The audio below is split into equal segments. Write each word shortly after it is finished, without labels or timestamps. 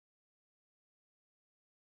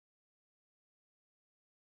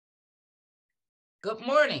Good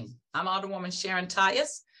morning. I'm Alderwoman Sharon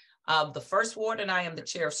Tyus of the First Ward, and I am the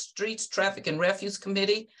chair of Streets, Traffic, and Refuse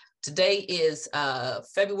Committee. Today is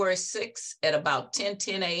February 6th at about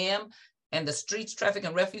 10:10 a.m., and the Streets, Traffic,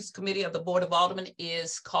 and Refuse Committee of the Board of Aldermen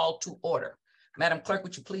is called to order. Madam Clerk,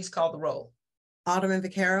 would you please call the roll? Alderman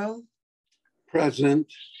Vaquero.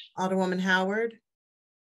 Present. Alderwoman Howard.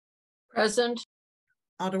 Present.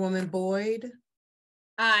 Alderwoman Boyd.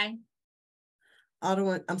 Aye.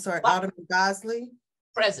 Alderman Bosley.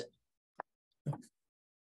 Present.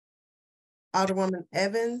 Alderwoman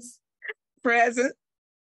Evans. Present.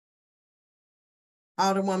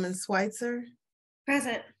 Alderwoman Schweitzer.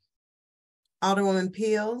 Present. Alderwoman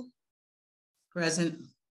Peel. Present.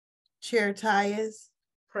 Chair Tyus.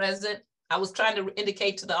 Present. I was trying to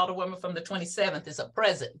indicate to the Alderwoman from the 27th is a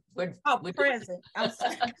present. We're present.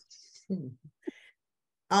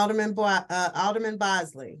 Alderman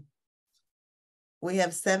Bosley. We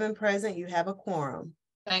have 7 present. You have a quorum.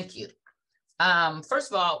 Thank you.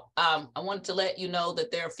 First of all, I wanted to let you know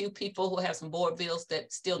that there are a few people who have some board bills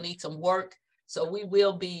that still need some work. So we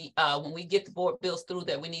will be, when we get the board bills through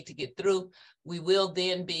that we need to get through, we will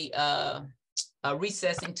then be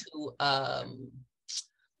recessing to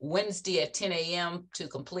Wednesday at 10 a.m. to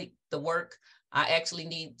complete the work. I actually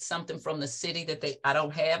need something from the city that I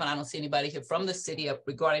don't have, and I don't see anybody here from the city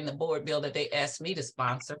regarding the board bill that they asked me to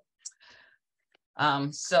sponsor.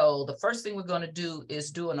 So the first thing we're going to do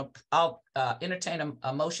is I'll entertain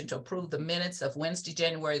a motion to approve the minutes of Wednesday,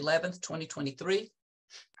 January 11th, 2023.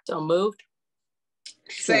 So moved.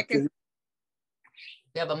 Second.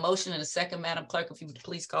 We have a motion and a second. Madam Clerk, if you would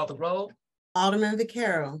please call the roll. Alderman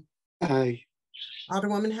Vaquero. Aye.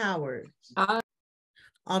 Alderwoman Howard. Aye.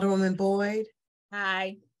 Alderwoman Boyd.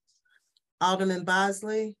 Aye. Alderman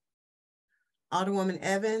Bosley. Alderwoman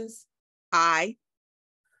Evans. Aye.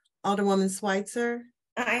 Alderwoman Schweitzer.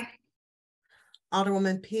 Aye.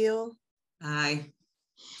 Alderwoman Peel. Aye.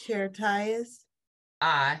 Chair Tyus.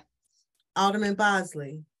 Aye. Alderman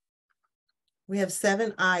Bosley. We have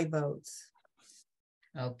 7 aye votes.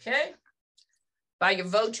 Okay. By your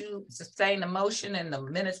vote, you sustain the motion, and the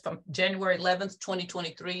minutes from January 11th,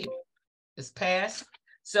 2023 is passed.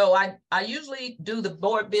 So I usually do the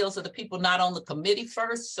board bills of the people not on the committee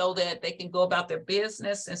first so that they can go about their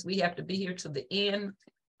business, since we have to be here to the end.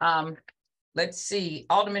 Let's see,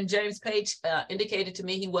 Alderman James Page indicated to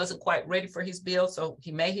me he wasn't quite ready for his bill, so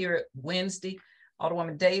he may hear it Wednesday.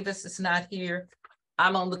 Alderwoman Davis is not here.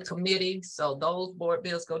 I'm on the committee, so those board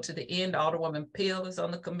bills go to the end. Alderwoman Peel is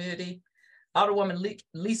on the committee. Alderwoman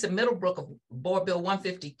Lisa Middlebrook of Board Bill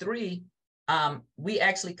 153, we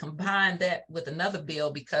actually combined that with another bill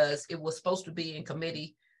because it was supposed to be in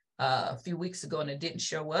committee a few weeks ago and it didn't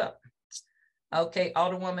show up. Okay,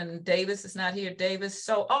 Alderwoman Davis is not here, Davis.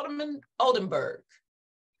 So Alderman Oldenburg,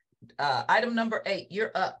 item number 8,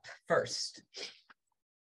 you're up first.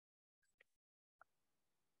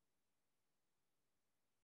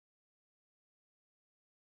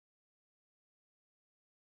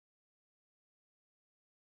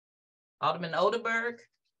 Alderman Oldenburg.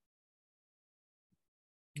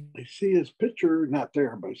 I see his picture, not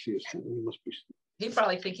there, but I see his, he must be. He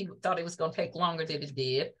probably thought it was going to take longer than it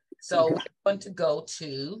did. So we're going to go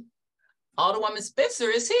to Alderwoman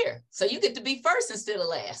Spencer is here. So you get to be first instead of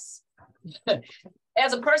last.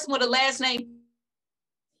 As a person with a last name.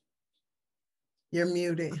 You're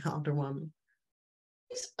muted, Alderwoman.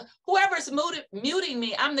 Whoever's muting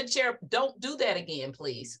me, I'm the chair. Don't do that again,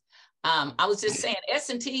 please. I was just saying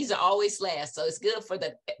S&Ts are always last, so it's good for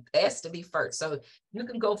the S to be first. So you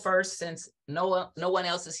can go first since no one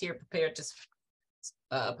else is here prepared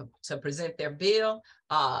to present their bill.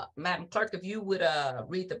 Madam Clerk, if you would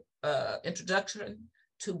read the introduction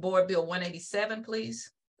to Board Bill 187,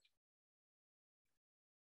 please.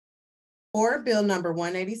 Board Bill number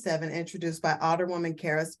 187, introduced by Alderwoman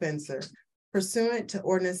Kara Spencer, pursuant to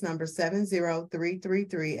ordinance number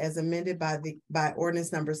 70333 as amended by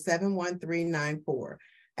ordinance number 71394,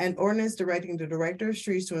 an ordinance directing the Director of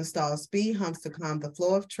Streets to install speed humps to calm the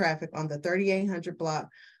flow of traffic on the 3800 block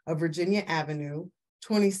of Virginia Avenue,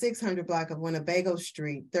 2600 block of Winnebago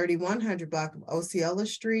Street, 3100 block of Osceola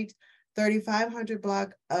Street, 3500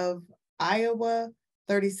 block of Iowa,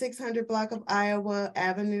 3600 block of Iowa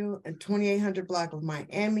Avenue, and 2800 block of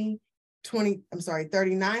Miami,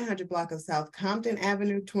 3900 block of South Compton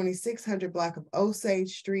Avenue, 2600 block of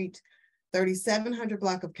Osage Street, 3700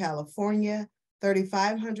 block of California,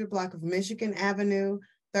 3500 block of Michigan Avenue,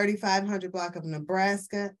 3500 block of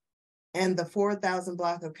Nebraska, and the 4000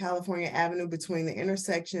 block of California Avenue between the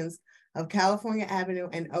intersections of California Avenue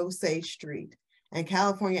and Osage Street. and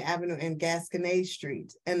California Avenue and Gasconade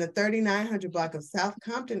Street, and the 3900 block of South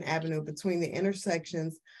Compton Avenue between the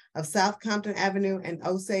intersections of South Compton Avenue and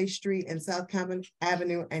Osage Street and South Compton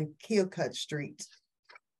Avenue and Keokuk Street.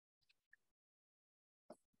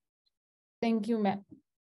 Thank you,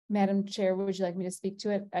 Madam Chair. Would you like me to speak to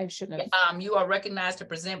it? I shouldn't have. You are recognized to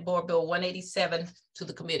present Board Bill 187 to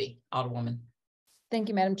the committee, Alderwoman. Thank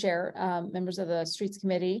you, Madam Chair, members of the Streets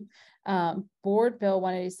Committee. Board Bill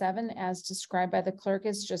 187, as described by the clerk,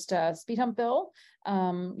 is just a speed hump bill.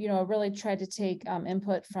 I really tried to take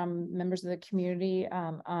input from members of the community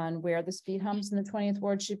on where the speed humps in the 20th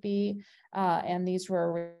Ward should be. And these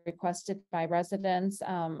were requested by residents.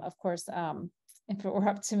 Of course, if it were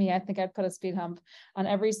up to me, I think I'd put a speed hump on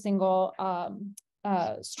every single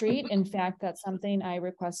street. In fact, that's something I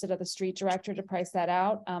requested of the street director to price that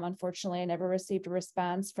out. Unfortunately, I never received a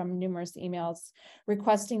response from numerous emails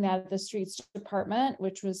requesting that of the streets department,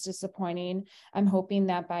 which was disappointing. I'm hoping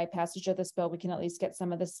that by passage of this bill, we can at least get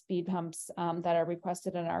some of the speed humps that are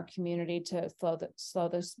requested in our community to slow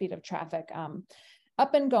the speed of traffic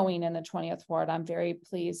up and going in the 20th Ward. I'm very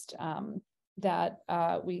pleased that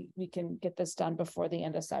we can get this done before the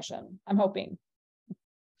end of session. I'm hoping.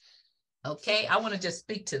 Okay, I want to just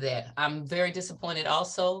speak to that. I'm very disappointed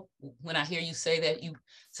also when I hear you say that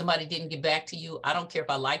somebody didn't get back to you. I don't care if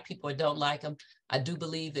I like people or don't like them. I do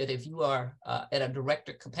believe that if you are at a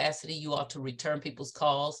director capacity, you ought to return people's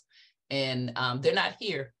calls. And they're not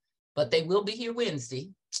here, but they will be here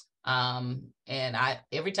Wednesday. And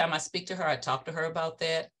every time I speak to her, I talk to her about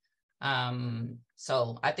that.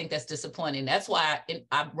 So I think that's disappointing. That's why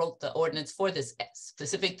I wrote the ordinance for this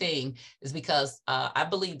specific thing, is because I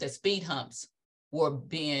believe that speed humps were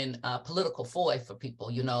being a political foy for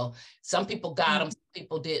people. Some people got them, some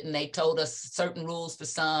people didn't. They told us certain rules for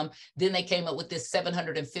some. Then they came up with this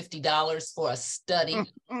 $750 for a study,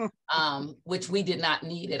 which we did not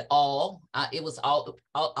need at all. It was all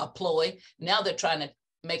a ploy. Now they're trying to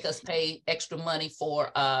make us pay extra money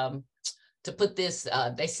for to put this,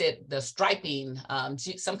 they said the striping,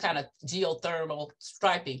 some kind of geothermal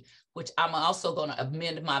striping, which I'm also going to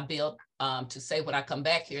amend my bill to say when I come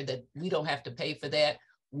back here that we don't have to pay for that.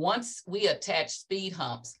 Once we attach speed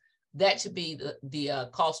humps, that should be the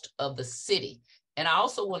cost of the city. And I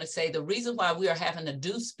also want to say the reason why we are having to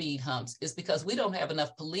do speed humps is because we don't have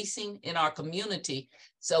enough policing in our community.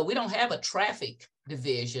 So we don't have a traffic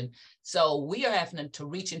division. So we are having to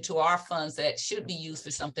reach into our funds that should be used for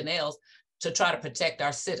something else to try to protect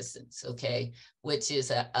our citizens, okay, which is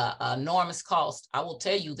an enormous cost. I will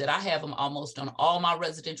tell you that I have them almost on all my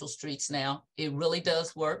residential streets now. It really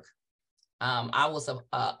does work. I was an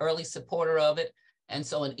early supporter of it. And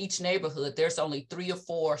so in each neighborhood, there's only 3 or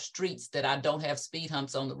 4 streets that I don't have speed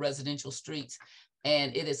humps on the residential streets.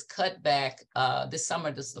 And it is cut back. This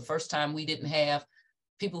summer, this is the first time we didn't have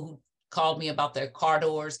people who called me about their car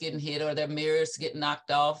doors getting hit or their mirrors getting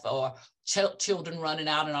knocked off or children running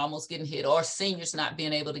out and almost getting hit or seniors not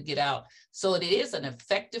being able to get out. So it is an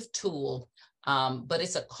effective tool, but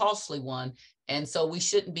it's a costly one. And so we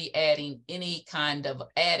shouldn't be adding any kind of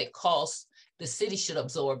added costs. The city should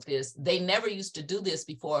absorb this. They never used to do this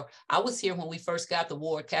before. I was here when we first got the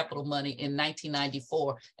Ward capital money in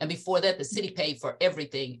 1994. And before that, the city paid for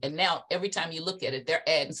everything. And now every time you look at it, they're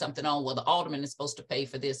adding something on. Well, the alderman is supposed to pay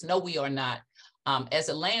for this. No, we are not. As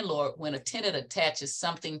a landlord, when a tenant attaches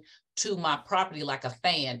something to my property like a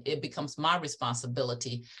fan, it becomes my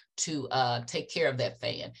responsibility to take care of that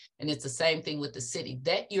fan. And it's the same thing with the city.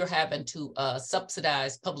 That you're having to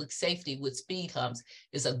subsidize public safety with speed humps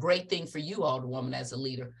is a great thing for you, Alderwoman, as a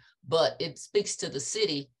leader, but it speaks to the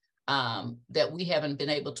city that we haven't been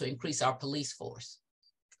able to increase our police force.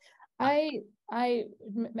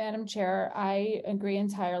 Madam Chair, I agree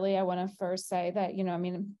entirely. I want to first say that,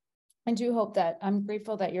 I do hope that I'm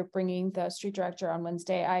grateful that you're bringing the street director on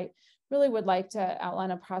Wednesday. I really would like to outline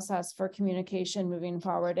a process for communication moving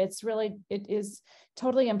forward. It is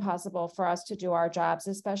totally impossible for us to do our jobs,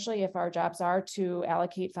 especially if our jobs are to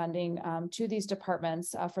allocate funding to these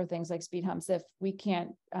departments for things like speed humps, if we can't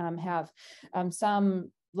have some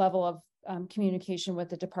level of communication with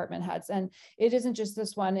the department heads. And it isn't just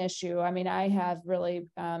this one issue. I mean, I have really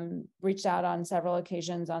reached out on several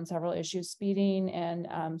occasions on several issues. Speeding and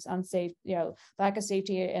unsafe, lack of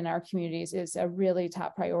safety in our communities is a really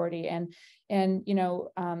top priority. And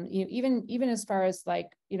even as far as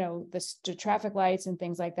the traffic lights and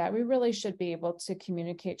things like that, we really should be able to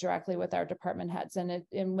communicate directly with our department heads. And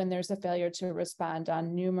when there's a failure to respond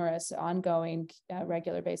on numerous ongoing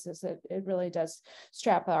regular basis, it really does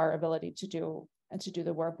strap our ability to do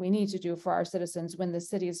the work we need to do for our citizens when the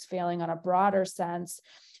city is failing on a broader sense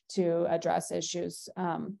to address issues,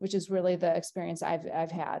 which is really the experience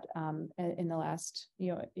I've had in the last,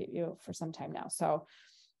 for some time now. So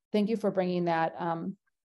thank you for bringing that.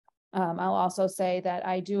 I'll also say that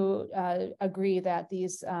I do agree that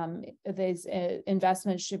these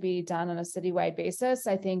investments should be done on a citywide basis.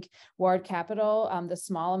 I think ward capital, the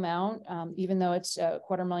small amount, even though it's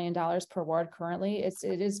 $250,000 per ward currently,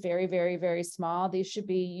 it is very, very, very small. These should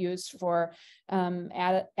be used for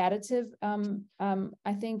additive,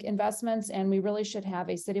 I think, investments, and we really should have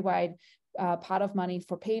a citywide pot of money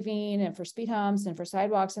for paving and for speed humps and for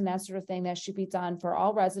sidewalks and that sort of thing that should be done for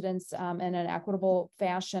all residents in an equitable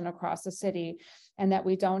fashion across the city, and that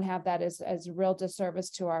we don't have that as a real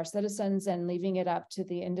disservice to our citizens and leaving it up to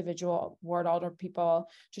the individual ward alder people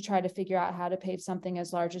to try to figure out how to pave something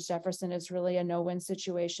as large as Jefferson. Is really a no-win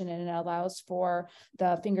situation, and it allows for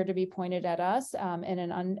the finger to be pointed at us in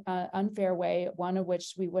an unfair way, one of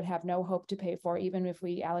which we would have no hope to pay for, even if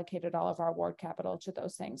we allocated all of our ward capital to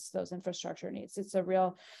those things, those infrastructure needs. It's a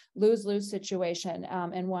real lose-lose situation,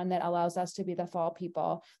 and one that allows us to be the fall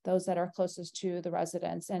people, those that are closest to the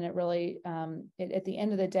residents. And it really, at the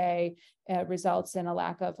end of the day, results in a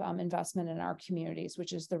lack of investment in our communities,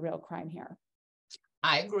 which is the real crime here.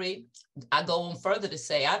 I agree. I go on further to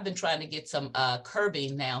say I've been trying to get some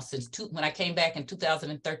curbing now since when I came back in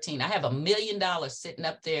 2013. I have $1 million sitting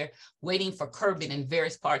up there waiting for curbing in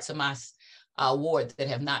various parts of my ward that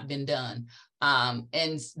have not been done.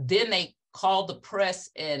 And then they called the press,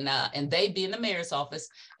 and they be in the mayor's office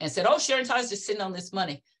and said, "Oh, Sharon Todd's just sitting on this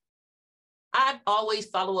money." I always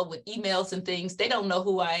follow up with emails and things. They don't know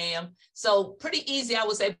who I am. So pretty easy, I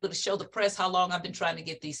was able to show the press how long I've been trying to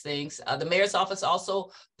get these things. The mayor's office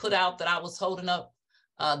also put out that I was holding up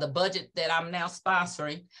the budget that I'm now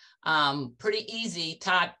sponsoring. Pretty easy.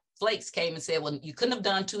 Todd Flakes came and said, "Well, you couldn't have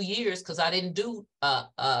done 2 years because I didn't do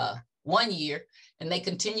 1 year." And they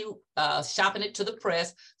continue shopping it to the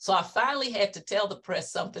press. So I finally had to tell the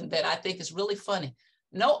press something that I think is really funny.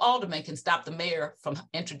 No alderman can stop the mayor from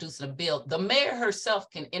introducing a bill. The mayor herself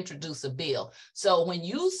can introduce a bill. So when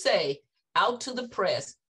you say out to the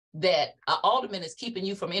press that an alderman is keeping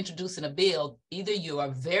you from introducing a bill, either you are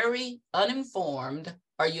very uninformed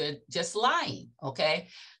or you're just lying, okay?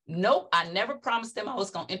 Nope, I never promised them I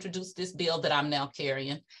was going to introduce this bill that I'm now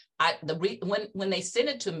carrying. When they sent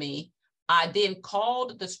it to me, I then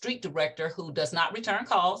called the street director, who does not return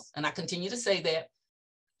calls, and I continue to say that.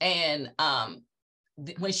 And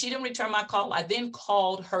when she didn't return my call, I then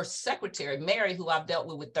called her secretary, Mary, who I've dealt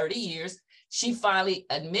with 30 years. She finally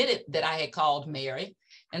admitted that I had called Mary.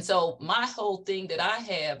 And so my whole thing that I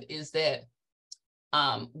have is that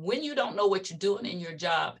when you don't know what you're doing in your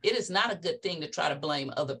job, it is not a good thing to try to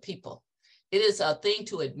blame other people. It is a thing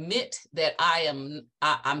to admit that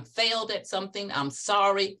I'm failed at something. I'm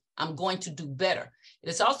sorry. I'm going to do better.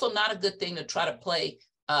 It's also not a good thing to try to blame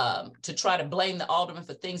the alderman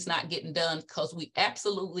for things not getting done, because we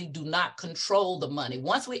absolutely do not control the money.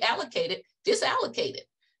 Once we allocate it, just allocate it.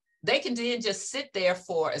 They can then just sit there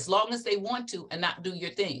for as long as they want to and not do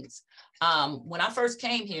your things. When I first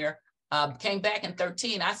came here, came back in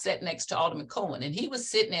 2013, I sat next to Alderman Cohen, and he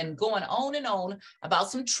was sitting and going on and on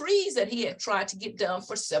about some trees that he had tried to get done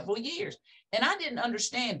for several years. And I didn't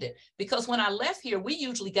understand it, because when I left here, we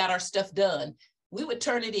usually got our stuff done. We would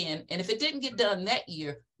turn it in, and if it didn't get done that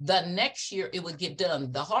year, the next year it would get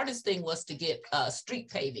done. The hardest thing was to get street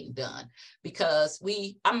paving done, because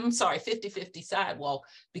 50-50 sidewalk,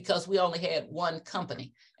 because we only had one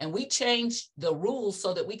company. And we changed the rules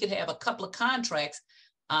so that we could have a couple of contracts.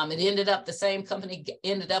 It ended up, the same company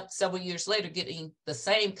ended up several years later getting the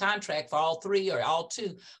same contract for all three or all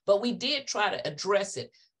two, but we did try to address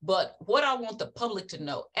it. But what I want the public to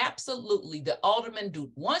know, absolutely, the aldermen do,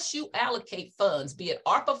 once you allocate funds, be it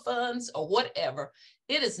ARPA funds or whatever,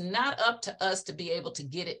 it is not up to us to be able to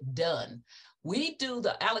get it done. We do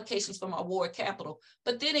the allocations from our ward capital,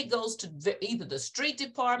 but then it goes to either the street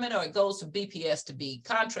department or it goes to BPS to be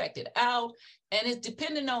contracted out. And it's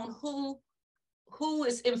depending on who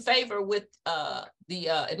is in favor with the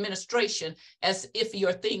administration as if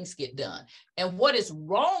your things get done. And what is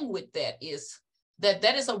wrong with that is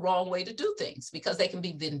that is a wrong way to do things, because they can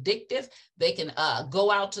be vindictive. They can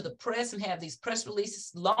go out to the press and have these press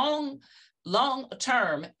releases. Long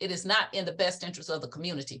term, it is not in the best interest of the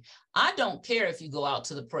community. I don't care if you go out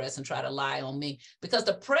to the press and try to lie on me, because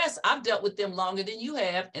the press, I've dealt with them longer than you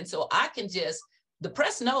have. And so the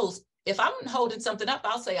press knows if I'm holding something up,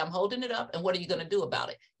 I'll say I'm holding it up, and what are you going to do about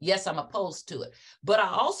it? Yes, I'm opposed to it. But I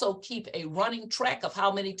also keep a running track of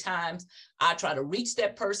how many times I try to reach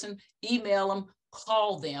that person, email them,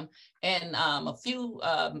 call them. And a few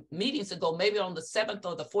meetings ago, maybe on the 7th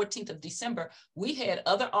or the 14th of December, we had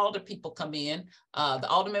other alder people come in. The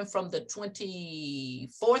alderman from the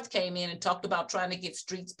 24th came in and talked about trying to get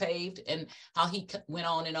streets paved and how he went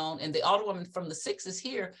on. And the alderwoman from the 6th is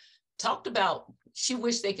here, talked about she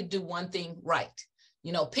wished they could do one thing right.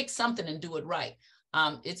 You know, pick something and do it right.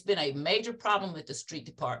 It's been a major problem with the street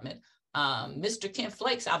department. Mr. Kent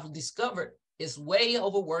Flakes, I've discovered, is way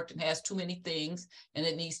overworked and has too many things, and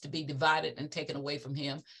it needs to be divided and taken away from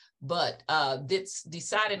him. But it's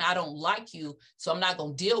deciding I don't like you, so I'm not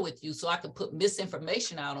going to deal with you, so I can put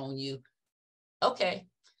misinformation out on you. Okay,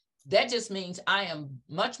 that just means I am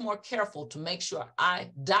much more careful to make sure I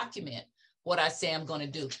document what I say I'm going to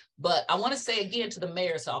do. But I want to say again to the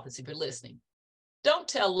mayor's office, if you're listening, don't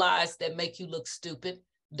tell lies that make you look stupid.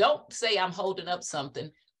 Don't say I'm holding up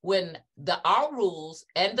something when our rules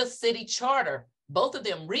and the city charter, both of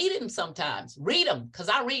them, read them sometimes, read them, because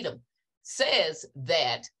I read them, says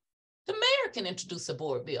that the mayor can introduce a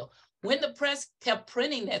board bill. When the press kept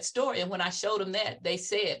printing that story, and when I showed them that, they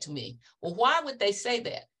said to me, well, why would they say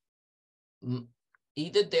that?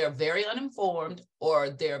 Either they're very uninformed or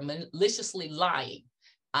they're maliciously lying.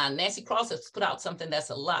 Nancy Cross has put out something that's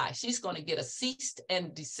a lie. She's going to get a cease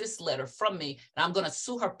and desist letter from me, and I'm going to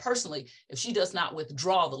sue her personally if she does not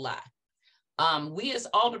withdraw the lie. We as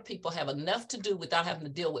alder people have enough to do without having to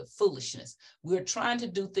deal with foolishness. We're trying to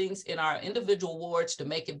do things in our individual wards to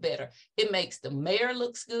make it better. It makes the mayor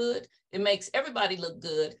looks good. It makes everybody look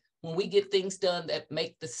good when we get things done that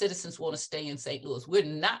make the citizens want to stay in St. Louis. We're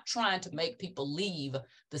not trying to make people leave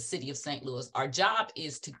the city of St. Louis. Our job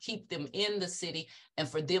is to keep them in the city and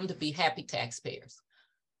for them to be happy taxpayers.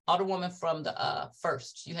 Alderwoman from the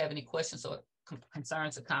 1st, you have any questions or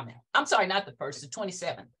concerns or comment? I'm sorry, not the 1st, the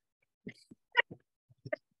 27th.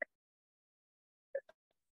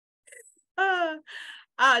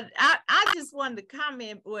 I just wanted to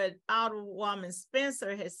comment what Alderwoman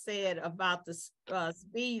Spencer has said about the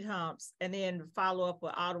speed humps, and then follow up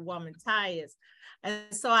with Alderwoman Tyus. And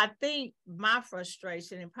so I think my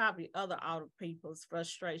frustration, and probably other alder people's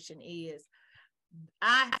frustration, is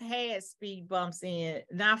I had speed bumps in,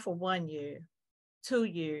 not for 1 year, 2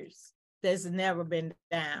 years. There's never been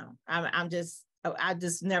down. I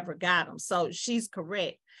just never got them. So she's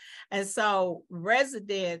correct. And so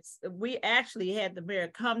residents, we actually had the mayor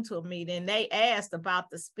come to a meeting. They asked about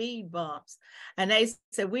the speed bumps, and they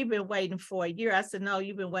said, we've been waiting for a year. I said, no,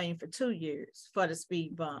 you've been waiting for 2 years for the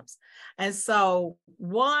speed bumps. And so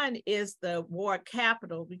one is the ward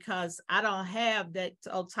capital, because I don't have that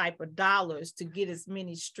type of dollars to get as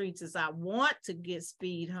many streets as I want to get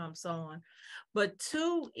speed humps on. But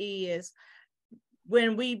 2 is,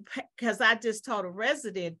 because I just told a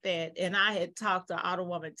resident that, and I had talked to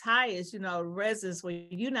Alderwoman Tyus, residents, well,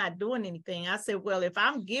 you're not doing anything. I said, well, if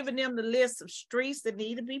I'm giving them the list of streets that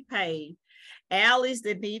need to be paved, alleys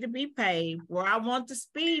that need to be paved, where I want the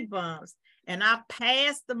speed bumps, and I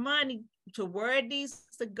pass the money to where it needs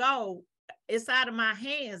to go, it's out of my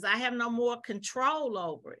hands. I have no more control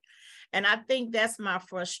over it. And I think that's my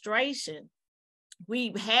frustration.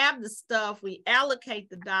 We have the stuff, we allocate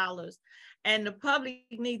the dollars, and the public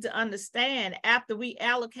need to understand, after we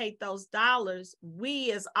allocate those dollars,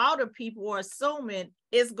 we as alder people are assuming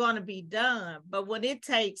it's going to be done. But when it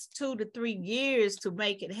takes 2 to 3 years to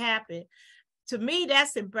make it happen, to me,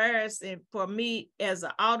 that's embarrassing for me as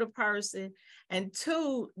an alder person. And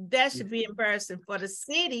 2, that should be embarrassing for the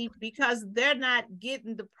city, because they're not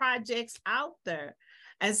getting the projects out there.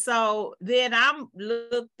 And so then I'm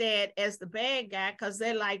looked at as the bad guy, because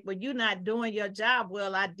they're like, well, you're not doing your job.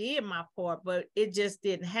 Well, I did my part, but it just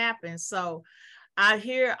didn't happen. So I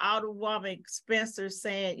hear Alderwoman Spencer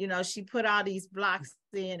saying, she put all these blocks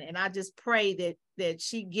in, and I just pray that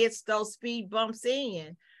she gets those speed bumps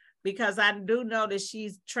in, because I do know that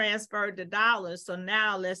she's transferred the dollars. So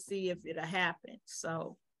now let's see if it'll happen.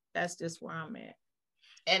 So that's just where I'm at.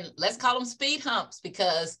 And let's call them speed humps,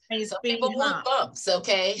 because some people want bumps,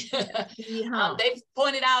 okay? They've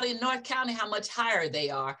pointed out in North County how much higher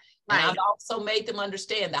they are. Right. And I've also made them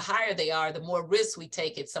understand the higher they are, the more risks we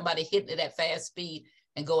take it. Somebody hitting it at fast speed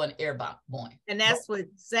and going airborne. And that's what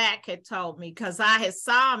Zach had told me, because I had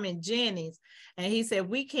saw him in Jennings, and he said,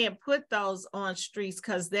 we can't put those on streets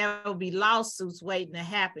because there will be lawsuits waiting to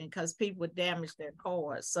happen because people damage their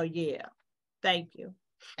cars. So yeah, thank you.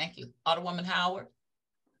 Thank you. Alderwoman Howard.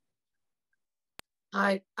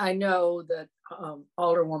 I know that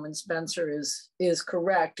Alderwoman Spencer is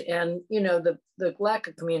correct. And, the lack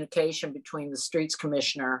of communication between the streets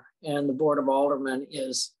commissioner and the Board of Aldermen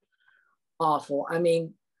is awful. I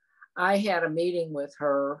mean, I had a meeting with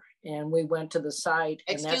her and we went to the site.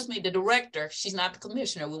 Excuse me, the director. She's not the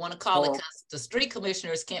commissioner. We want to call it Oh. because the street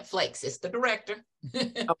commissioners can't flakes. It's the director.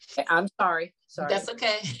 Okay, I'm sorry. That's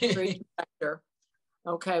okay. Street director.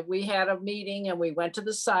 Okay, we had a meeting and we went to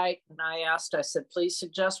the site and I said, please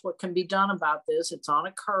suggest what can be done about this. It's on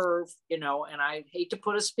a curve, you know, and I hate to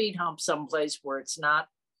put a speed hump someplace where it's not,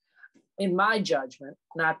 in my judgment,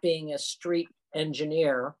 not being a street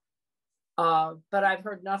engineer. But I've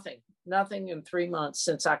heard nothing in 3 months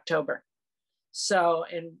since October. So,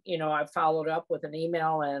 and you know, I followed up with an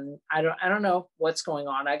email and I don't know what's going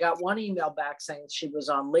on. I got one email back saying she was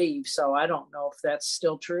on leave. So I don't know if that's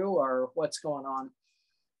still true or what's going on,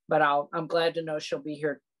 but I'm glad to know she'll be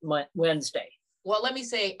here Wednesday. Well, let me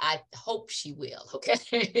say, I hope she will.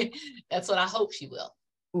 Okay. That's what I hope she will.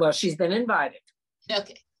 Well, she's been invited.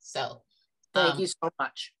 Okay. So Thank you so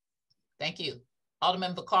much. Thank you.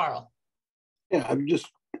 Alderman Vaccaro. Yeah, I'm just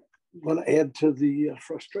want to add to the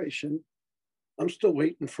frustration. I'm still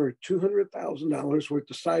waiting for $200,000 worth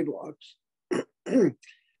of sidewalks and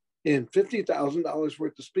 $50,000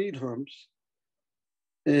 worth of speed humps.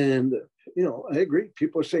 And, you know, I agree.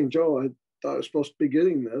 People are saying, Joe, I thought I was supposed to be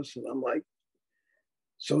getting this. And I'm like,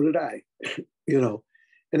 so did I, you know,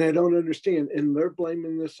 and I don't understand. And they're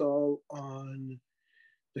blaming this all on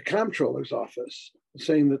the comptroller's office,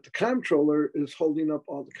 saying that the comptroller is holding up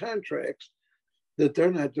all the contracts, that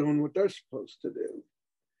they're not doing what they're supposed to do.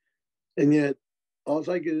 And yet all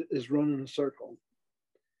I get is run in a circle.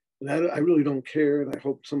 And I really don't care. And I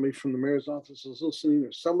hope somebody from the mayor's office is listening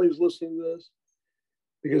or somebody's listening to this,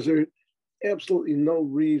 because there's absolutely no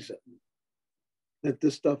reason that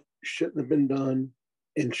this stuff shouldn't have been done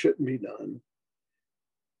and shouldn't be done.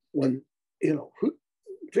 When, you know,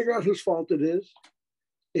 figure out whose fault it is.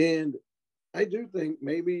 And I do think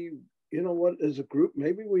maybe, you know what, as a group,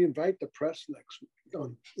 maybe we invite the press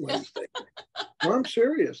on Wednesday. No, I'm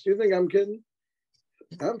serious. Do you think I'm kidding?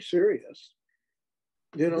 I'm serious.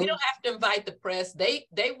 You know, we don't have to invite the press. They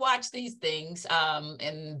watch these things,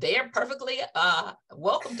 and they're perfectly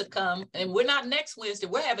welcome to come. And we're not next Wednesday.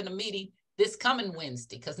 We're having a meeting this coming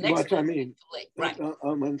Wednesday because next Wednesday I mean, is late. Right.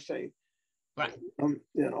 On Wednesday. Right. You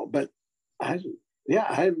know, but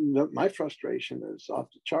my frustration is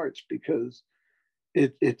off the charts because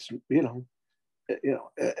it's you know,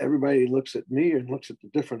 everybody looks at me and looks at the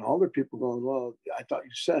different older people going, well, I thought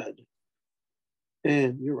you said,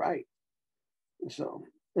 and you're right. So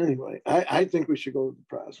anyway, I think we should go to the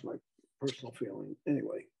press, my personal feeling.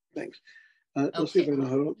 Anyway, thanks. Let's see if I know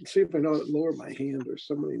how to lower my hand or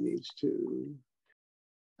somebody needs to.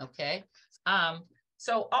 Okay.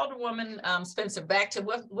 So Alderwoman Spencer, back to,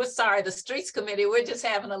 we're sorry, the Streets Committee, we're just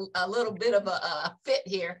having a little bit of a fit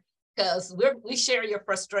here because we share your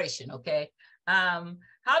frustration, okay?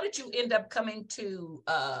 How did you end up coming to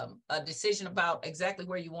a decision about exactly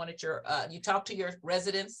where you wanted your, you talked to your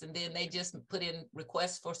residents and then they just put in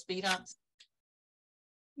requests for speed humps?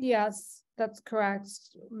 Yes, that's correct,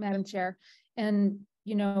 Madam Chair. And,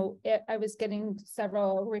 you know, I was getting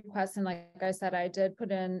several requests, and like I said, I did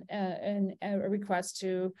put in a request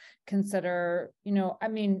to consider, you know, I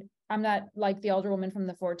mean, I'm not like the Alderwoman from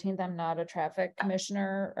the 14th. I'm not a traffic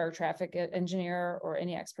commissioner or traffic engineer or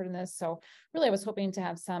any expert in this. So really, I was hoping to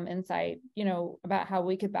have some insight, you know, about how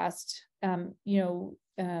we could best,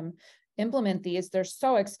 implement these. They're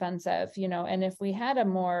so expensive, you know, and if we had a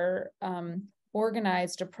more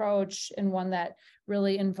organized approach and one that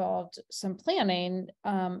really involved some planning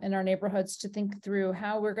in our neighborhoods to think through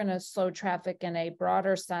how we're going to slow traffic in a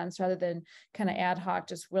broader sense rather than kind of ad hoc,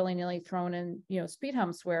 just willy-nilly thrown in, you know, speed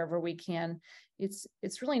humps wherever we can. It's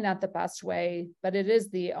really not the best way, but it is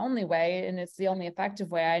the only way, and it's the only effective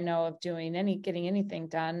way I know of getting anything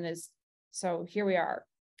done. Is so here we are.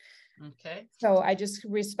 Okay. So I just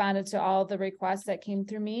responded to all the requests that came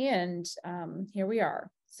through me, and here we are.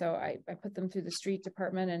 So I put them through the street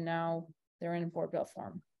department, and now they're in board bill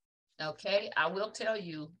form. Okay, I will tell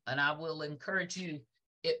you, and I will encourage you,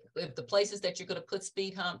 if the places that you're going to put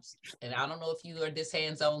speed humps, and I don't know if you are this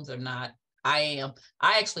hands-on or not, I am.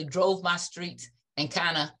 I actually drove my streets and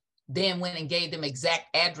kind of then went and gave them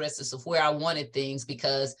exact addresses of where I wanted things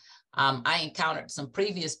because I encountered some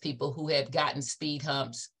previous people who had gotten speed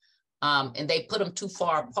humps and they put them too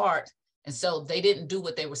far apart. And so they didn't do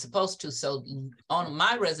what they were supposed to. So on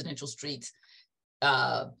my residential streets,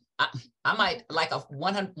 I might, like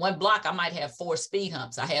one block, I might have 4 speed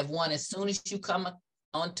humps. I have one as soon as you come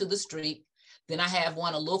onto the street. Then I have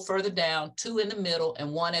one a little further down, 2 in the middle,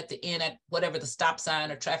 and 1 at the end at whatever the stop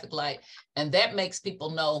sign or traffic light. And that makes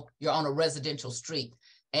people know you're on a residential street.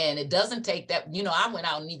 And it doesn't take that, you know, I went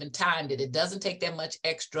out and even timed it. It doesn't take that much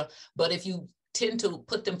extra. But if you tend to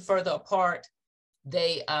put them further apart,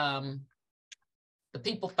 they the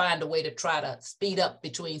people find a way to try to speed up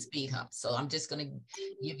between speed humps. So I'm just going to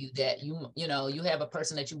give you that. You know, you have a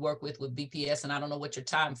person that you work with BPS, and I don't know what your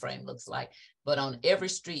time frame looks like, but on every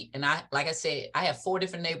street, and like I said, I have 4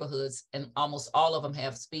 different neighborhoods, and almost all of them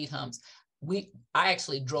have speed humps. I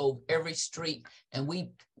actually drove every street, and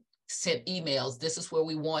we sent emails. This is where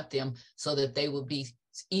we want them, so that they will be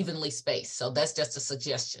evenly spaced. So that's just a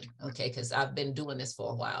suggestion, okay? Because I've been doing this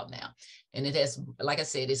for a while now, and it has, like I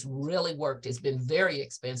said, it's really worked. It's been very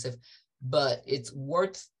expensive, but it's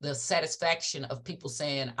worth the satisfaction of people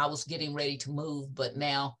saying, I was getting ready to move, but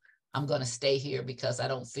now I'm going to stay here because I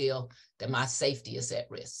don't feel that my safety is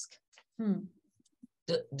at risk.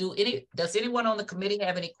 Does anyone on the committee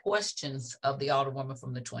have any questions of the Alderwoman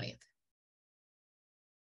from the 20th?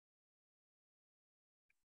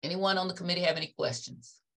 Anyone on the committee have any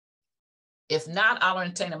questions? If not, I'll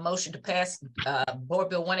entertain a motion to pass Board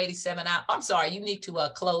Bill 187 out. I'm sorry, you need to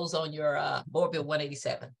close on your Board Bill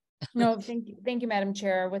 187. No, thank you, Madam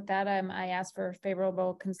Chair. With that, I ask for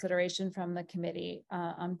favorable consideration from the committee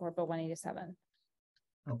on Board Bill 187.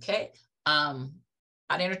 Okay. I'd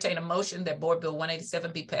entertain a motion that Board Bill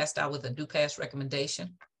 187 be passed out with a do pass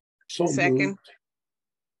recommendation. So Second. moved.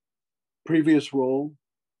 Previous roll,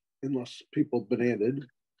 unless people been added.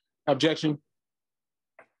 Objection.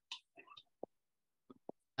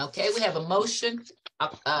 Okay, we have a motion,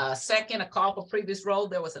 second, a call for previous roll.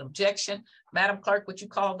 There was an objection. Madam Clerk, would you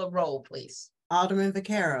call the roll, please? Alderman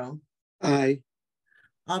Vaquero, Aye.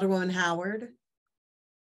 Alderwoman Howard,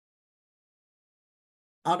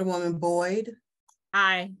 Alderwoman Boyd,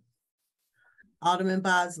 Aye. Alderman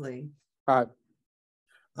Bosley, Aye.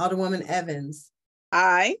 Alderwoman Evans,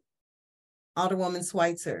 Aye. Alderwoman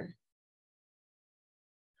Schweitzer,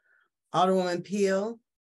 Alderwoman Peel,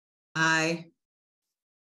 Aye.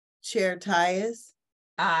 Chair Tyus,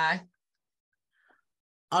 Aye.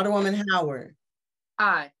 Alderwoman Howard,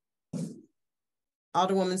 Aye.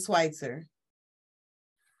 Alderwoman Schweitzer.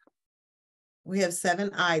 We have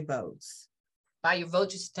 7 aye votes. By your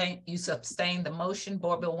vote, you sustain the motion.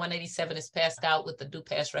 Board Bill 187 is passed out with the do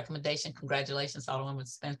pass recommendation. Congratulations, Alderwoman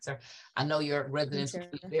Spencer. I know your residents will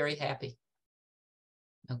be very happy.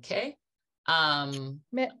 Okay.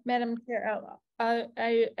 Madam Chair,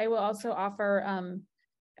 I will also offer,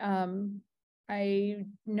 I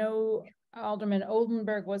know Alderman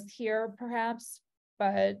Oldenburg was here perhaps,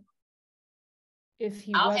 but if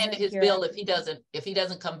he I'll wasn't hand his here, bill if he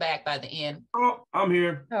doesn't come back by the end. Oh, I'm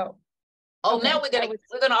here. Oh, Okay, now we're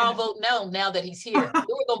gonna all vote no now that he's here. We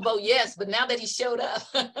were gonna vote yes, but now that he showed up.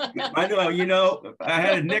 I know, you know, I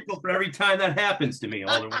had a nickel for every time that happens to me,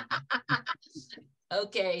 Alderman.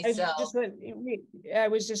 Okay, I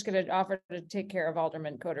was just going to offer to take care of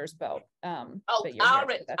Alderman Coder's bill. Alderman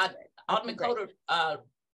Coder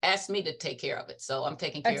asked me to take care of it, so I'm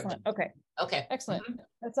taking care of it. Okay. Excellent.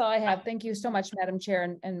 That's all I have. Thank you so much, Madam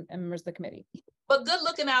Chair and members of the committee. But good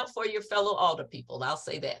looking out for your fellow alder people. I'll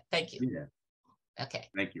say that. Thank you. Yeah. Okay.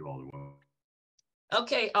 Thank you, Alderman.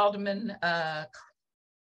 Okay, Alderman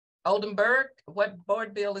Oldenburg, what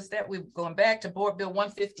board bill is that? We're going back to Board Bill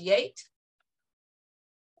 158.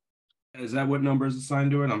 Is that what number is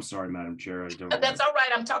assigned to it? I'm sorry, Madam Chair. I don't. That's all right.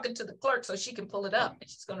 I'm talking to the clerk so she can pull it up and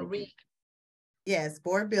she's going to read. Yes,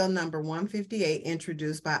 Board Bill number 158,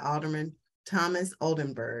 introduced by Alderman Thomas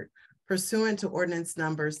Oldenburg, pursuant to ordinance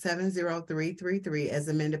number 70333 as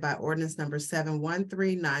amended by ordinance number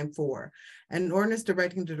 71394. An ordinance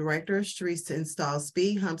directing the Director of Streets to install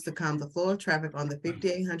speed humps to calm the flow of traffic on the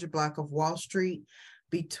 5800 block of Wall Street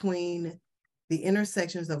between the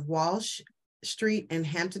intersections of Walsh Street and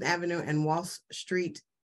Hampton Avenue and Walsh Street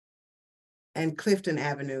and Clifton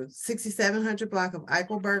Avenue, 6700 block of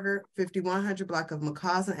Eichelberger, 5100 block of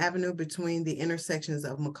McCausland Avenue between the intersections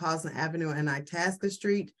of McCausland Avenue and Itasca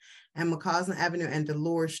Street and McCausland Avenue and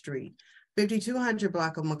Delores Street, 5200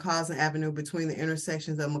 block of McCausland Avenue between the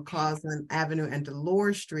intersections of McCausland Avenue and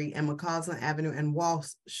Delores Street and McCausland Avenue and Walsh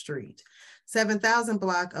Street, 7000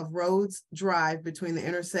 block of Rhodes Drive between the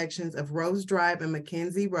intersections of Rose Drive and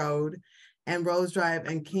Mackenzie Road and Rose Drive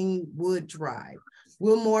and Kingwood Drive,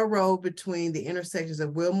 Wilmore Road between the intersections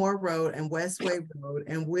of Wilmore Road and Westway Road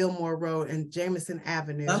and Wilmore Road and Jameson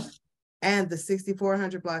Avenue, and the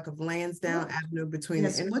 6400 block of Lansdowne Avenue between the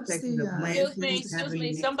intersections of Lansdowne Excuse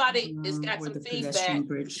me, somebody has got where some the pedestrian feedback.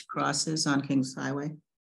 bridge crosses on Kings Highway.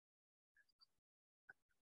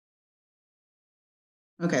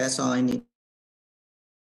 Okay, that's all I need.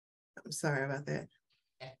 I'm sorry about that.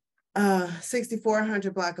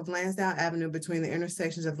 6400 block of Lansdowne Avenue between the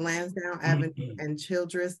intersections of Lansdowne Avenue and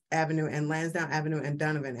Childress Avenue and Lansdowne Avenue and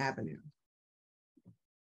Donovan Avenue.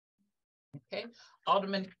 Okay,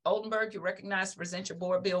 Alderman Oldenburg, you're recognized to present your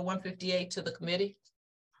board bill 158 to the committee.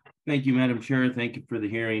 Thank you, Madam Chair. Thank you for the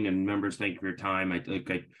hearing, and members, thank you for your time.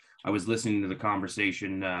 I was listening to the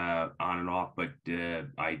conversation on and off, but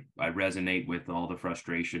I resonate with all the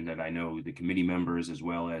frustration that I know the committee members as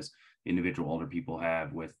well as individual older people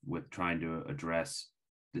have with trying to address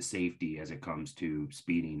the safety as it comes to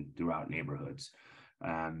speeding throughout neighborhoods.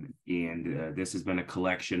 This has been a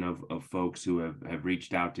collection of folks who have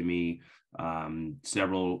reached out to me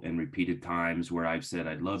several and repeated times where I've said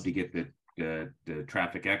I'd love to get the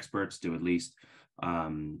traffic experts to at least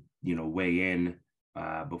weigh in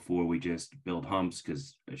before we just build humps,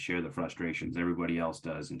 because I share the frustrations everybody else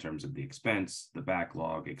does in terms of the expense, the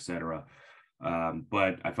backlog, etc.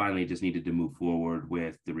 But I finally just needed to move forward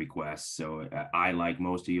with the request. So I, like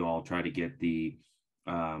most of you all, try to get a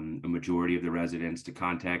majority of the residents to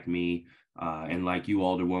contact me. And like you,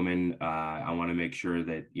 Alderwoman, I want to make sure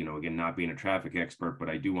that, again, not being a traffic expert, but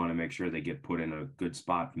I do want to make sure they get put in a good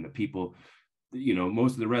spot from the people.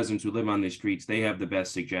 Most of the residents who live on these streets, they have the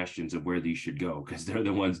best suggestions of where these should go, because they're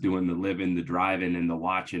the ones doing the living, the driving, and the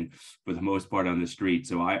watching for the most part on the street.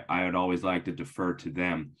 So I would always like to defer to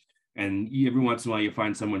them. And every once in a while, you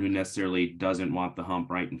find someone who necessarily doesn't want the hump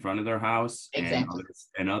right in front of their house, exactly.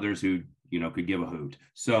 and others who, could give a hoot.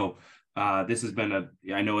 So this has been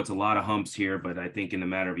I know it's a lot of humps here, but I think in the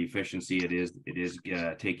matter of efficiency, it is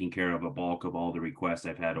taking care of a bulk of all the requests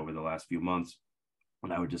I've had over the last few months.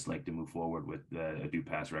 And I would just like to move forward with a do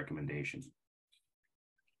pass recommendation.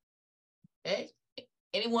 Okay.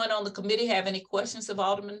 Anyone on the committee have any questions of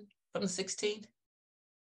Alderman from the 16th?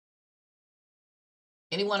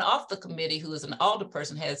 Anyone off the committee who is an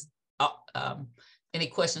alderperson has any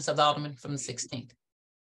questions of the Alderman from the 16th?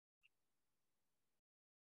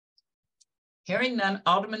 Hearing none,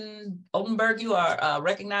 Alderman Oldenburg, you are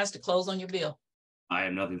recognized to close on your bill. I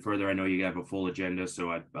have nothing further. I know you have a full agenda,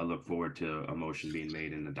 so I look forward to a motion being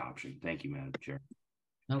made in adoption. Thank you, Madam Chair.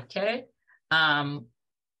 Okay. I'd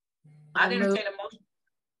entertain a motion.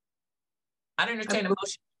 I'd entertain a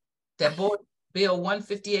motion that Board Bill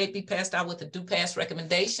 158 be passed out with a do pass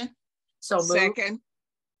recommendation. So moved. Second.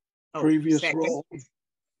 Previous roll.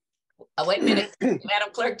 Wait a minute,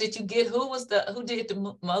 Madam Clerk, did you get who did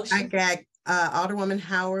the motion? I got Alderwoman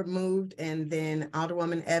Howard moved, and then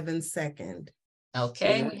Alderwoman Evans second.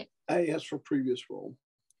 Okay. I asked for previous roll.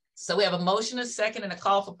 So we have a motion, a second, and a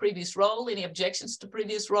call for previous roll. Any objections to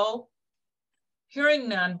previous roll? Hearing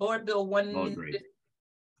none, Board Bill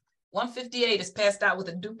 158 is passed out with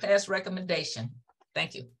a do pass recommendation.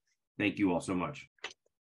 Thank you. Thank you all so much.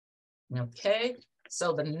 Okay,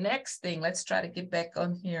 so the next thing, let's try to get back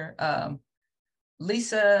on here.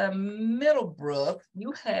 Lisa Middlebrook,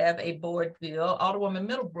 you have a board bill. Alderwoman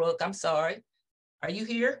Middlebrook, I'm sorry. Are you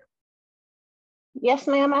here? Yes,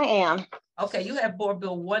 ma'am, I am. Okay, you have Board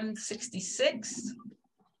Bill 166.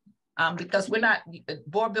 Because we're not,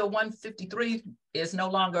 Board Bill 153 is no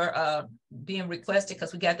longer being requested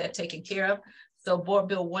because we got that taken care of. So Board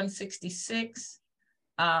Bill 166,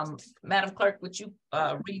 Madam Clerk, would you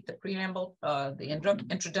read the preamble, the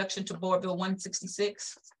introduction to Board Bill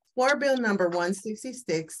 166? Board Bill number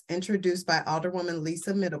 166, introduced by Alderwoman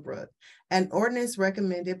Lisa Middlebrook, an ordinance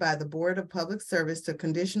recommended by the Board of Public Service to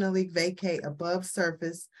conditionally vacate above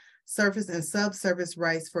surface and subsurface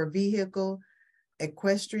rights for vehicle,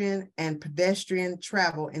 equestrian, and pedestrian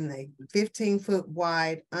travel in the 15-foot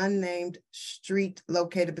wide unnamed street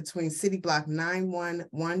located between City Block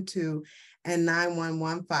 9112 and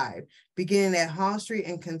 9115, beginning at Hall Street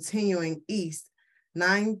and continuing east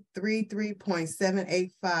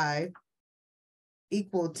 933.785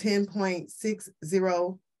 equal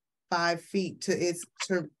 10.605 feet to its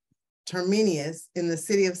terminus in the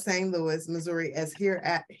city of St. Louis, Missouri, as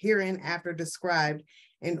hereinafter described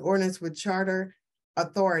in ordinance with charter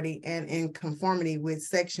authority and in conformity with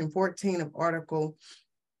section 14 of article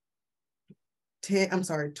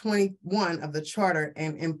 21 of the charter,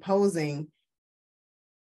 and imposing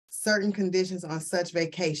certain conditions on such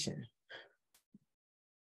vacation.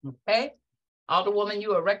 Okay, Alderwoman,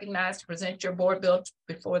 you are recognized to present your board bill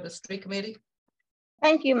before the street committee.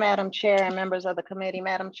 Thank you, Madam Chair and members of the committee.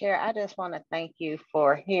 Madam Chair, I just want to thank you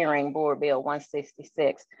for hearing Board Bill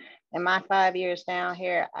 166. In my 5 years down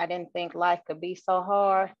here, I didn't think life could be so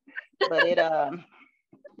hard, but it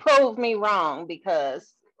proved me wrong,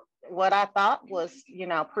 because what I thought was,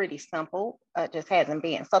 pretty simple, just hasn't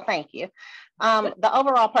been. So thank you. The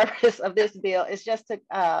overall purpose of this bill is just to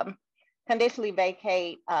conditionally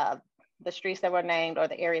vacate the streets that were named, or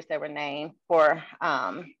the areas that were named, for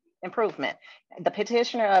improvement. The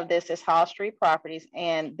petitioner of this is Hall Street Properties,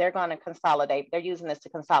 and they're going to consolidate. They're using this to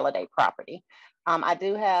consolidate property. I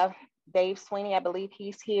do have Dave Sweeney, I believe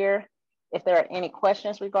he's here. If there are any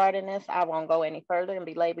questions regarding this, I won't go any further and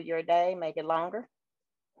belabor your day, make it longer.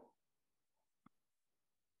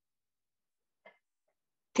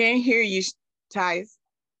 Can't hear you, Tyus.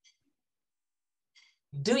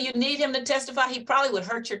 Do you need him to testify? He probably would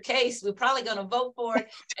hurt your case. We're probably going to vote for it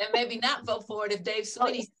and maybe not vote for it if Dave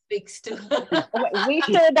Sweeney speaks to. We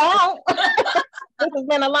sure don't. This has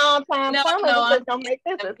been a long time coming. No, Don't make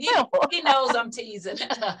this simple. He knows I'm teasing.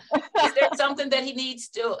 Is there something that he needs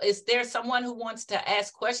to? Is there someone who wants to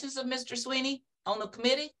ask questions of Mr. Sweeney on the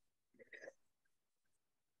committee?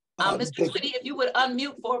 Mr. Sweeney, if you would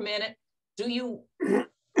unmute for a minute, do you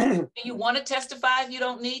want to testify if you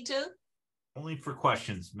don't need to? Only for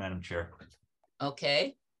questions, Madam Chair.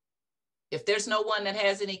 Okay. If there's no one that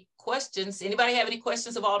has any questions, anybody have any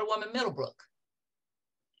questions of Alderwoman Middlebrook?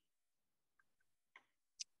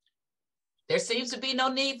 There seems to be no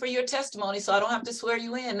need for your testimony, so I don't have to swear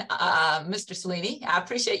you in, Mr. Sweeney. I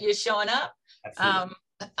appreciate you showing up.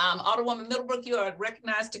 Alderwoman Middlebrook, you are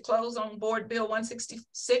recognized to close on Board Bill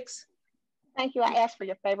 166. Thank you. I ask for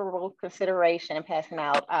your favorable consideration in passing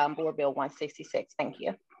out Board Bill 166. Thank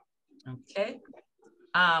you. Okay.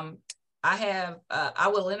 I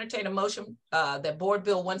will entertain a motion that Board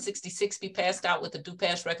Bill 166 be passed out with a do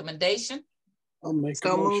pass recommendation. I'll make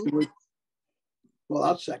a motion. Well,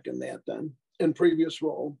 I'll second that then, in previous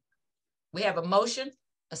roll. We have a motion,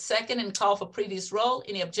 a second, and call for previous roll.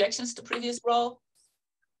 Any objections to previous roll?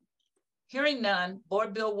 Hearing none,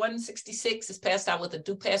 Board Bill 166 is passed out with a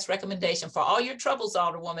do pass recommendation. For all your troubles,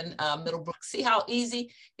 Alderwoman Middlebrook, see how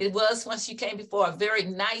easy it was once you came before a very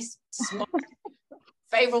nice, smart,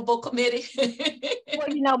 favorable committee. Well,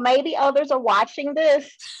 you know, maybe others are watching this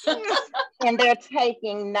and they're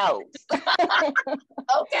taking notes.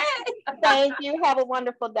 Okay. Thank you. Have a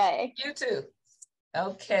wonderful day. You too.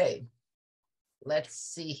 Okay. Let's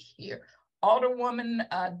see here.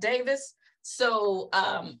 Alderwoman Davis. So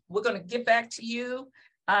we're going to get back to you.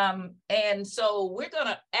 And so we're going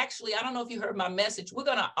to actually, I don't know if you heard my message. We're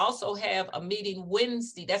going to also have a meeting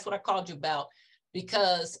Wednesday. That's what I called you about,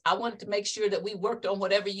 because I wanted to make sure that we worked on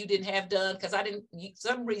whatever you didn't have done, because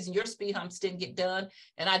some reason your speed humps didn't get done.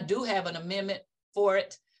 And I do have an amendment for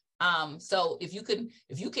it. So if you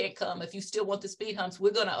can't come, if you still want the speed humps,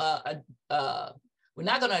 we're not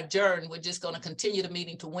going to adjourn. We're just going to continue the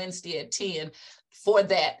meeting to Wednesday at 10 for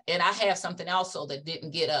that. And I have something also that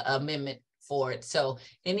didn't get an amendment for it. So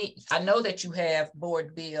I know that you have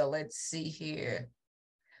Board Bill, let's see here,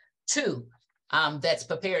 2 that's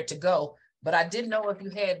prepared to go, but I didn't know if you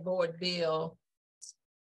had Board Bill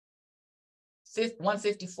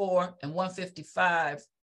 154 and 155.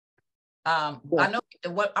 I know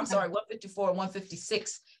I'm sorry, 154 and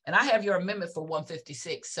 156, and I have your amendment for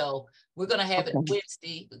 156. So we're going to have it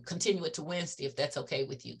Wednesday, continue it to Wednesday, if that's okay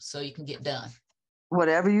with you, so you can get done.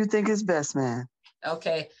 Whatever you think is best, man.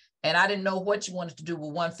 Okay. And I didn't know what you wanted to do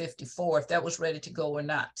with 154, if that was ready to go or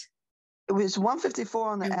not. It was 154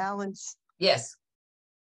 on the alleys. Yes.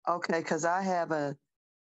 Okay, because I have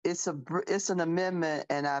it's an amendment,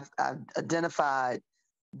 and I've identified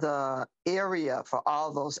the area for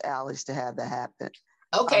all those alleys to have that happen.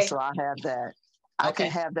 Okay. So I have that. I can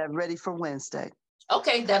have that ready for Wednesday.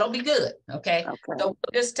 Okay, that'll be good. Okay. So we'll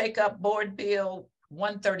just take up Board Bill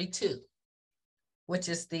 132, which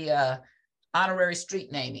is the honorary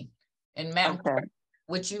street naming. And Madam Clerk,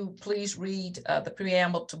 would you please read the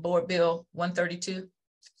preamble to Board Bill 132?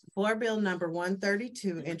 Board Bill number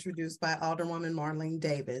 132, introduced by Alderwoman Marlene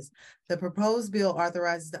Davis. The proposed bill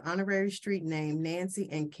authorizes the honorary street name Nancy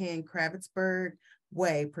and Ken Kravitzberg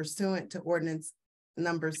Way pursuant to ordinance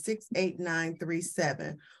number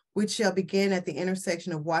 68937, which shall begin at the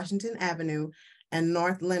intersection of Washington Avenue and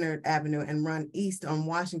North Leonard Avenue and run east on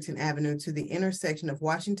Washington Avenue to the intersection of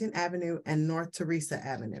Washington Avenue and North Teresa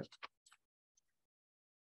Avenue.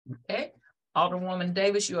 Okay. Alderwoman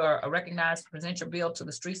Davis, you are recognized to present your bill to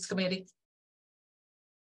the Streets Committee.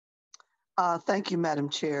 Thank you, Madam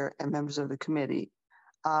Chair and members of the committee.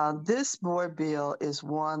 This board bill is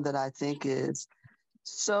one that I think is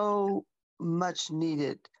so much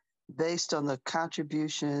needed based on the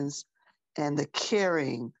contributions and the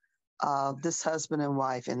caring of this husband and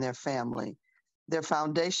wife and their family. Their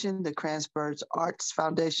foundation, the Kransberg Arts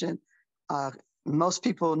Foundation, most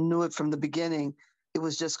people knew it from the beginning. It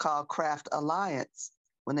was just called Craft Alliance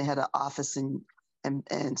when they had an office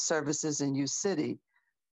and services in U City,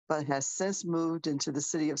 but has since moved into the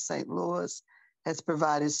city of St. Louis, has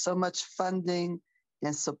provided so much funding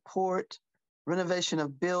and support, renovation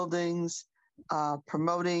of buildings,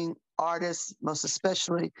 promoting artists, most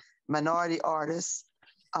especially minority artists,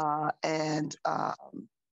 and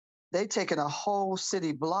they've taken a whole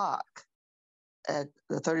city block at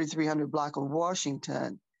the 3300 block of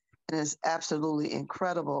Washington, and it's absolutely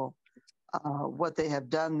incredible what they have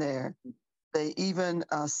done there. They even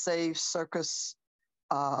saved Circus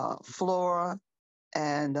Flora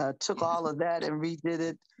and took all of that and redid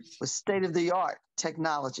it with state-of-the-art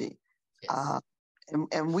technology.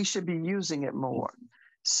 And we should be using it more.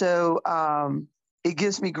 So it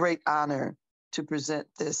gives me great honor to present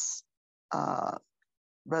this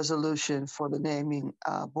resolution for the naming,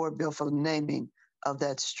 board bill for the naming of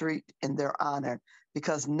that street in their honor,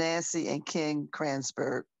 because Nancy and King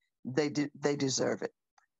Kranzberg, they deserve it.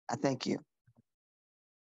 I thank you.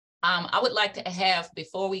 I would like to have,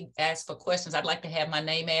 before we ask for questions, I'd like to have my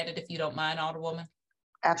name added, if you don't mind, Alderwoman.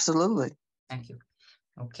 Absolutely. Thank you.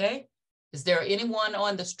 Okay. Is there anyone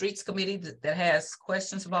on the Streets Committee that has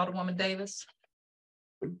questions of Alderwoman Davis?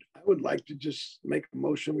 I would like to just make a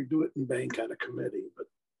motion. We do it in bank on a committee, but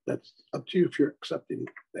that's up to you if you're accepting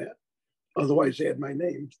that. Otherwise, add my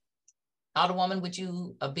name. Alderwoman, would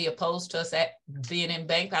you be opposed to us being in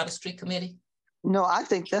bank out of Street Committee? No, I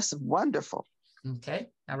think that's wonderful. Okay,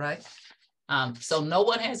 all right. So no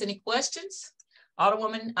one has any questions?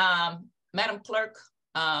 Alderwoman, Madam Clerk,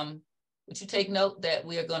 would you take note that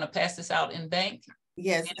we are going to pass this out in bank?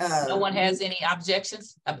 Yes. No one has any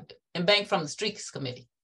objections in bank from the Streets Committee?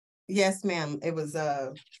 Yes, ma'am. It was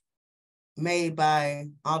made by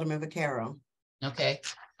Alderman Vaquero. Okay.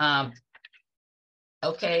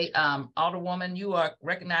 Okay, Alderwoman, you are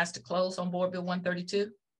recognized to close on Board Bill 132.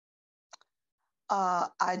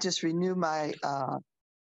 I just renew my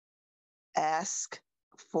ask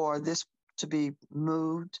for this to be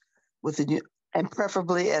moved with the and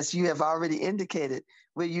preferably, as you have already indicated,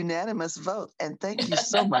 with unanimous vote. And thank you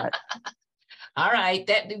so much. All right,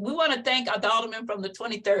 we want to thank the Alderman from the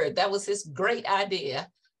 23rd. That was his great idea.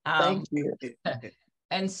 Thank you.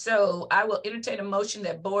 And so I will entertain a motion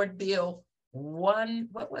that Board Bill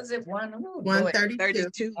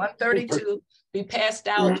 132 be passed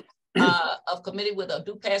out of committee with a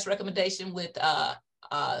due pass recommendation with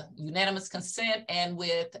unanimous consent and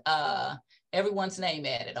with everyone's name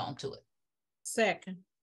added onto it. Second.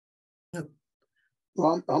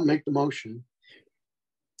 Well, I'll make the motion.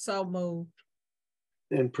 So moved.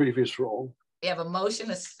 In previous roll. We have a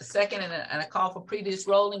motion, a second, and a call for previous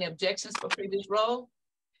roll. Any objections for previous roll?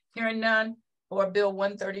 Hearing none, Board Bill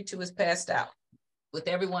 132 is passed out with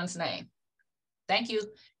everyone's name. Thank you.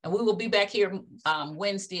 And we will be back here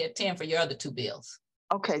Wednesday at 10 for your other two bills.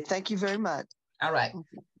 Okay, thank you very much. All right.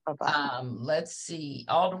 Bye-bye. Let's see,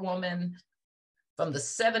 Alderwoman from the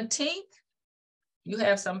 17th. You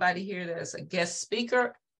have somebody here that's a guest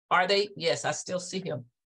speaker. Are they? Yes, I still see him.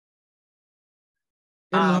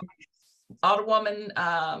 Alderwoman,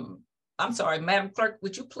 I'm sorry, Madam Clerk,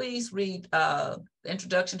 would you please read the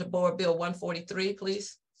introduction to Board Bill 143,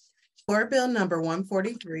 please? Board Bill number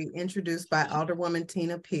 143, introduced by Alderwoman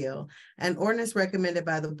Tina Peel, an ordinance recommended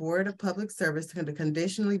by the Board of Public Service to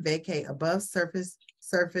conditionally vacate above surface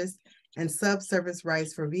and subsurface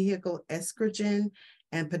rights for vehicle estrogen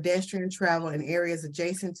and pedestrian travel in areas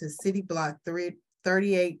adjacent to City Block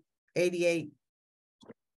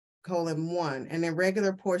 3888:1, an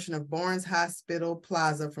irregular portion of Barnes Hospital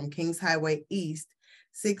Plaza from Kings Highway East,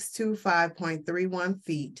 625.31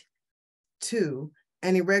 feet, 2,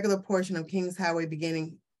 an irregular portion of Kings Highway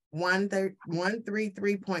beginning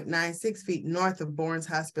 133.96 feet north of Barnes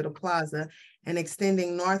Hospital Plaza and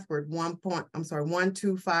extending northward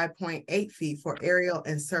 125.8 feet for aerial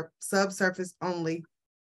and subsurface only.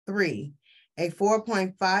 3, a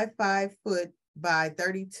 4.55 foot by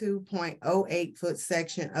 32.08 foot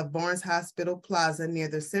section of Barnes Hospital Plaza near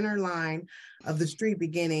the center line of the street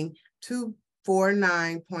beginning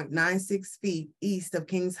 249.96 feet east of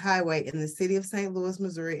Kings Highway in the city of St. Louis,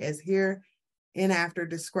 Missouri, as hereinafter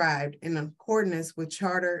described, in accordance with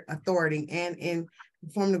charter authority and in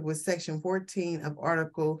conformity with section 14 of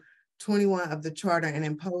Article 21 of the charter, and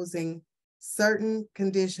imposing certain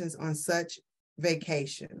conditions on such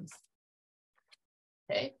vacations.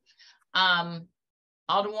 Okay.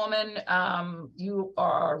 Alderwoman, you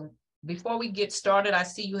are, before we get started, I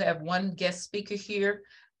see you have one guest speaker here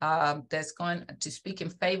that's going to speak in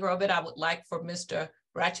favor of it. I would like for Mr.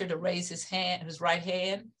 Bratcher to raise his hand, his right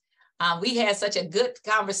hand. We had such a good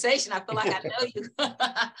conversation. I feel like I know you.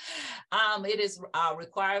 It is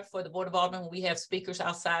required for the Board of Aldermen when we have speakers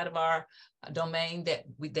outside of our domain that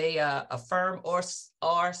they affirm or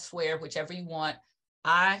swear, whichever you want.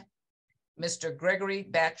 I, Mr. Gregory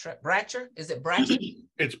Bratcher, is it Bratcher?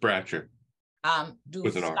 It's Bratcher. Do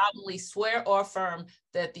solemnly swear or affirm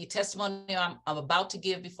that the testimony I'm about to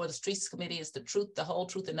give before the Streets Committee is the truth, the whole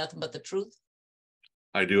truth, and nothing but the truth?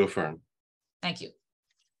 I do affirm. Thank you.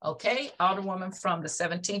 Okay, Alderwoman from the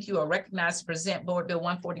 17th, you are recognized to present Board Bill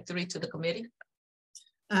 143 to the committee.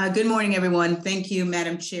 Good morning, everyone. Thank you,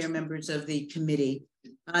 Madam Chair, members of the committee.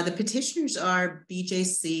 The petitioners are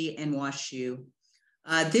BJC and WashU.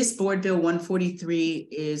 This Board Bill 143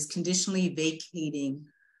 is conditionally vacating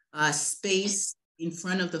space in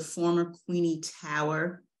front of the former Queenie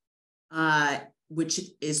Tower, which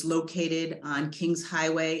is located on Kings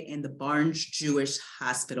Highway and the Barnes Jewish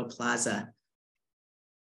Hospital Plaza.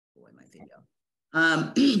 Boy, my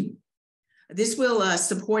video. This will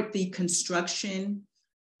support the construction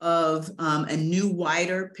of a new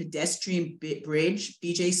wider pedestrian bridge.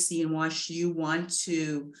 BJC and WashU want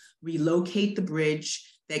to relocate the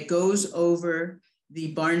bridge that goes over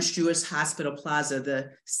the Barnes Jewish Hospital Plaza,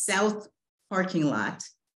 the south parking lot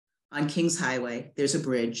on Kings Highway. There's a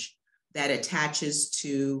bridge that attaches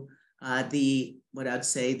to what I'd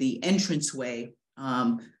say the entranceway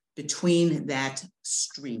between that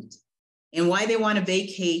street. And why they want to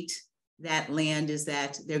vacate that land is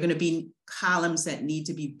that there are going to be columns that need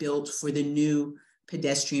to be built for the new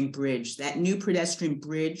pedestrian bridge. That new pedestrian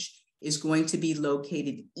bridge is going to be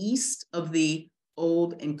located east of the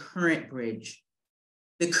old and current bridge.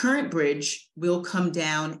 The current bridge will come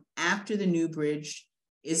down after the new bridge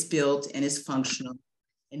is built and is functional,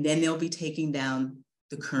 and then they'll be taking down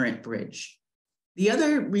the current bridge. The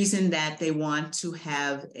other reason that they want to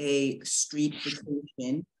have a street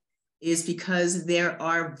vacation is because there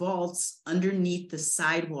are vaults underneath the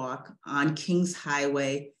sidewalk on Kings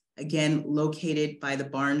Highway, again, located by the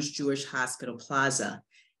Barnes Jewish Hospital Plaza.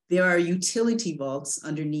 There are utility vaults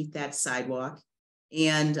underneath that sidewalk.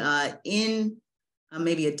 And in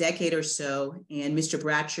maybe a decade or so, and Mr.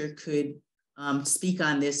 Bratcher could speak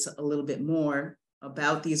on this a little bit more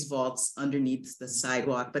about these vaults underneath the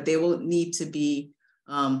sidewalk, but they will need to be,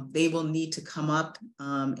 come up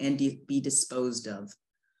and be disposed of.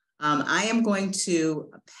 I am going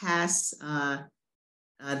to pass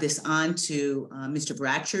this on to Mr.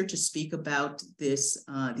 Bratcher to speak about these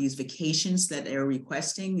vacations that they're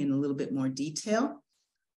requesting in a little bit more detail.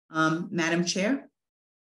 Madam Chair.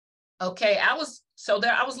 Okay, I was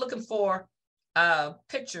looking for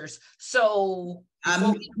pictures. So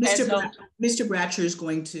Mr. Bratcher is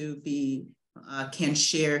going to be can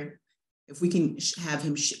share. If we can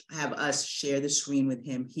have us share the screen with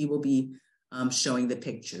him, he will be showing the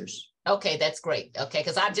pictures. Okay, that's great. Okay,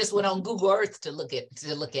 because I just went on Google Earth to look at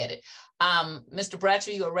it. Mr.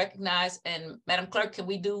 Bratcher, you are recognized, and Madam Clerk, can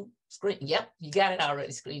we do screen? Yep, you got it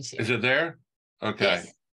already. Screen share. Is it there? Okay.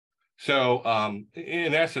 Yes. So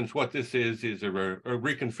in essence, what this is a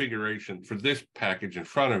reconfiguration for this package in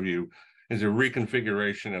front of you is a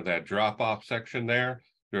reconfiguration of that drop-off section there,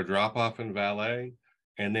 your drop-off and valet,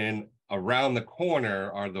 and then around the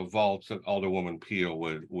corner are the vaults that Alderwoman Peel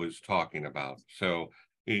was talking about. So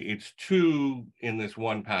it's two in this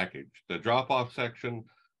one package. The drop-off section,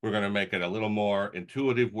 we're going to make it a little more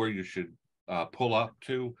intuitive where you should pull up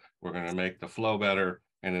to. We're going to make the flow better.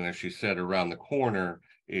 And then, as she said, around the corner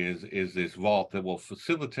is this vault that will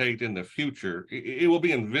facilitate in the future. It will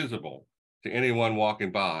be invisible to anyone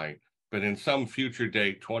walking by, but in some future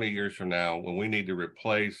date, 20 years from now, when we need to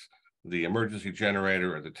replace the emergency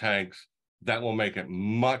generator or the tanks, that will make it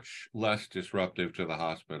much less disruptive to the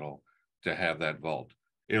hospital to have that vault.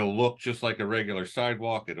 It'll look just like a regular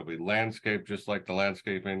sidewalk. It'll be landscaped just like the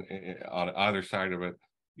landscaping on either side of it.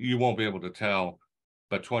 You won't be able to tell,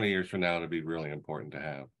 but 20 years from now, it'll be really important to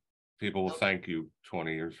have. People will thank you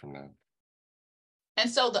 20 years from now. And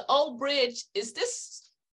so the old bridge, this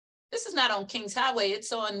is not on Kings Highway.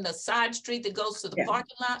 It's on the side street that goes to the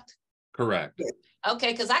parking lot. Correct.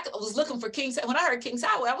 Okay, because I was looking for Kings. When I heard Kings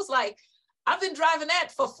Highway, I was like, I've been driving that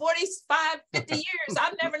for 45, 50 years.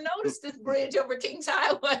 I've never noticed this bridge over Kings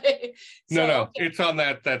Highway. So, no, okay. It's on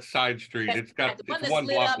that side street. It's one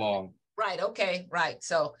block long. Right, okay, right.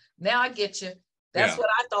 So now I get you. That's what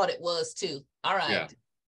I thought it was too. All right. Yeah.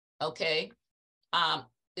 Okay.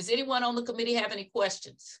 Does anyone on the committee have any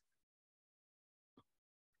questions?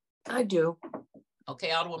 I do. Okay,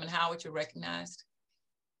 Alderwoman Howard, you're recognized.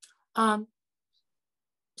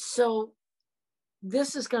 So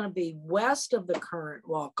this is going to be west of the current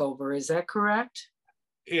walkover, is that correct?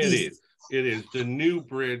 It is. The new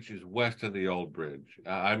bridge is west of the old bridge.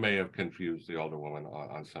 I may have confused the Alderwoman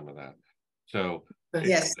on some of that. So,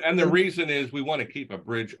 yes. And the reason is we want to keep a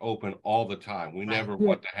bridge open all the time. We never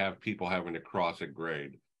want to have people having to cross at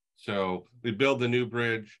grade. So we build the new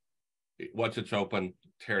bridge. Once it's open,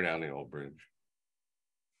 tear down the old bridge.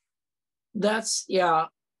 That's, yeah.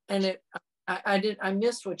 And I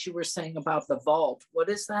missed what you were saying about the vault. What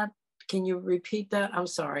is that? Can you repeat that? I'm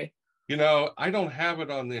sorry. You know, I don't have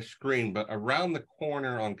it on this screen, but around the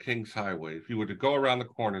corner on Kings Highway, if you were to go around the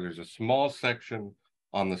corner, there's a small section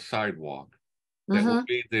on the sidewalk that will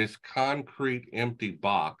be this concrete empty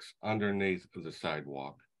box underneath of the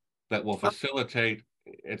sidewalk that will facilitate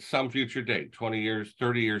at some future date, 20 years,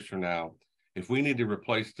 30 years from now, if we need to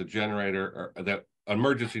replace the generator or that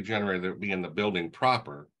emergency generator that would be in the building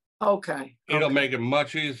proper. Okay. It'll make it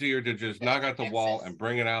much easier to just knock out the wall and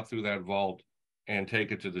bring it out through that vault and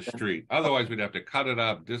take it to the street. Otherwise, we'd have to cut it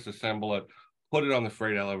up, disassemble it, put it on the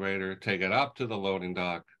freight elevator, take it up to the loading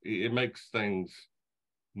dock. It makes things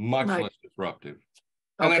much less disruptive.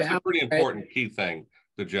 And that's a pretty important key thing,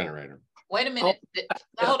 the generator. Wait a minute.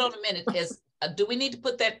 Hold on a minute. Do we need to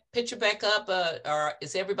put that picture back up or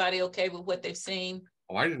is everybody okay with what they've seen?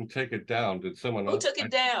 Oh, I didn't take it down. Did someone else? Who took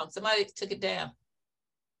it down? Somebody took it down.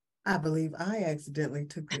 I believe I accidentally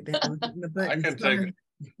took it down. I can take it.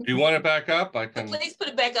 Do you want it back up? I can. Please put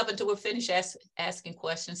it back up until we're finished asking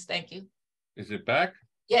questions. Thank you. Is it back?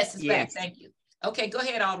 Yes, it's back. Thank you. Okay, go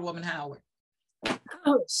ahead, Alderwoman Howard.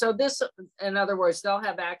 So this, in other words, they'll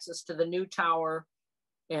have access to the new tower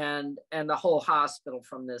and the whole hospital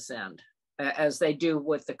from this end, as they do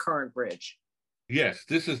with the current bridge. Yes,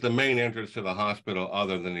 this is the main entrance to the hospital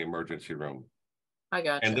other than the emergency room. I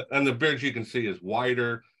got you. And the bridge you can see is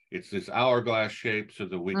wider. It's this hourglass shape so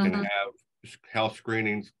that we can have health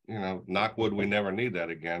screenings. You know, knock wood, we never need that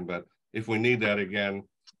again. But if we need that again,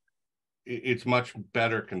 it's much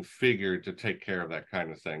better configured to take care of that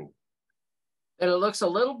kind of thing. And it looks a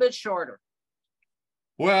little bit shorter.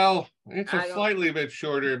 Well, it's a slightly bit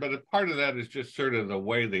shorter, but a part of that is just sort of the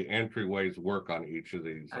way the entryways work on each of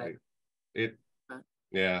these.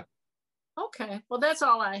 Yeah. Okay, well, that's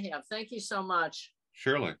all I have. Thank you so much.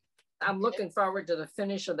 Surely. I'm looking forward to the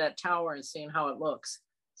finish of that tower and seeing how it looks.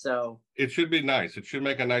 So it should be nice. It should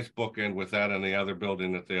make a nice bookend with that and the other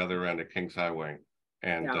building at the other end of Kings Highway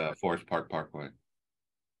and Forest Park Parkway.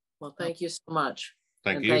 Well, thank you so much.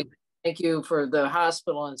 Thank you. Thank you for the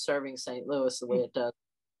hospital and serving St. Louis the way it does.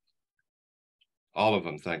 All of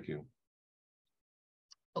them, thank you.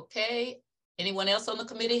 Okay, anyone else on the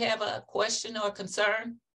committee have a question or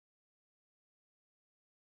concern?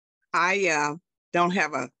 I don't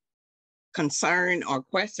have a concern or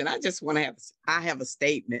question. I just want to have a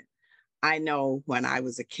statement. I know when I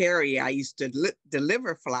was a carrier, I used to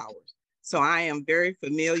deliver flowers. So I am very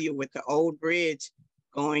familiar with the old bridge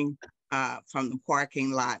going from the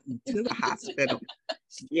parking lot to the hospital.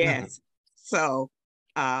 Yes. So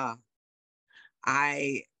I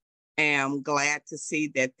am glad to see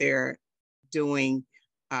that they're doing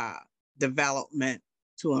development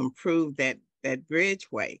to improve that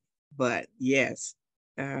bridgeway. But yes,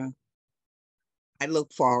 I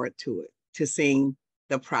look forward to it, to seeing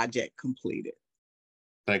the project completed.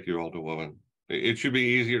 Thank you, Alderwoman. It should be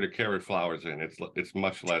easier to carry flowers in. It's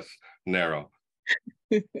much less narrow.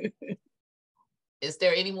 Is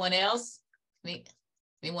there anyone else?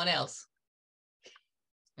 Anyone else?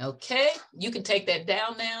 Okay, you can take that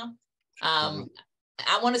down now.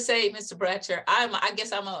 I want to say, Mr. Bratcher, I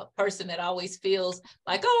guess I'm a person that always feels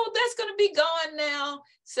like, oh, that's going to be gone now.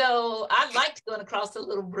 So I liked going across the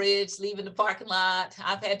little bridge, leaving the parking lot.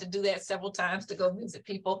 I've had to do that several times to go visit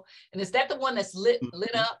people. And is that the one that's lit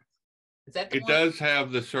up? Is that the one? It does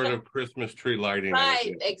have the sort of Christmas tree lighting.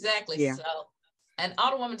 Right, exactly. Yeah. So, and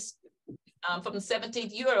Alderwoman from the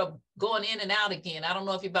 17th, you are going in and out again. I don't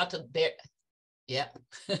know if you're about to there. Yeah.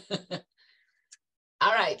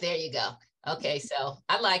 All right, there you go. Okay, so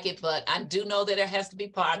I like it, but I do know that there has to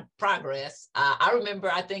be progress. I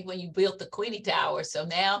remember, I think when you built the Queenie Tower, so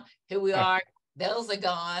now here we are, those are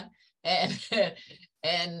gone, and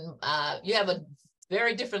you have a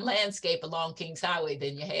very different landscape along Kings Highway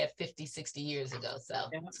than you had 50, 60 years ago. So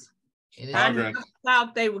I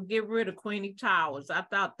thought they would get rid of Queenie Towers. I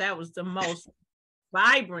thought that was the most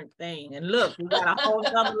vibrant thing. And look, we got a whole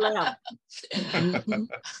other level.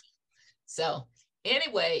 So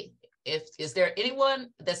anyway, is there anyone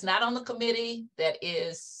that's not on the committee that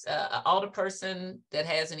is an alderperson that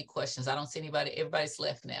has any questions? I don't see anybody. Everybody's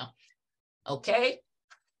left now. Okay.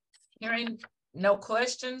 Hearing no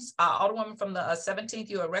questions. Alderwoman from the 17th,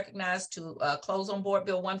 you are recognized to close on Board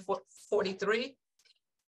Bill 143.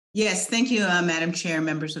 Yes, thank you, Madam Chair,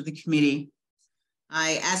 members of the committee.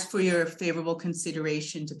 I ask for your favorable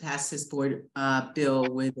consideration to pass this board bill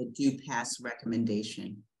with a due pass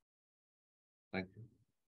recommendation. Thank you.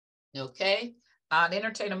 Okay, I'll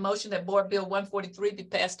entertain a motion that Board Bill 143 be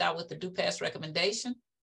passed out with the due pass recommendation.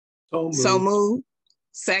 So moved.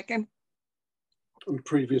 Second. On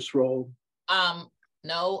previous roll.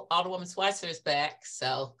 No, Alderwoman Schweitzer is back,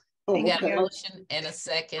 so we got a motion and a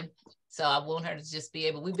second. So I want her to just be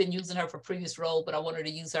able, we've been using her for previous role, but I want her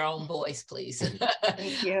to use her own voice, please.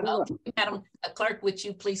 Thank you. Madam Clerk, would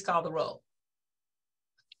you please call the roll?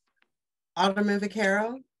 Alderman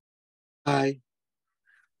Vaquero, Aye.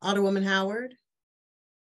 Alderwoman Howard,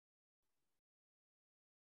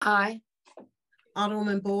 Aye.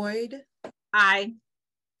 Alderwoman Boyd, Aye.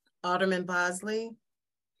 Alderman Bosley,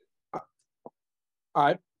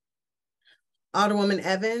 Aye. Alderwoman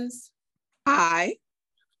Evans, Aye.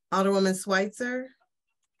 Alderwoman Schweitzer,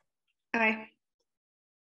 Aye.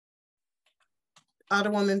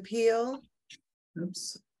 Alderwoman Peel,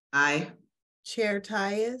 Oops. Aye. Chair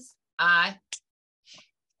Tyus. Aye.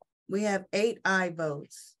 We have 8 aye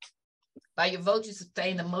votes. By your vote, you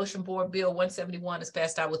sustain the motion. Board Bill 171 is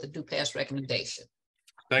passed out with a due pass recommendation.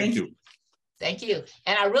 Thank you. Thank you.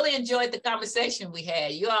 And I really enjoyed the conversation we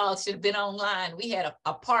had. You all should have been online. We had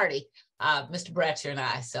a party, Mr. Bratcher and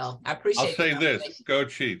I. So I appreciate I'll say this, go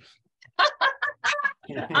Chiefs.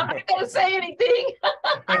 I'm not going to say anything.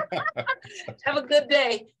 Have a good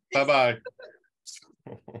day. Bye-bye.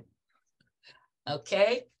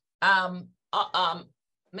 Okay.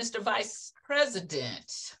 Mr. Vice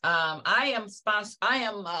President, I am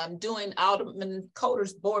doing Alderman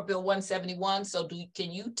Coder's Board Bill 171. So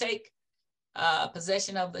can you take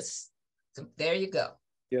possession of this? There you go.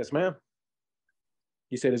 Yes, ma'am.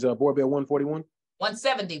 You said it's Board Bill 141?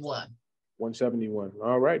 171. 171.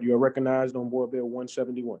 All right, you are recognized on Board Bill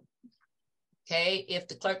 171. Okay, if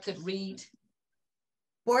the clerk could read.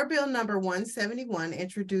 Board Bill number 171,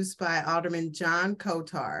 introduced by Alderman John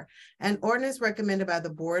Kotar, an ordinance recommended by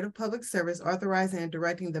the Board of Public Service authorizing and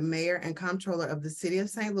directing the mayor and comptroller of the city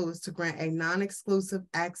of St. Louis to grant a non-exclusive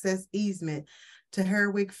access easement to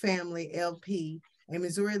Herwig Family LP, a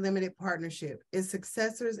Missouri limited partnership, its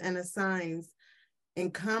successors, and assigns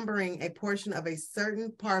encumbering a portion of a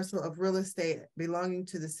certain parcel of real estate belonging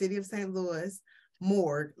to the city of St. Louis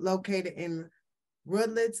morgue located in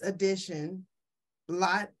Rudlitz Addition,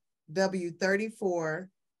 Lot W34,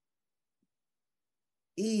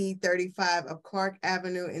 E35 of Clark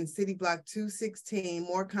Avenue in City Block 216,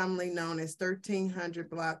 more commonly known as 1300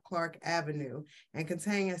 Block Clark Avenue, and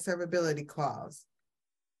containing a servability clause.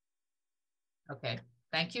 Okay,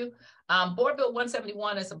 thank you. Board Bill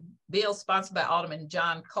 171 is a bill sponsored by Alderman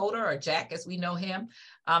John Coder, or Jack as we know him.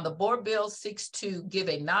 The board bill seeks to give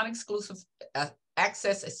a non-exclusive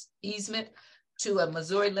access easement to a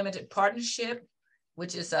Missouri limited partnership,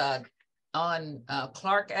 which is on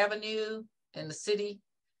Clark Avenue in the city,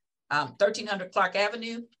 1300 Clark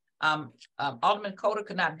Avenue. Alderman Coder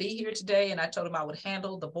could not be here today, and I told him I would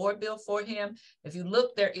handle the board bill for him. If you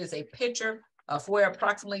look, there is a picture of where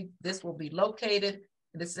approximately this will be located.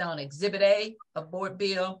 This is on Exhibit A of Board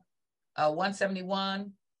Bill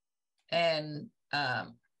 171. And I'd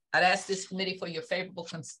ask this committee for your favorable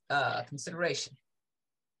consideration.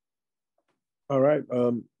 All right,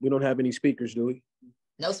 we don't have any speakers, do we?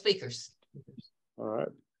 No speakers. All right.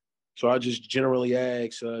 So I just generally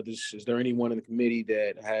ask, is there anyone in the committee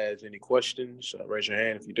that has any questions? Raise your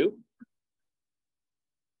hand if you do.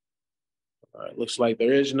 All right, looks like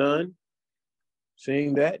there is none.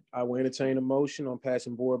 Seeing that, I will entertain a motion on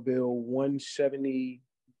passing Board Bill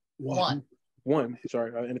 171.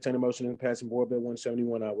 Sorry, I entertain a motion on passing Board Bill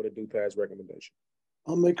 171 out with a due pass recommendation.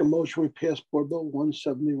 I'll make a motion we pass Board Bill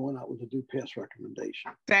 171 out with a due pass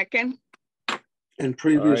recommendation. Second. And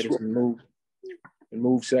previous. All right, it's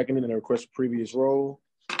moved second and a request for previous roll.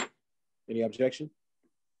 Any objection?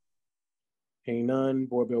 Hearing none,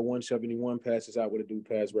 Board Bill 171 passes out with a due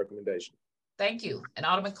pass recommendation. Thank you. And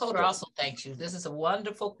Alderman Coder also thanks you. This is a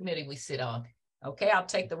wonderful committee we sit on. Okay, I'll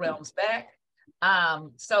take the realms back.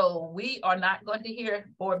 So we are not going to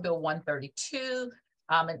hear Board Bill 132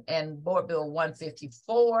 and Board Bill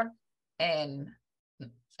 154 and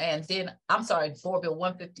then, I'm sorry, Board Bill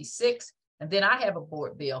 156. And then I have a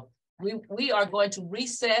board bill. We are going to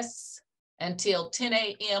recess until 10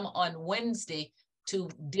 a.m. on Wednesday to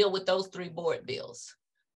deal with those 3 board bills.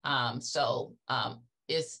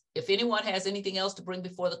 If anyone has anything else to bring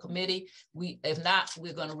before the committee, if not,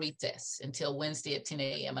 we're going to recess until Wednesday at 10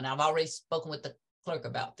 a.m. And I've already spoken with the clerk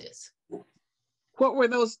about this. What were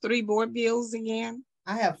those 3 board bills again?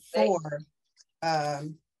 I have 4.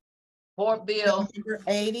 Board bill number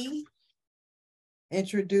 80,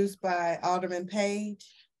 introduced by Alderman Page.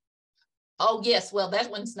 Oh, yes. Well, that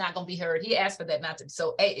one's not going to be heard. He asked for that not to.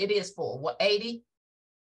 So it is 4. What, 80,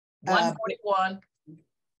 141,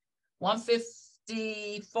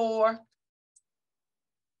 154.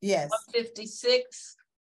 Yes. 156.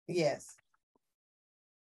 Yes.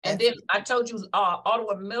 And then I told you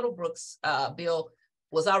Ottawa Middlebrook's bill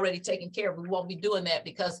was already taken care of. We won't be doing that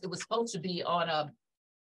because it was supposed to be on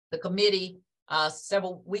the committee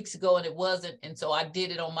several weeks ago and it wasn't. And so I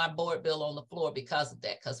did it on my board bill on the floor because of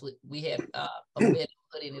that, because we had omitted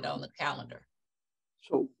putting it on the calendar.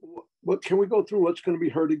 So what can we go through what's going to be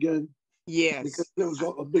heard again? Yes. Because there was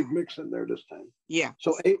a big mix in there this time. Yeah.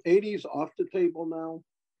 So 80 is off the table now?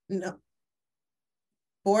 No.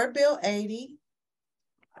 Board Bill 80,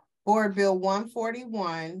 Board Bill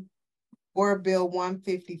 141, Board Bill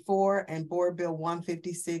 154, and Board Bill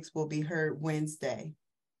 156 will be heard Wednesday.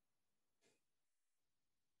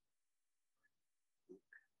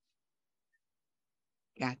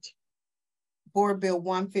 Gotcha. Board Bill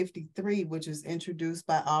 153, which was introduced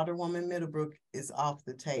by Alderwoman Middlebrook, is off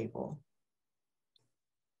the table.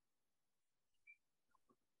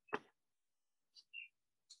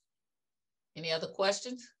 Any other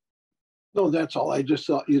questions? No, that's all. I just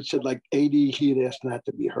thought you said like 80, he had asked not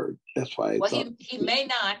to be heard. That's why I well, thought. he may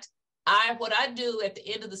not. What I do at the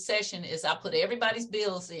end of the session is I put everybody's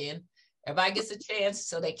bills in. Everybody gets a chance,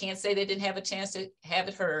 so they can't say they didn't have a chance to have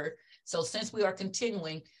it heard. So since we are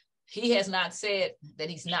continuing, he has not said that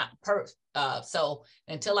he's not so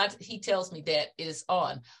until he tells me that it is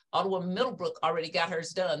on. Alderwoman Middlebrook already got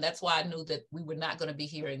hers done. That's why I knew that we were not going to be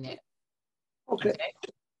hearing that. Okay.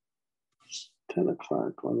 10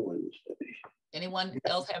 o'clock on Wednesday. Anyone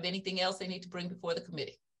else have anything else they need to bring before the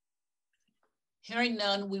committee? Hearing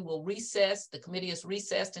none, we will recess. The committee is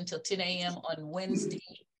recessed until 10 a.m. on Wednesday,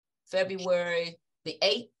 February the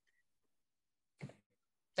 8th.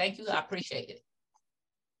 Thank you. I appreciate it.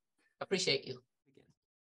 Appreciate you.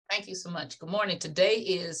 Thank you so much. Good morning. Today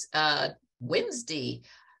is Wednesday,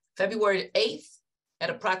 February 8th at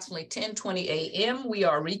approximately 10:20 a.m. We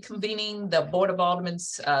are reconvening the Board of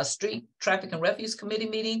Aldermen's Street Traffic and Refuse Committee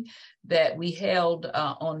meeting that we held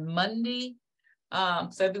on Monday,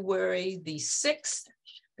 February the 6th,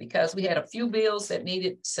 because we had a few bills that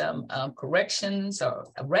needed some corrections, or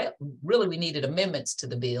really we needed amendments to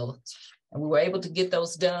the bill, and we were able to get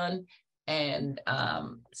those done. And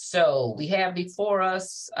so we have before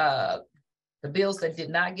us the bills that did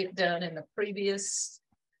not get done in the previous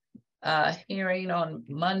hearing on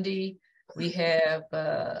Monday. We have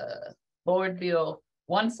Board Bill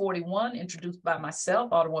 141 introduced by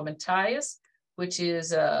myself, Alderwoman Tyus, which is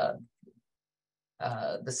the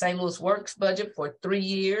St. Louis Works budget for 3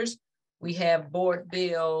 years. We have Board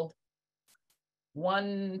Bill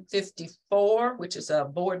 154, which is a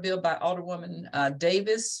board bill by Alderwoman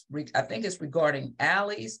Davis. I think it's regarding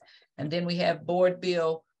alleys. And then we have Board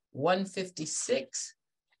Bill 156,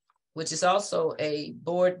 which is also a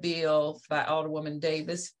board bill by Alderwoman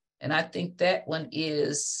Davis. And I think that one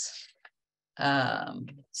is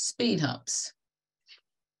speed humps.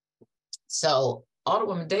 So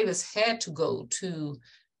Alderwoman Davis had to go to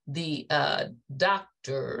the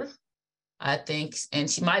doctor, I think, and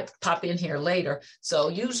she might pop in here later. So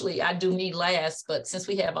usually I do need last, but since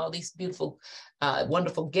we have all these beautiful,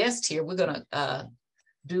 wonderful guests here, we're gonna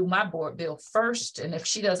do my board bill first. And if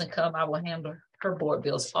she doesn't come, I will handle her board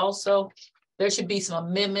bills also. There should be some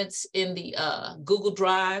amendments in the Google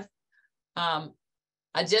Drive.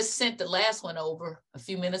 I just sent the last one over a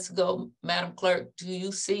few minutes ago. Madam Clerk, do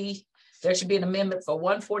you see? There should be an amendment for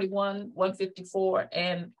 141, 154,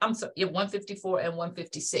 and 154 and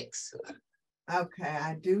 156. Okay,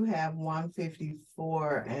 I do have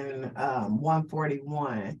 154 and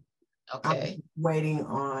 141. Okay. I'm waiting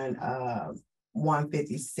on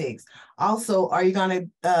 156. Also, are you gonna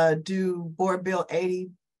do Board Bill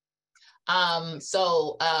 80? The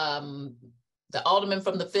alderman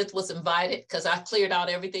from the 5th was invited because I cleared out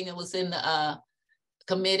everything that was in the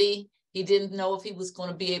committee. He didn't know if he was going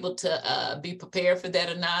to be able to be prepared for that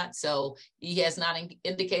or not. So he has not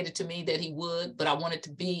indicated to me that he would, but I wanted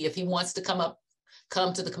to be, if he wants to come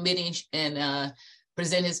to the committee and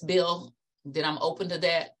present his bill, then I'm open to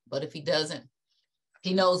that. But if he doesn't,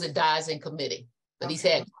 he knows it dies in committee, but he's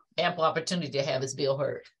had ample opportunity to have his bill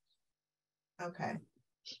heard. Okay.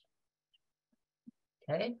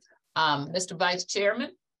 Okay. Mr. Vice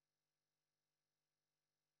Chairman.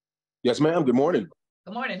 Yes, ma'am. Good morning.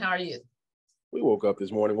 Good morning. How are you? We woke up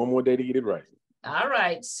this morning. One more day to get it right. All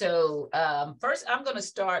right. So first, I'm going to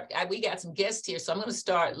start. We got some guests here, so I'm going to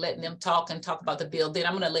start letting them talk about the bill. Then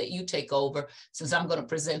I'm going to let you take over since I'm going to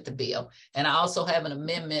present the bill. And I also have an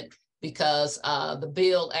amendment because the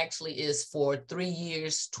bill actually is for 3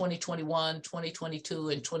 years, 2021, 2022,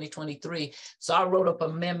 and 2023. So I wrote up an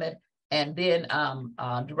amendment, and then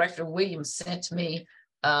Director Williams sent me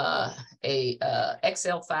a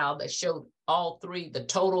Excel file that showed all three, the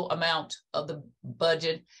total amount of the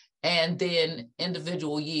budget and then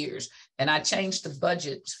individual years. And I changed the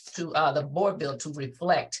budget to the board bill to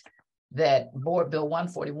reflect that Board Bill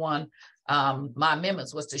 141 my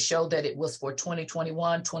amendments was to show that it was for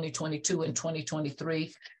 2021, 2022, and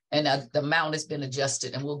 2023. And the amount has been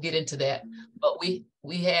adjusted, and we'll get into that. But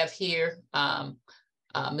we have here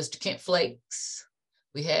Mr. Kent Flakes.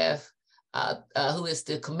 We have who is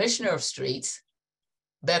the Commissioner of Streets,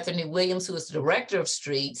 Bethany Williams, who is the Director of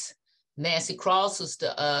Streets, Nancy Cross, who's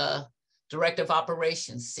the Director of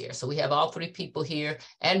Operations here. So we have all three people here,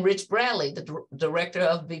 and Rich Bradley, the Director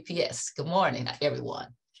of BPS. Good morning, everyone.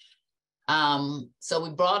 So we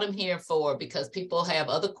brought him here because people have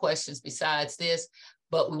other questions besides this,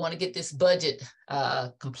 but we want to get this budget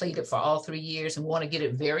completed for all 3 years, and we want to get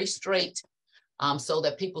it very straight so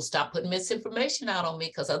that people stop putting misinformation out on me,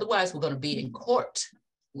 because otherwise we're going to be in court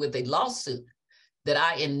with a lawsuit that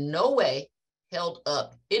I in no way held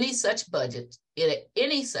up any such budget at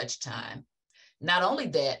any such time. Not only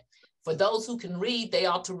that, for those who can read, they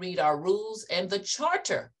ought to read our rules and the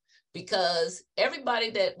charter, because everybody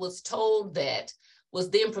that was told that was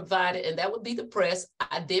then provided, and that would be the press,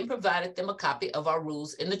 I then provided them a copy of our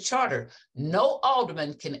rules in the charter. No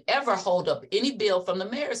alderman can ever hold up any bill from the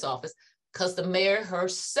mayor's office, because the mayor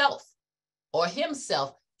herself or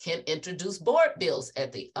himself can introduce board bills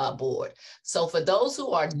at the board. So for those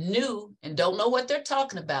who are new and don't know what they're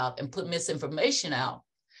talking about and put misinformation out,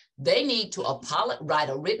 they need to write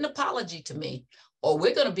a written apology to me, or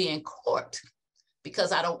we're going to be in court,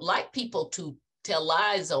 because I don't like people to tell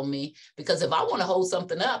lies on me. Because if I want to hold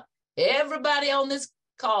something up, everybody on this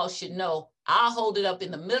call should know I'll hold it up in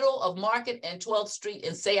the middle of Market and 12th Street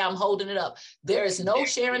and say I'm holding it up. There is no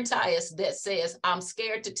Sharon Tyus that says I'm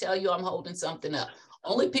scared to tell you I'm holding something up.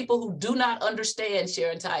 Only people who do not understand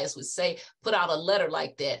Sharon Tyus would say, put out a letter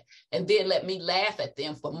like that, and then let me laugh at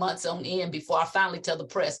them for months on end before I finally tell the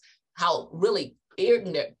press how really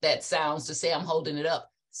ignorant that sounds to say I'm holding it up,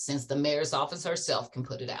 since the mayor's office herself can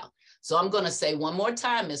put it out. So I'm going to say one more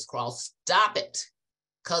time, Ms. Cross, stop it,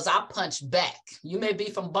 because I punch back. You may be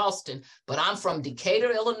from Boston, but I'm from Decatur,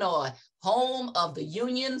 Illinois, home of the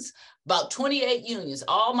unions, about 28 unions.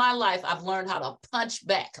 All my life, I've learned how to punch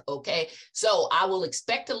back, okay? So I will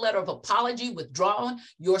expect a letter of apology withdrawn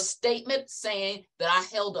your statement saying that I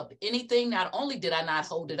held up anything. Not only did I not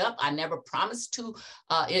hold it up, I never promised to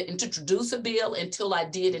introduce a bill until I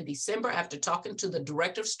did in December after talking to the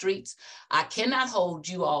Director of Streets. I cannot hold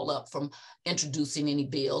you all up from introducing any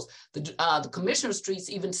bills. The Commissioner of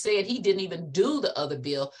Streets even said he didn't even do the other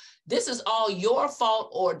bill. This is all your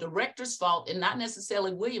fault or director's fault, and not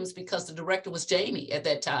necessarily Williams, because the director was Jamie at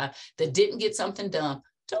that time that didn't get something done.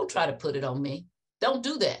 Don't try to put it on me. Don't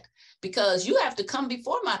do that, because you have to come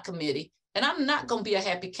before my committee, and I'm not going to be a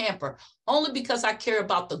happy camper only because I care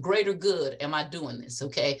about the greater good. Am I doing this?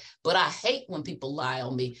 Okay. But I hate when people lie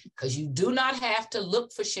on me, because you do not have to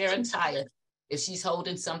look for Sharon Tyus if she's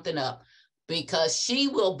holding something up, because she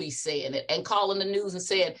will be saying it and calling the news and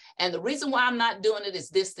saying, and the reason why I'm not doing it is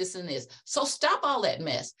this, this, and this. So stop all that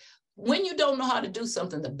mess. When you don't know how to do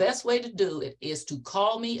something, the best way to do it is to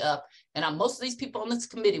call me up. And most of these people on this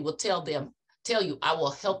committee will tell you I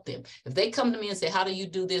will help them. If they come to me and say, how do you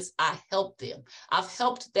do this? I help them. I've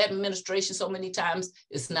helped that administration so many times,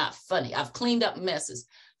 it's not funny. I've cleaned up messes.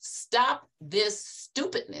 Stop this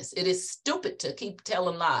stupidness. It is stupid to keep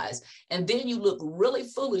telling lies. And then you look really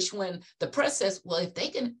foolish when the press says, well, if they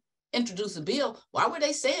can introduce a bill, why were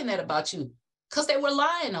they saying that about you? Because they were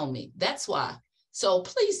lying on me. That's why. So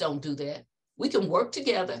please don't do that. We can work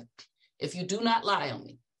together if you do not lie on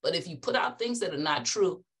me. But if you put out things that are not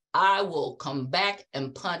true, I will come back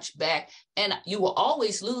and punch back. And you will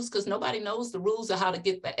always lose, because nobody knows the rules of how to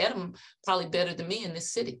get at them probably better than me in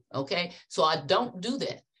this city. Okay. So I don't do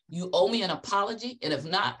that. You owe me an apology. And if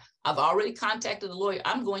not, I've already contacted the lawyer.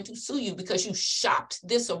 I'm going to sue you because you shopped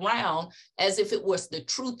this around as if it was the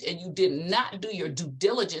truth, and you did not do your due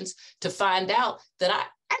diligence to find out that I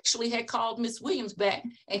actually had called Miss Williams back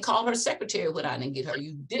and called her secretary when I didn't get her.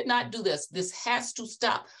 You did not do this. This has to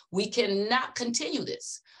stop. We cannot continue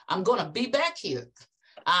this. I'm going to be back here.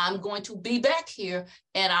 I'm going to be back here,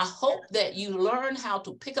 and I hope that you learn how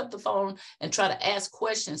to pick up the phone and try to ask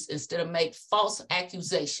questions instead of make false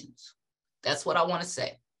accusations. That's what I want to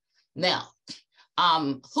say. Now,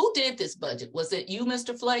 who did this budget? Was it you,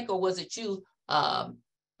 Mr. Flake, or was it you,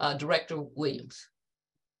 Director Williams?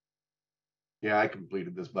 Yeah, I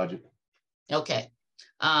completed this budget. Okay.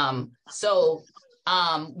 So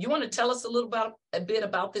you want to tell us a bit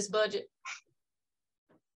about this budget?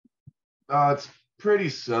 It's pretty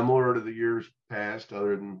similar to the years past,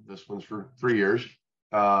 other than this one's for 3 years.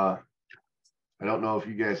 I don't know if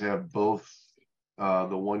you guys have both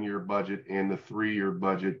the 1 year budget and the 3 year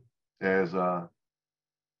budget as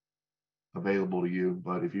available to you,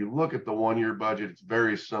 but if you look at the 1 year budget, it's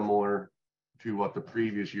very similar to what the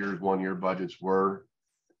previous year's 1 year budgets were.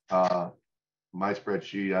 My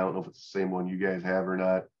spreadsheet, I don't know if it's the same one you guys have or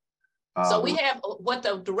not. So we have what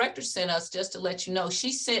the director sent us, just to let you know.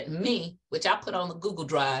 She sent me, which I put on the Google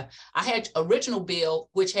Drive. I had original bill,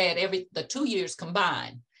 which had the 2 years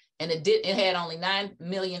combined, and it had only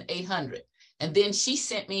 9,800,000. And then she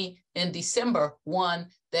sent me in December one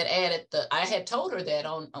that added I had told her that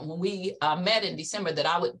when we met in December that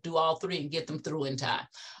I would do all three and get them through in time,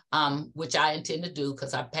 which I intend to do,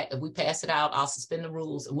 because if we pass it out, I'll suspend the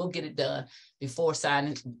rules and we'll get it done before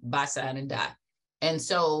sign and die. And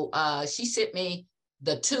so she sent me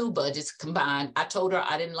the two budgets combined. I told her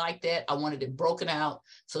I didn't like that. I wanted it broken out.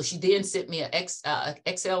 So she then sent me an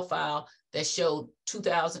Excel file that showed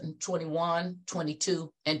 2021,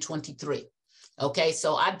 22, and 23. Okay,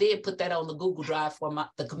 so I did put that on the Google Drive for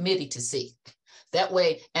the committee to see. That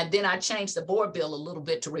way, and then I changed the board bill a little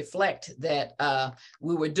bit to reflect that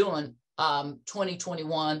we were doing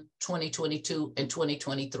 2021, 2022, and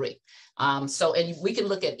 2023. So, and we can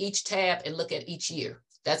look at each tab and look at each year.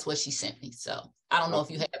 That's what she sent me. So I don't know if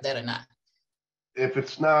you have that or not. If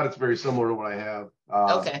it's not, it's very similar to what I have.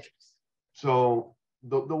 Okay. So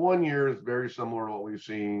the 1 year is very similar to what we've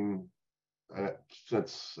seen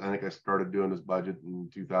since I think I started doing this budget in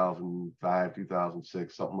 2005,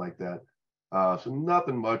 2006, something like that. So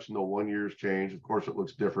nothing much in the 1 year's changed. Of course, it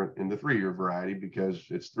looks different in the 3 year variety because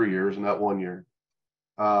it's 3 years and not 1 year.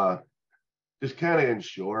 Just kind of in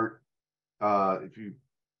short, if you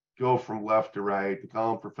go from left to right, the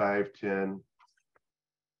column for 510,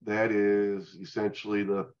 that is essentially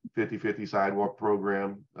the 50-50 sidewalk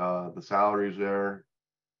program. The salaries there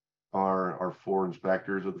are for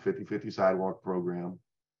inspectors of the 50-50 sidewalk program.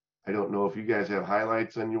 I don't know if you guys have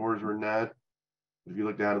highlights on yours or not. If you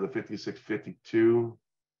look down to the 5652.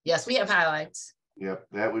 Yes, we have highlights. Yep,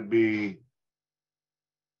 that would be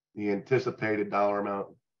the anticipated dollar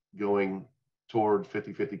amount going toward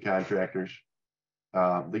 50-50 contractors.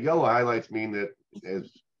 The yellow highlights mean that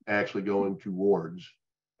it's actually going towards,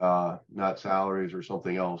 not salaries or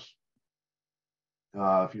something else.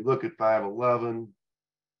 If you look at 511,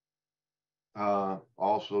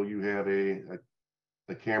 also you have a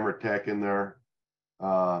camera tech in there.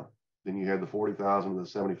 Then you have the 40,000 to the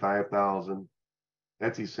 75,000.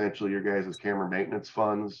 That's essentially your guys' camera maintenance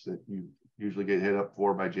funds that you usually get hit up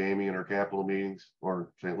for by Jamie in our capital meetings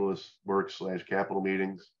or St. Louis Works / capital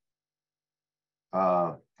meetings.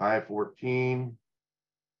 514,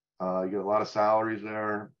 you get a lot of salaries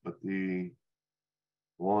there, but the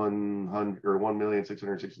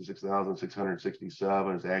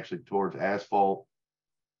 1,666,667 is actually towards asphalt.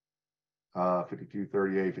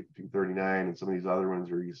 5238, 5239, and some of these other ones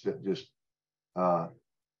are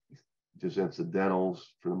just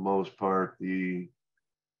incidentals for the most part. The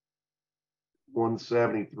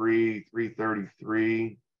 173,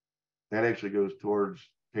 333, that actually goes towards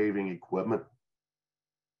paving equipment.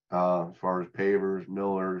 As far as pavers,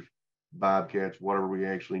 millers, bobcats, whatever we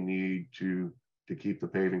actually need to keep the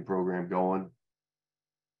paving program going.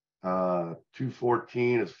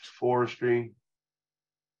 214 is forestry.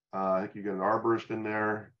 I think you got an arborist in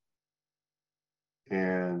there.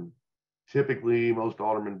 And typically most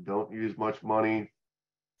aldermen don't use much money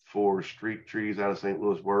for street trees out of St.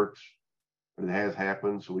 Louis Works, but it has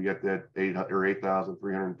happened. So we got that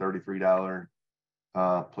 $8,333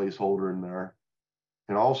 placeholder in there.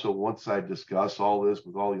 And also, once I discuss all this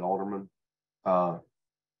with all the aldermen,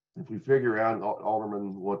 if we figure out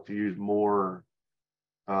aldermen want to use more,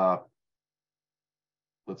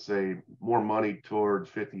 let's say more money towards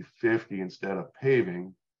 50-50 instead of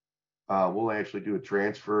paving, we'll actually do a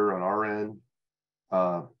transfer on our end.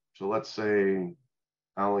 So let's say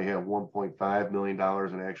I only have $1.5 million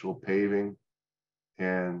in actual paving,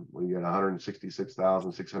 and we get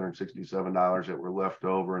 $166,667 that were left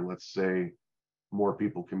over, and let's say more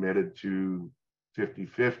people committed to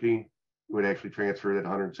 50-50, we would actually transfer that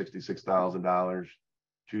 $166,000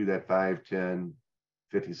 to that 510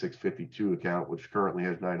 5652 account, which currently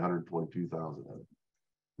has $922,000 in it.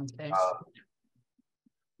 Okay.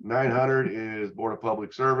 900 is Board of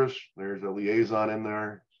Public Service. There's a liaison in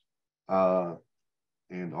there.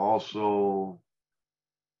 And also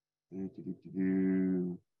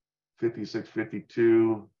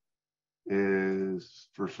 5652 is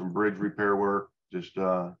for some bridge repair work, just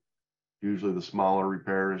usually the smaller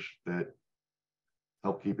repairs that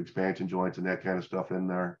help keep expansion joints and that kind of stuff in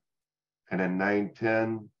there. And then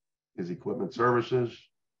 910 is equipment services.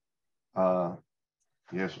 You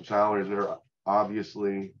have some salaries there.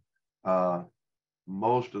 Obviously,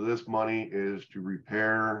 most of this money is to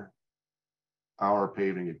repair our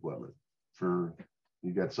paving equipment for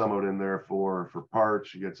You got someone in there for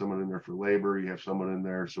parts, you got someone in there for labor, you have someone in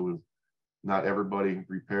there. So not everybody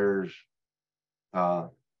repairs a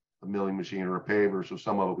milling machine or a paver. So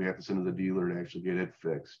some of it we have to send to the dealer to actually get it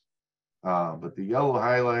fixed. But the yellow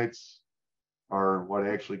highlights are what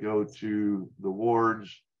actually go to the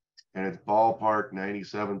wards, and it's ballpark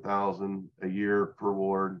 97,000 a year per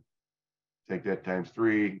ward. Take that times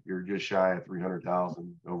 3, you're just shy of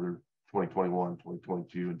 300,000 over 2021,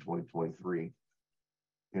 2022, and 2023.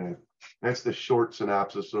 And that's the short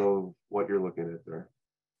synopsis of what you're looking at there.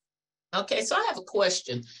 Okay, so I have a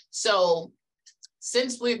question. So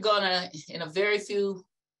since we're gonna, in a very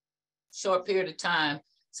short period of time,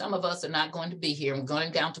 some of us are not going to be here. We're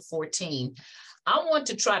going down to 14. I want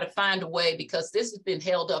to try to find a way, because this has been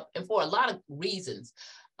held up and for a lot of reasons.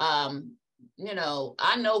 You know,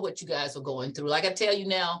 I know what you guys are going through. Like I tell you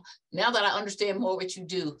now that I understand more what you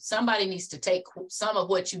do, somebody needs to take some of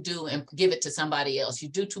what you do and give it to somebody else. You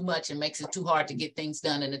do too much and makes it too hard to get things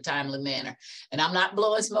done in a timely manner. And I'm not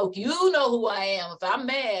blowing smoke. You know who I am. If I'm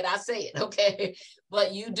mad, I say it, okay?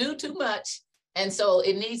 But you do too much. And so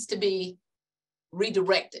it needs to be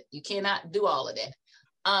redirected. You cannot do all of that.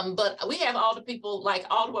 But we have all the people, like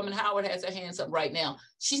Alderwoman Howard has her hands up right now.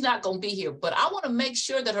 She's not going to be here, but I want to make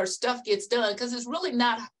sure that her stuff gets done, because it's really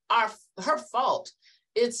not her fault.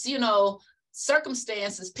 It's, you know,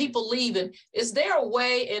 circumstances, people leaving. Is there a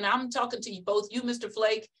way, and I'm talking to you both, you, Mr.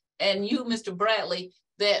 Flake, and you, Mr. Bradley,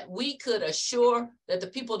 that we could assure that the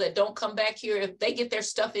people that don't come back here, if they get their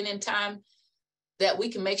stuff in time, that we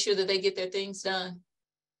can make sure that they get their things done?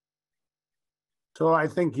 So I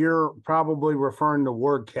think you're probably referring to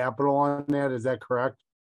ward capital on that. Is that correct?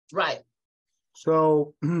 Right.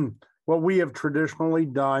 So what we have traditionally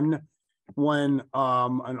done when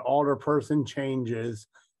an alder person changes,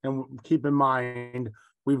 and keep in mind,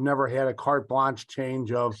 we've never had a carte blanche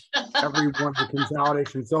change of everyone in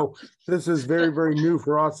consolidation. So this is very, very new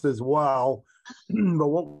for us as well. But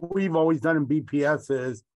what we've always done in BPS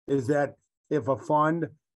is that if a fund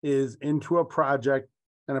is into a project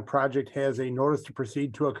and a project has a notice to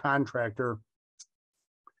proceed to a contractor,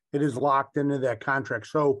 it is locked into that contract.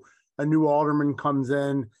 So a new alderman comes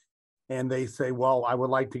in and they say, well, I would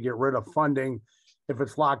like to get rid of funding. If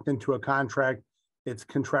it's locked into a contract, it's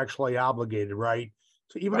contractually obligated, right?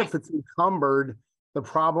 So even if it's encumbered, the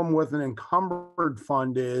problem with an encumbered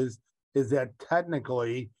fund is that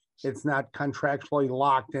technically it's not contractually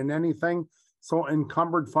locked in anything. So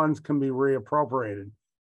encumbered funds can be reappropriated.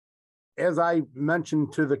 As I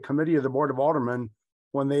mentioned to the committee of the Board of Aldermen,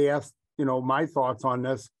 when they asked, you know, my thoughts on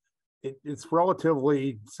this, it's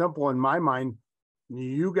relatively simple in my mind.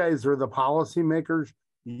 You guys are the policymakers.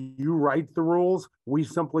 You write the rules. We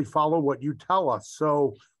simply follow what you tell us.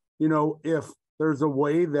 So, you know, if there's a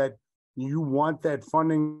way that you want that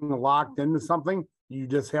funding locked into something, you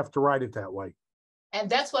just have to write it that way. And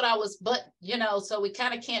that's what but, you know, so we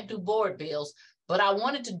kind of can't do board bills, but I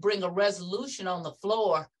wanted to bring a resolution on the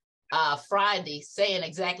floor Friday saying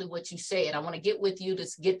exactly what you said. I want to get with you to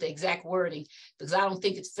get the exact wording, because I don't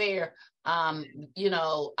think it's fair, you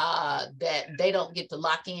know, that they don't get to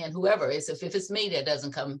lock in whoever is. If it's me that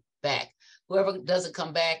doesn't come back, whoever doesn't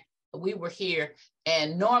come back, we were here.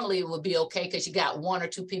 And normally it would be okay because you got 1 or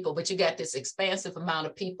 2 people, but you got this expansive amount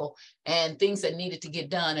of people and things that needed to get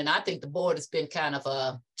done. And I think the board has been kind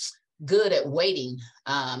of good at waiting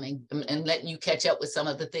and letting you catch up with some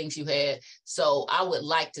of the things you had. So I would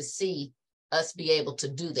like to see us be able to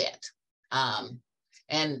do that.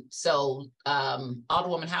 And so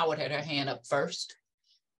Alderwoman Howard had her hand up first.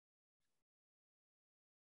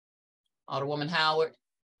 Alderwoman Howard.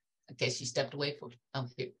 Okay, she stepped away from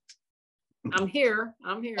here. I'm here.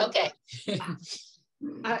 Okay.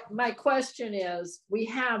 My question is, we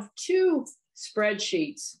have 2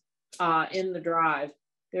 spreadsheets in the drive.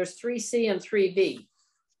 There's 3C and 3B.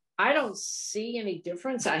 I don't see any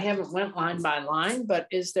difference. I haven't went line by line, but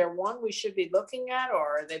is there one we should be looking at,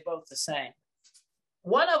 or are they both the same?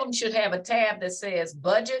 One of them should have a tab that says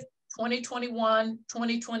budget 2021,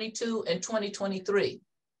 2022, and 2023.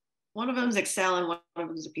 One of them is Excel and one of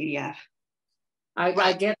them is a PDF.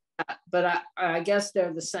 I get that, but I guess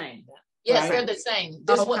they're the same. Yes, right? they're the same.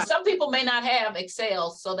 This one, some people may not have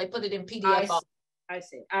Excel, so they put it in PDF. I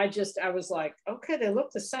see. I was like, okay, they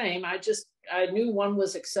look the same. I knew one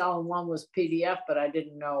was Excel and one was PDF, but I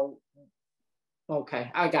didn't know. Okay,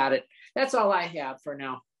 I got it. That's all I have for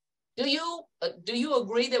now. Do you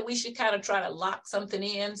agree that we should kind of try to lock something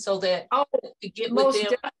in so that we get most with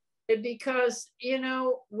them? Definitely, because, you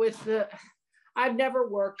know, I've never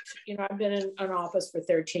worked, you know, I've been in an office for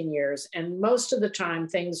 13 years, and most of the time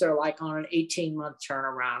things are like on an 18-month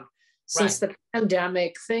turnaround. Since the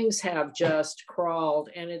pandemic, things have just crawled,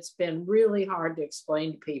 and it's been really hard to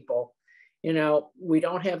explain to people, you know, we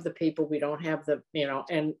don't have the people, we don't have the, you know,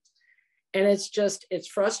 and it's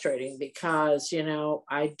frustrating because, you know,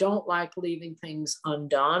 I don't like leaving things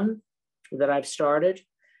undone that I've started.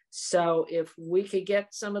 So if we could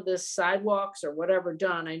get some of this sidewalks or whatever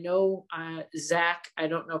done, I know Zach, I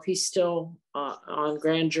don't know if he's still on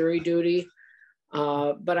grand jury duty,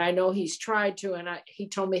 but I know he's tried to, and he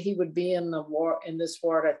told me he would be in this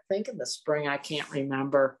ward, I think in the spring, I can't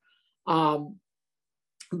remember.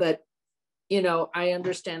 But, you know, I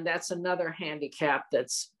understand that's another handicap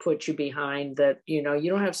that's put you behind, that, you know, you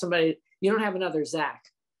don't have another Zach.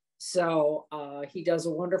 So he does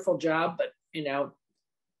a wonderful job, but, you know,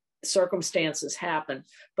 circumstances happen.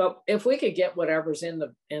 But if we could get whatever's in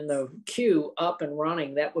the queue up and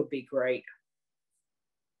running, that would be great.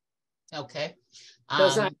 Okay.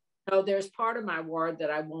 Because I know there's part of my ward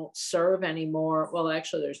that I won't serve anymore. Well,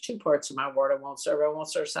 actually, there's two parts of my ward I won't serve. I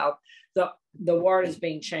won't serve South. The ward is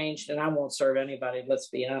being changed, and I won't serve anybody. Let's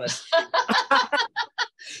be honest.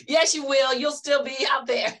 Yes, you will. You'll still be out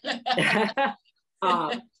there.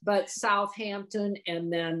 But Southampton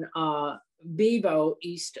and then Bevo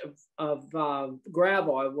east of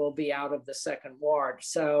Gravois will be out of the second ward.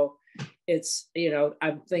 So it's, you know,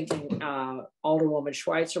 I'm thinking Alderwoman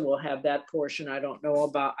Schweitzer will have that portion. I don't know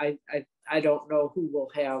about, I don't know who will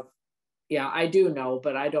have, yeah, I do know,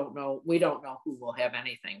 but I don't know, we don't know who will have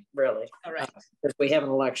anything really. All right. Because we have an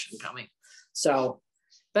election coming. So,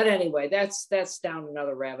 but anyway, that's down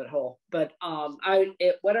another rabbit hole. But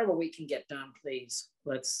whatever we can get done, please,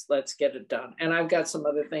 let's get it done. And I've got some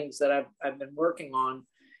other things that I've been working on,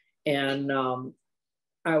 and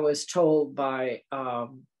I was told by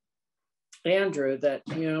Andrew that,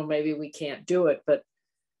 you know, maybe we can't do it, but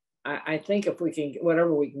I think if we can,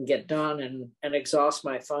 whatever we can get done and exhaust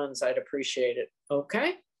my funds, I'd appreciate it.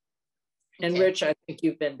 Okay. And Rich, I think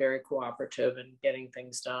you've been very cooperative in getting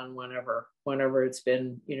things done whenever it's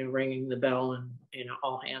been, you know, ringing the bell and, you know,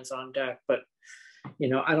 all hands on deck. But, you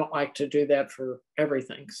know, I don't like to do that for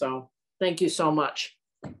everything. So thank you so much.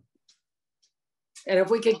 And if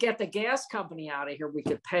we could get the gas company out of here, we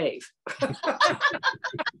could pave.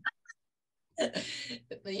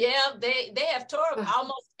 Yeah, they have tore up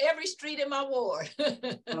almost every street in my ward.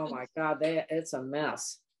 Oh my God, it's a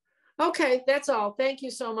mess. Okay, that's all. Thank you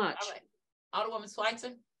so much. All right. Alderwoman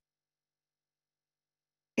Schweitzer.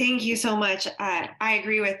 Thank you so much. I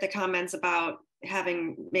agree with the comments about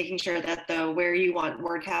making sure that where you want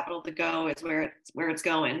ward capital to go is where it's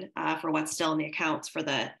going for what's still in the accounts for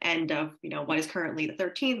the end of, you know, what is currently the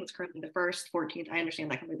 13th, what's currently the 1st, 14th. I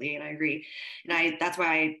understand that completely, and I agree. And that's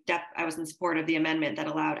why I was in support of the amendment that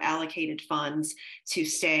allowed allocated funds to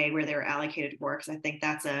stay where they were allocated for, because I think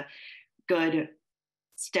that's a good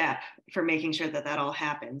step for making sure that all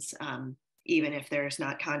happens, even if there's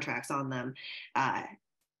not contracts on them.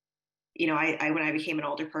 You know, when I became an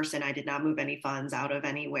older person, I did not move any funds out of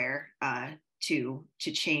anywhere to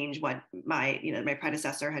change what my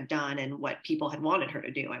predecessor had done and what people had wanted her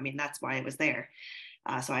to do. I mean, that's why it was there.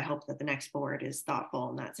 So I hope that the next board is thoughtful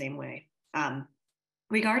in that same way.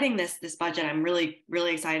 Regarding this budget, I'm really,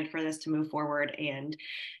 really excited for this to move forward, and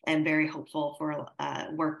very hopeful for a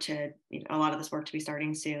lot of this work to be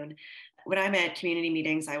starting soon. When I'm at community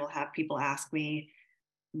meetings, I will have people ask me,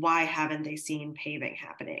 why haven't they seen paving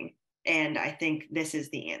happening? And I think this is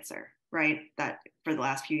the answer, right? That for the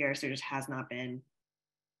last few years, there just has not been.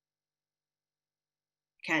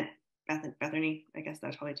 Kent, Bethany, I guess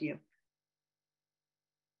that's probably to you.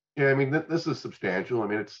 Yeah, I mean, this is substantial. I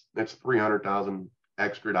mean, that's $300,000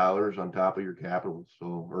 extra dollars on top of your capital.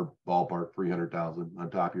 So, or ballpark 300,000 on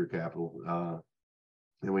top of your capital.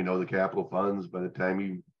 And we know the capital funds, by the time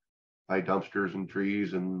you buy dumpsters and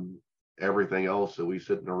trees and everything else that we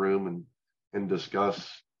sit in a room and discuss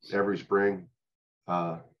every spring,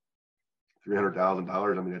 $300,000.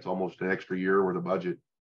 I mean, it's almost an extra year worth of budget,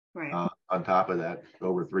 right? On top of that,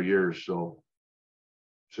 over 3 years. So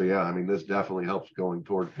yeah, I mean, this definitely helps going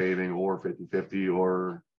toward paving or 50-50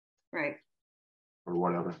 or right, or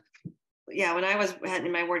whatever. Yeah, when I was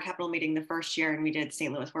in my ward capital meeting the first year and we did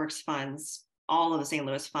St. Louis Works funds, all of the St.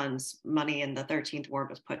 Louis funds money in the 13th ward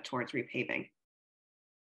was put towards repaving,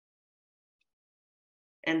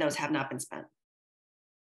 and those have not been spent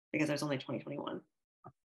because there's only 2021.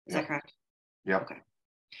 Is that correct? Yeah. Okay.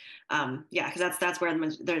 Yeah, because that's where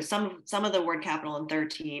there's some of the ward capital in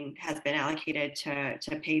 13 has been allocated to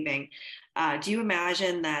paving. Do you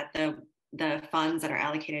imagine that the funds that are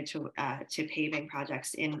allocated to paving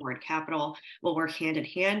projects in ward capital will work hand in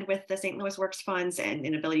hand with the St. Louis Works funds and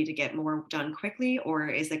an ability to get more done quickly? Or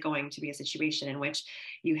is it going to be a situation in which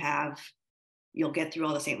you'll get through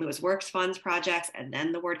all the St. Louis Works funds projects and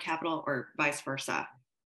then the ward capital, or vice versa?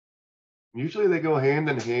 Usually they go hand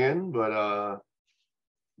in hand, but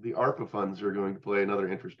the ARPA funds are going to play another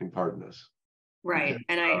interesting part in this. Right.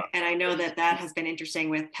 Because, and I know that has been interesting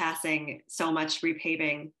with passing so much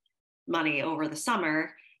repaving money over the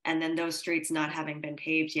summer, and then those streets not having been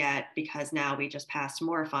paved yet, because now we just passed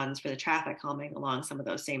more funds for the traffic calming along some of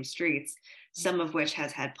those same streets, some of which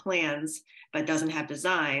has had plans but doesn't have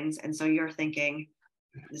designs. And so you're thinking,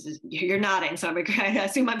 you're nodding, so I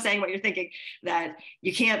assume I'm saying what you're thinking, that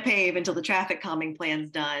you can't pave until the traffic calming plan's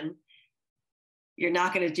done. You're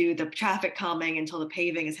not going to do the traffic calming until the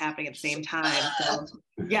paving is happening at the same time. So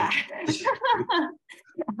yeah.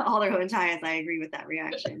 Alderwoman Tyus, I agree with that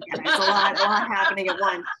reaction. Yeah, it's a lot happening at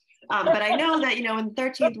once. But I know that, in the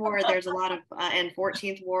 13th ward, there's a lot of, and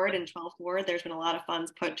 14th ward and 12th ward, there's been a lot of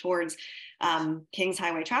funds put towards Kings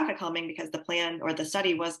Highway traffic calming, because the plan or the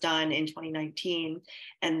study was done in 2019.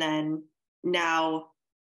 And then now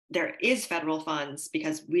there is federal funds,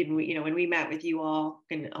 because when we met with you all,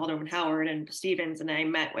 and Alderman Howard and Stevens and I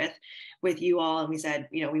met with you all, and we said,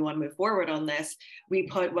 we want to move forward on this. We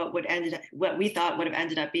put what we thought would have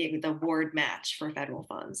ended up being the ward match for federal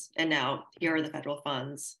funds, and now here are the federal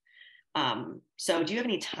funds. So do you have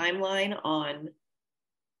any timeline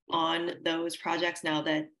on those projects now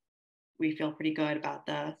that we feel pretty good about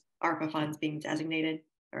the ARPA funds being designated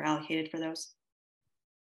or allocated for those?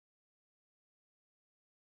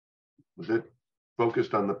 Was it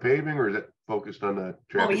focused on the paving, or is it focused on the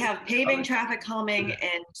traffic? Well, we have paving, traffic calming,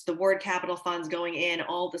 and the ward capital funds going in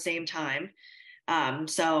all at the same time.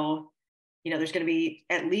 So, there's going to be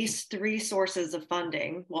at least 3 sources of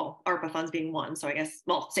funding. Well, ARPA funds being one. So I guess,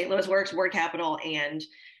 St. Louis Works, ward capital, and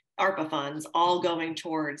ARPA funds all going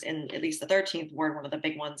towards, in at least the 13th ward, one of the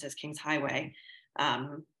big ones is Kings Highway.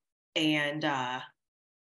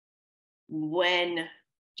 When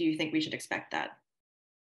do you think we should expect that?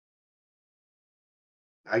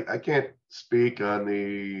 I can't speak on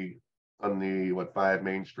the 5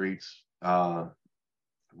 main streets.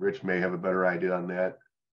 Rich may have a better idea on that,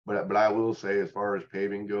 but I will say, as far as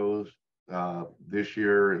paving goes, this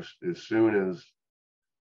year, as soon as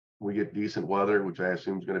we get decent weather, which I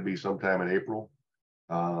assume is going to be sometime in April,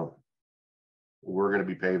 we're going to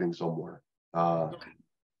be paving somewhere,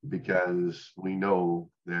 because we know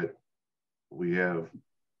that we have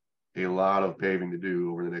a lot of paving to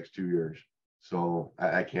do over the next 2 years. So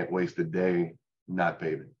I can't waste a day not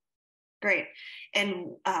paving. Great.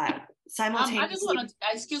 And simultaneously, I just want to,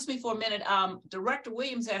 excuse me for a minute. Director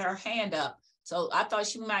Williams had her hand up, so I thought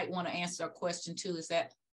she might want to answer a question too. Is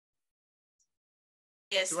that?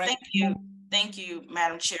 Yes, Director? Thank you,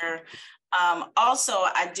 Madam Chair. Also,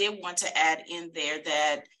 I did want to add in there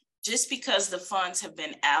that just because the funds have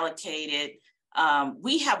been allocated,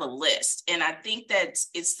 we have a list, and I think that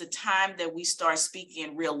it's the time that we start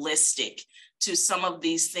speaking realistic to some of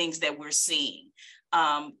these things that we're seeing.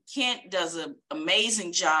 Kent does an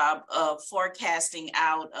amazing job of forecasting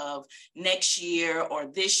out of next year or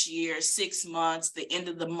this year, 6 months, the end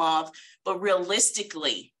of the month, but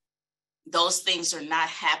realistically, those things are not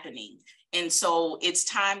happening. And so it's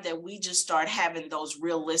time that we just start having those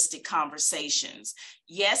realistic conversations.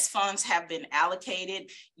 Yes, funds have been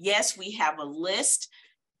allocated. Yes, we have a list,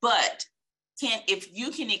 but if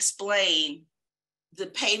you can explain the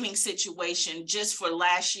paving situation just for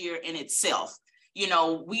last year in itself.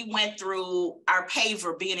 We went through our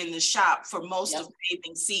paver being in the shop for most of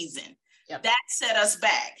paving season. That set us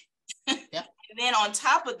back. And then on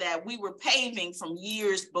top of that, we were paving from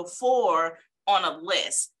years before on a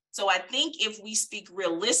list. So I think if we speak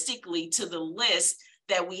realistically to the list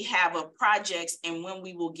that we have of projects and when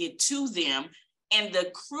we will get to them and the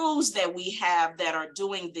crews that we have that are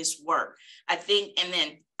doing this work, I think, and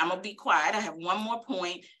then I'm gonna be quiet. I have one more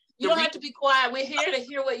point. You don't have to be quiet. We're here to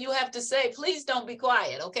hear what you have to say. Please don't be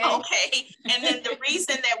quiet, okay? Okay. And then the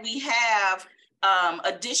reason that we have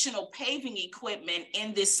additional paving equipment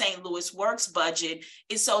in this St. Louis Works budget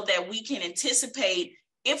is so that we can anticipate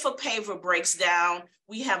if a paver breaks down,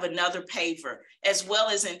 we have another paver, as well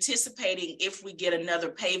as anticipating if we get another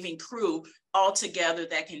paving crew all together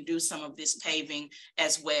that can do some of this paving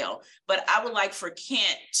as well. But I would like for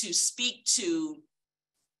Kent to speak to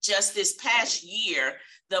just this past year,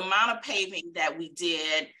 the amount of paving that we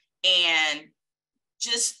did and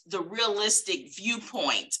just the realistic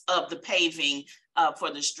viewpoint of the paving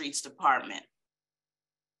for the streets department.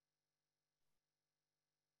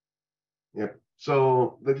 Yep.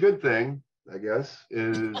 So the good thing, I guess,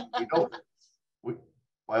 is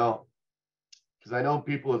well, because I know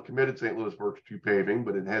people have committed St. Louis Works to paving,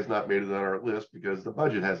 but it has not made it on our list because the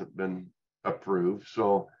budget hasn't been approved.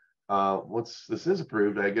 So once this is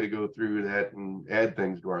approved, I get to go through that and add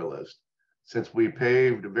things to our list. Since we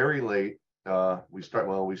paved very late, we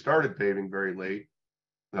started paving very late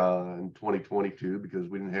in 2022 because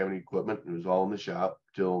we didn't have any equipment. It was all in the shop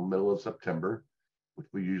till middle of September, which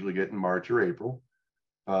we usually get in March or April.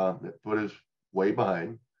 That put us way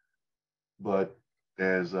behind. But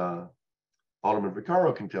as Alderman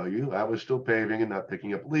Vaccaro can tell you, I was still paving and not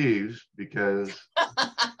picking up leaves because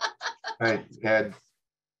I had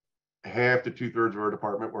half to 2/3 of our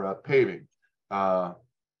department were out paving,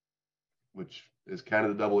 which is kind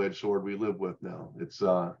of the double-edged sword we live with now. It's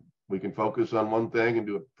we can focus on one thing and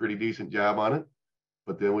do a pretty decent job on it,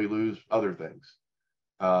 but then we lose other things.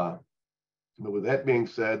 But with that being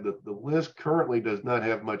said, the list currently does not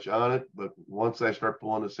have much on it, but once I start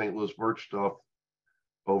pulling the St. Louis Works stuff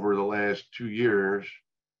over the last 2 years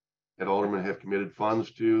that aldermen have committed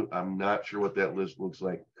funds to, I'm not sure what that list looks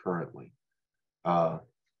like currently. The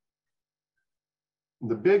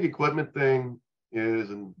big equipment thing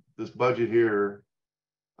is in this budget here,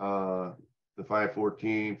 the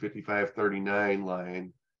 514, 5539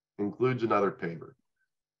 line includes another paver.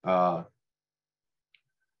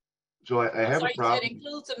 So I have a problem. It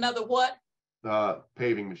includes another what?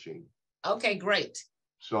 Paving machine. Okay, great.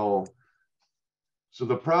 So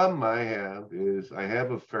the problem I have is I have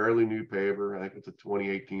a fairly new paver. I think it's a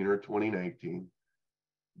 2018 or 2019.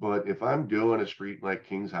 But if I'm doing a street like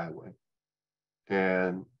Kings Highway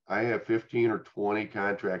and I have 15 or 20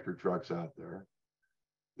 contractor trucks out there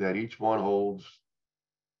that each one holds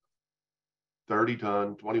 30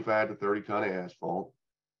 ton, 25 to 30 ton of asphalt.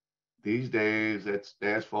 These days,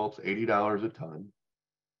 asphalt's $80 a ton.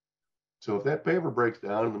 So if that paver breaks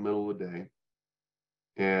down in the middle of the day,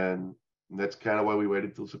 and that's kind of why we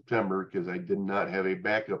waited till September, because I did not have a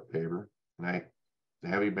backup paver. And I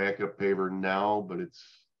have a backup paver now, but it's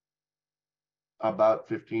about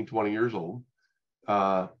 15, 20 years old.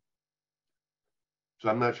 So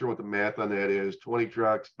I'm not sure what the math on that is. 20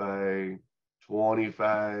 trucks by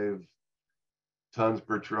 25 tons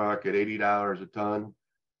per truck at $80 a ton.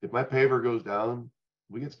 If my paver goes down,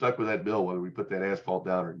 we get stuck with that bill, whether we put that asphalt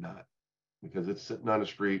down or not, because it's sitting on the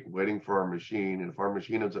street waiting for our machine. And if our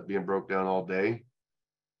machine ends up being broke down all day,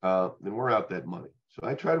 then we're out that money. So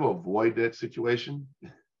I try to avoid that situation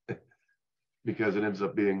because it ends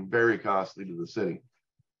up being very costly to the city.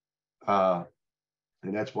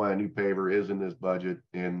 And that's why a new paver is in this budget.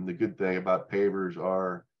 And the good thing about pavers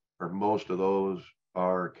are most of those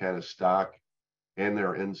are kind of stock and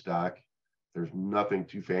they're in stock. There's nothing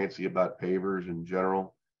too fancy about pavers in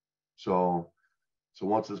general. So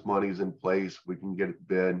once this money's in place, we can get it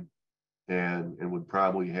bid and would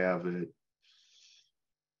probably have it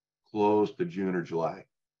close to June or July.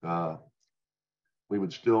 We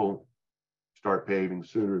would still start paving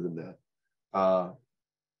sooner than that.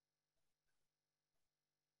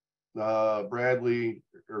 Bradley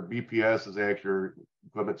or BPS is actually,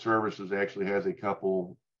 Equipment Services actually has a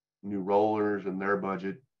couple new rollers in their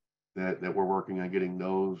budget that we're working on getting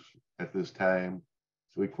those at this time.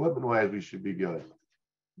 So equipment wise, we should be good.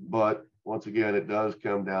 But once again, it does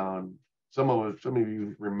come down. Some of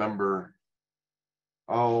you remember,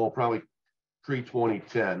 probably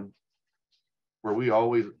pre-2010, where we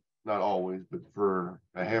always, not always, but for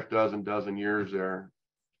a dozen years there,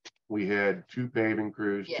 we had 2 paving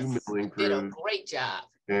crews, yes, 2 milling crews. Did a great job.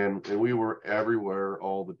 And we were everywhere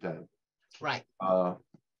all the time. Right.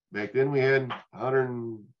 Back then we had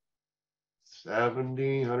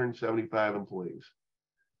 175 employees.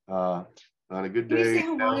 On a good day. Can you say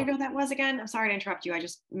how long ago that was again? I'm sorry to interrupt you. I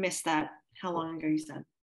just missed that. How long ago you said?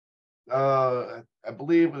 I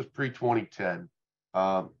believe it was pre-2010.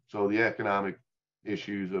 So the economic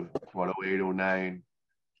issues of 08, 09.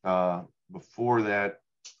 Before that,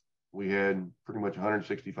 we had pretty much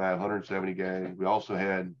 165, 170 guys. We also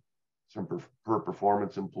had some per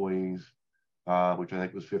performance employees, which I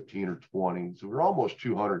think was 15 or 20. So we're almost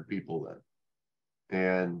 200 people then.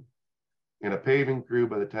 And in a paving crew,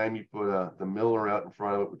 by the time you put the miller out in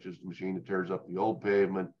front of it, which is the machine that tears up the old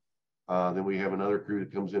pavement, then we have another crew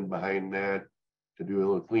that comes in behind that to do a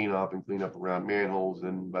little clean up and clean up around manholes.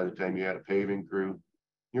 And by the time you had a paving crew,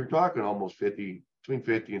 you're talking almost between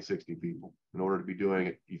 50 and 60 people in order to be doing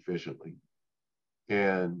it efficiently.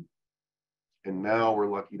 And now we're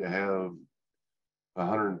lucky to have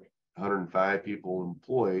 105 people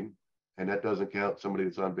employed, and that doesn't count somebody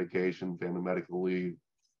that's on vacation, family medical leave,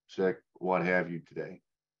 sick, what have you today.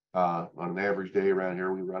 On an average day around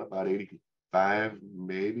here, we run about 85,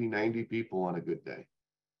 maybe 90 people on a good day.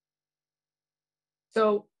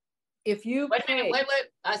 So if you Wait a minute, pay,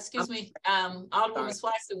 wait, excuse me, Alderwoman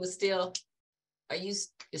Schweitzer was still, is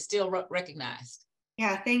still recognized?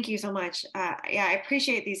 Yeah, thank you so much. Yeah, I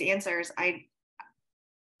appreciate these answers.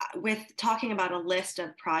 With talking about a list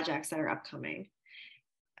of projects that are upcoming,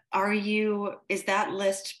 is that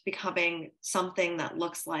list becoming something that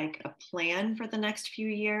looks like a plan for the next few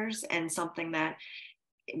years and something that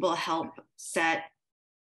will help set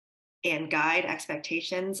and guide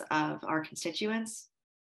expectations of our constituents?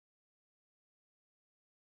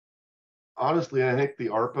 Honestly, I think the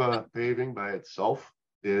ARPA paving by itself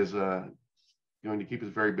is going to keep us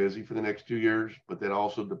very busy for the next 2 years, but that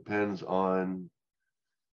also depends on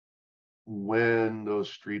when those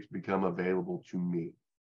streets become available to me.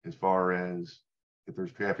 As far as if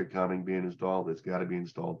there's traffic calming being installed, it's got to be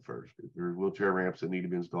installed first. If there's wheelchair ramps that need to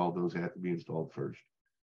be installed, those have to be installed first.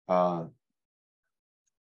 So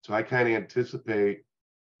I kind of anticipate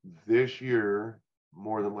this year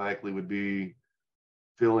more than likely would be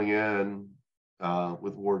filling in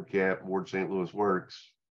with Ward Cap, Ward St. Louis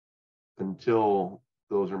Works until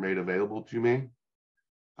those are made available to me.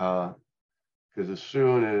 Because as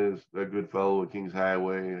soon as a Goodfellow, a Kings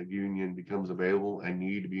Highway, a Union becomes available, I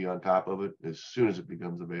need to be on top of it as soon as it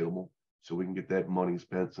becomes available so we can get that money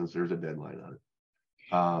spent since there's a deadline on it.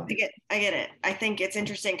 I get it. I think it's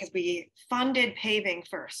interesting because we funded paving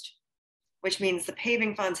first, which means the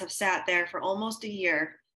paving funds have sat there for almost a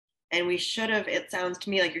year. And we should have, it sounds to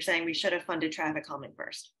me like you're saying we should have funded traffic calming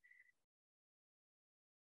first.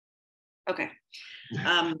 Okay.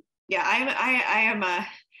 Yeah, I am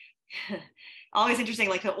always interesting,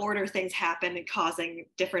 like the order things happen and causing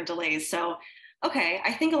different delays. So, okay,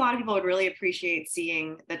 I think a lot of people would really appreciate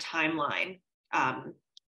seeing the timeline.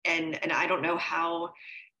 And I don't know how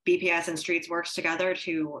BPS and Streets works together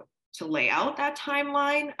to lay out that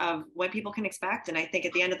timeline of what people can expect. And I think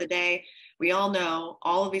at the end of the day, we all know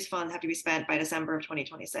all of these funds have to be spent by December of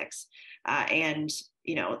 2026. And,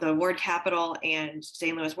 you know, the Ward Capital and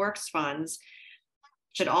St. Louis Works funds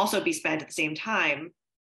should also be spent at the same time,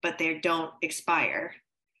 but they don't expire.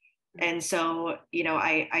 And so, you know,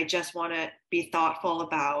 I just want to be thoughtful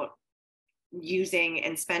about using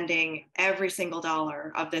and spending every single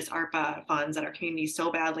dollar of this ARPA funds that our communities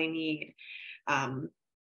so badly need.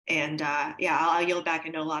 Yeah, I'll yield back. I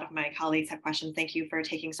know a lot of my colleagues have questions. Thank you for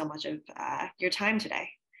taking so much of your time today.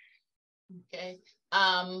 Okay.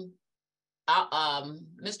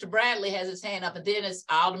 Mr. Bradley has his hand up, and then it's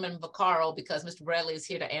Alderman Vaccaro, because Mr. Bradley is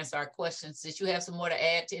here to answer our questions. Did you have some more to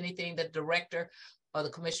add to anything that the director or the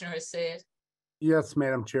commissioner has said? Yes,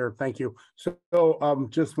 Madam Chair, thank you. So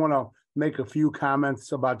just want to make a few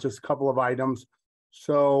comments about just a couple of items.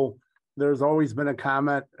 So there's always been a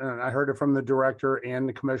comment, and I heard it from the director and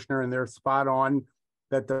the commissioner, and they're spot on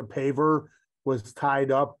that the paver was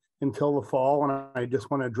tied up until the fall. And I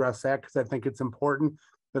just want to address that because I think it's important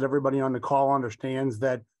that everybody on the call understands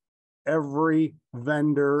that every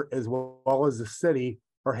vendor, as well as the city,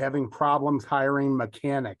 are having problems hiring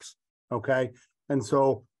mechanics, okay? And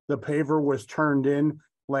so the paver was turned in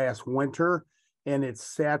last winter, and it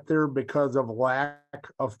sat there because of lack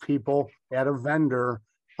of people at a vendor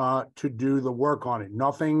to do the work on it.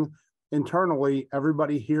 Nothing internally,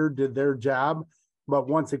 everybody here did their job, but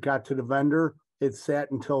once it got to the vendor, it sat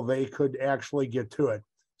until they could actually get to it.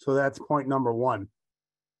 So that's point number one.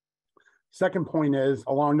 Second point is,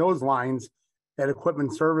 along those lines, at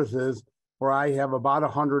Equipment Services, where I have about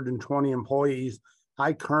 120 employees,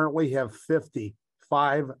 I currently have 50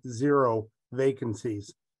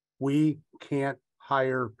 vacancies. We can't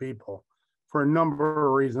hire people for a number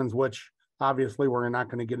of reasons, which obviously we're not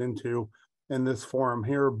going to get into in this forum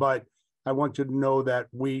here, but I want you to know that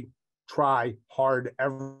we try hard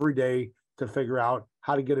every day to figure out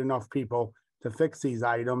how to get enough people to fix these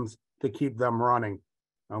items to keep them running,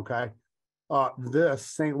 okay? This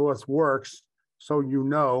St. Louis Works, so you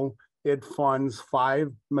know, it funds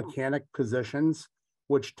 5 mechanic positions,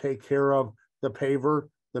 which take care of the paver,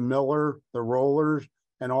 the miller, the rollers,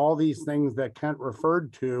 and all these things that Kent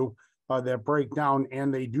referred to that break down,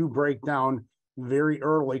 and they do break down very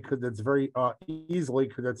early because it's very easily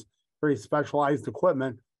because it's very specialized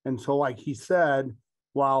equipment. And so like he said,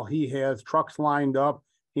 while he has trucks lined up,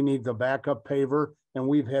 he needs a backup paver. And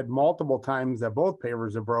we've had multiple times that both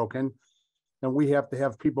pavers are broken. And we have to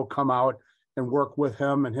have people come out and work with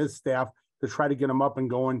him and his staff to try to get them up and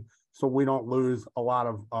going so we don't lose a lot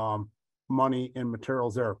of money and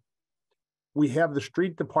materials there. We have the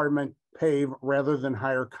street department pave rather than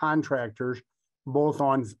hire contractors, both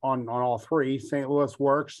on all three, St. Louis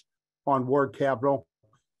Works, on Ward Capital,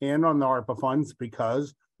 and on the ARPA funds,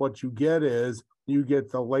 because what you get is you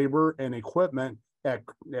get the labor and equipment at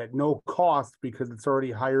no cost because it's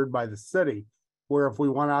already hired by the city. Where if we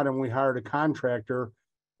went out and we hired a contractor,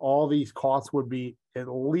 all these costs would be at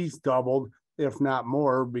least doubled, if not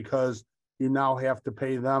more, because you now have to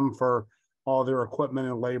pay them for all their equipment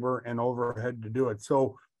and labor and overhead to do it.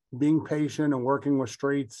 So being patient and working with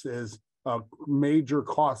streets is a major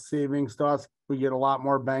cost savings to us. We get a lot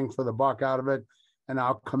more bang for the buck out of it. And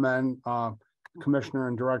I'll commend Commissioner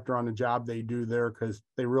and Director on the job they do there, because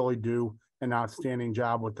they really do an outstanding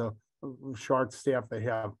job with the short staff they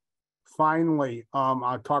have. Finally,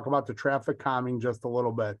 I'll talk about the traffic calming just a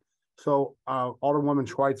little bit. So Alderwoman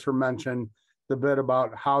Schweitzer mentioned the bit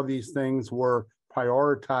about how these things were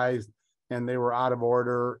prioritized and they were out of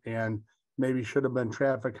order and maybe should have been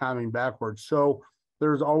traffic calming backwards. So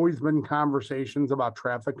there's always been conversations about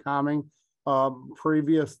traffic calming.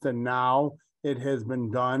 Previous to now, it has been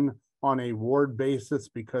done on a ward basis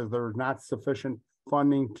because there's not sufficient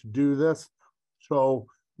funding to do this. So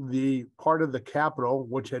the part of the capital,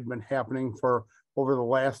 which had been happening for over the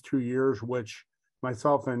last 2 years, which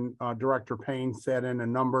myself and Director Payne sat in a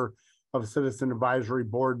number of citizen advisory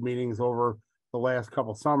board meetings over the last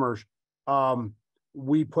couple summers,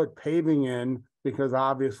 we put paving in because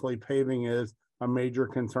obviously paving is a major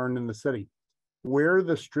concern in the city. Where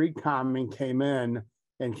the street calming came in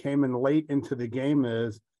late into the game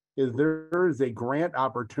is there is a grant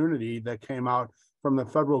opportunity that came out from the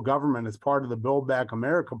federal government as part of the Build Back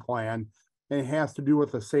America plan, and it has to do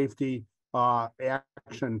with the safety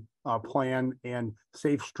action plan and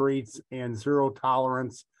safe streets and zero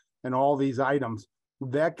tolerance and all these items.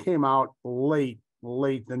 That came out late.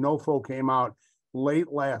 The NOFO came out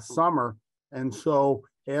late last summer. And so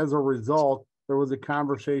as a result, there was a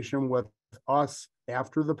conversation with us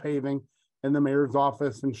after the paving and the mayor's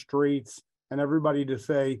office and streets and everybody to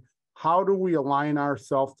say, how do we align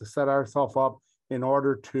ourselves to set ourselves up in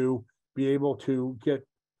order to be able to get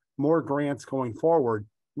more grants going forward?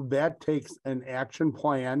 That takes an action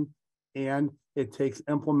plan and it takes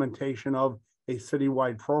implementation of a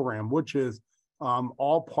citywide program, which is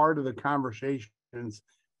all part of the conversations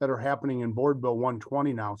that are happening in Board Bill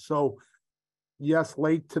 120 now. So yes,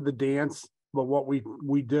 late to the dance, but what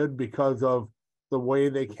we did because of the way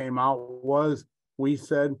they came out was we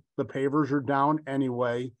said the pavers are down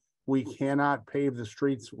anyway. We cannot pave the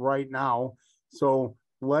streets right now. So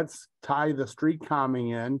let's tie the street calming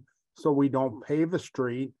in so we don't pave the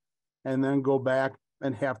street and then go back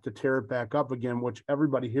and have to tear it back up again, which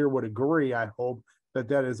everybody here would agree, I hope,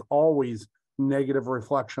 that is always negative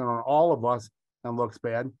reflection on all of us and looks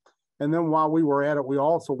bad. And then while we were at it, we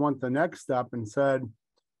also went the next step and said,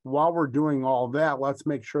 while we're doing all that, let's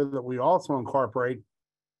make sure that we also incorporate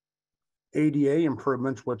ADA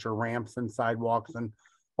improvements, which are ramps and sidewalks and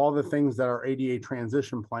all the things that our ADA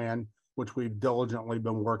transition plan, which we've diligently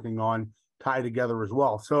been working on, tie together as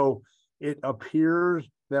well. So it appears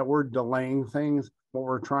that we're delaying things. What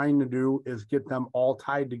we're trying to do is get them all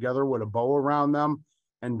tied together with a bow around them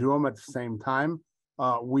and do them at the same time.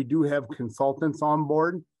 We do have consultants on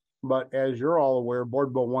board, but as you're all aware,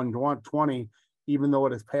 Board Bill 120, even though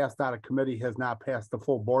it has passed out of committee, has not passed the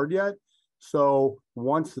full board yet. So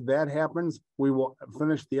once that happens, we will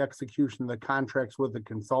finish the execution of the contracts with the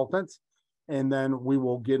consultants, and then we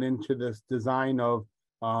will get into this design of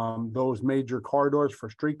those major corridors for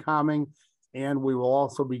street calming, and we will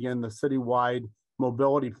also begin the citywide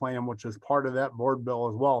mobility plan, which is part of that board bill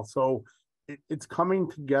as well. So it's coming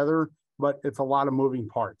together, but it's a lot of moving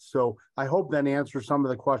parts. So I hope that answers some of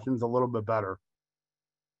the questions a little bit better.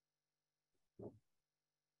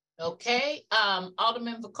 Okay,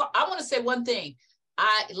 Alderman Vacar, I want to say one thing.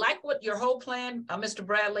 I like what your whole plan, Mr.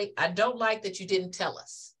 Bradley. I don't like that you didn't tell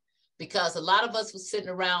us, because a lot of us was sitting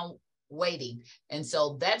around waiting. And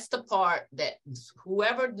so that's the part that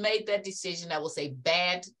whoever made that decision, that was a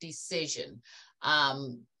bad decision.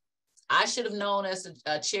 I should have known as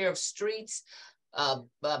a chair of streets.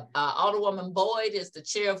 Alderwoman Boyd is the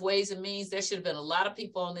chair of Ways and Means. There should have been a lot of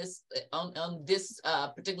people on this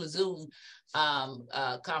particular Zoom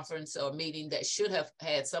conference or meeting that should have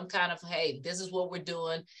had some kind of, hey, this is what we're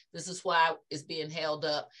doing. This is why it's being held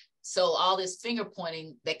up. So all this finger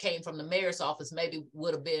pointing that came from the mayor's office maybe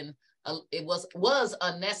would have been, it was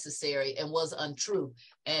unnecessary and was untrue.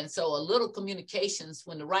 And so a little communications,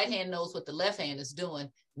 when the right hand knows what the left hand is doing,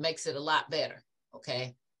 makes it a lot better.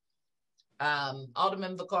 Okay.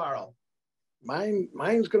 Alderman Vaccaro.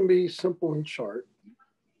 Mine's going to be simple and short.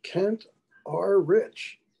 Kent R.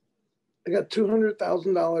 Rich. I got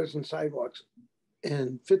 $200,000 in sidewalks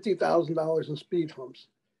and $50,000 in speed humps.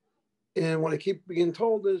 And what I keep being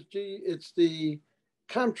told is, gee, it's the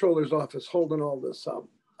comptroller's office holding all this up.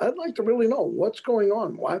 I'd like to really know what's going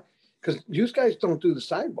on. Why? Because you guys don't do the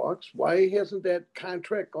sidewalks. Why hasn't that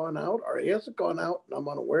contract gone out, or has it gone out and I'm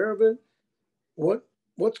unaware of it?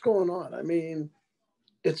 What's going on? I mean,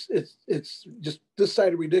 it's just this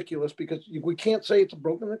side of ridiculous, because we can't say it's a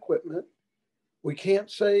broken equipment. We can't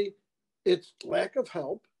say it's lack of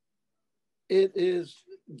help. It is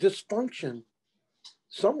dysfunction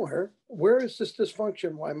somewhere. Where is this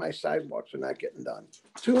dysfunction? Why my sidewalks are not getting done?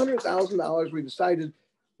 $200,000, we decided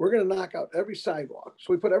we're going to knock out every sidewalk.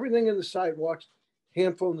 So we put everything in the sidewalks,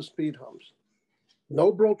 handful in the speed humps.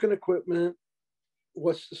 No broken equipment.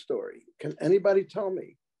 What's the story? Can anybody tell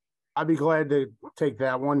me? I'd be glad to take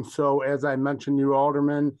that one. So as I mentioned, you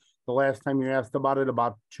Alderman, the last time you asked about it,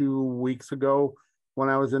 about 2 weeks ago, when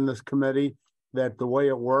I was in this committee, that the way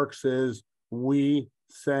it works is we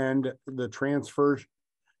send the transfers.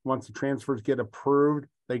 Once the transfers get approved,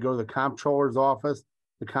 they go to the comptroller's office.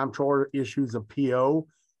 The comptroller issues a PO.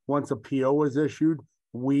 Once a PO is issued,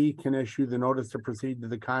 we can issue the notice to proceed to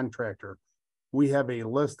the contractor. We have a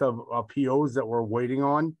list of POs that we're waiting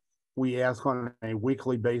on. We ask on a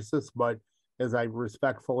weekly basis, but as I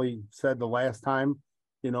respectfully said the last time,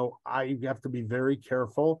 you know, I have to be very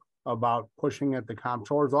careful about pushing at the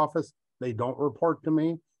comptroller's office. They don't report to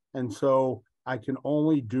me. And so I can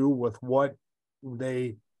only do with what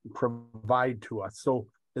they provide to us. So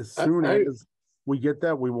as soon as we get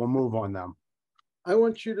that, we will move on them. I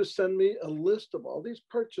want you to send me a list of all these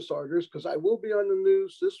purchase orders, because I will be on the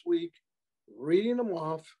news this week reading them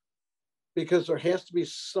off, because there has to be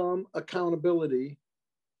some accountability,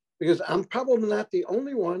 because I'm probably not the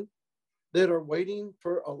only one that are waiting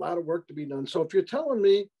for a lot of work to be done. So if you're telling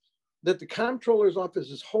me that the comptroller's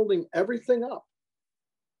office is holding everything up,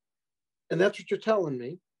 and that's what you're telling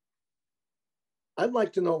me, I'd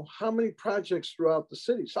like to know how many projects throughout the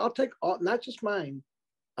city. So I'll take all, not just mine.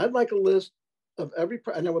 I'd like a list of every,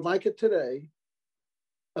 and I would like it today,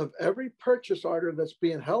 of every purchase order that's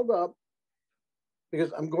being held up,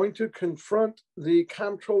 because I'm going to confront the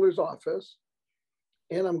comptroller's office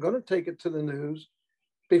and I'm going to take it to the news,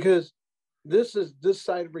 because this is this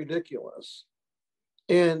side of ridiculous.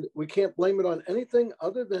 And we can't blame it on anything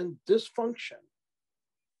other than dysfunction.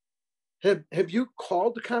 Have you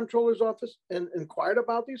called the comptroller's office and inquired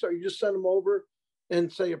about these, or you just send them over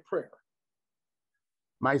and say a prayer?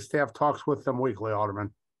 My staff talks with them weekly,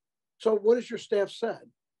 Alderman. So what has your staff said?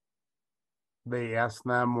 They ask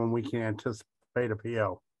them when we can anticipate a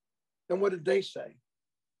PO. And what did they say?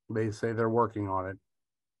 They say they're working on it.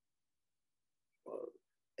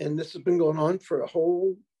 And this has been going on for a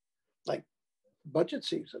whole, like, budget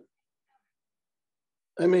season.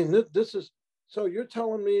 I mean, this is, so you're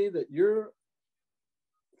telling me that you're,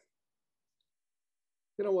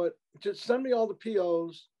 you know what, just send me all the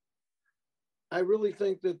POs. I really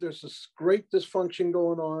think that there's this great dysfunction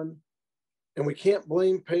going on, and we can't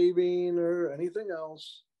blame paving or anything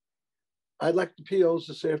else. I'd like the POs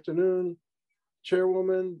this afternoon.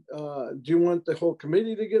 Chairwoman, do you want the whole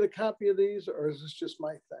committee to get a copy of these, or is this just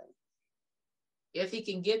my thing? If he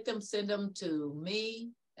can get them, send them to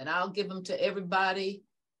me and I'll give them to everybody.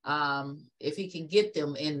 If he can get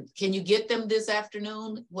them, and can you get them this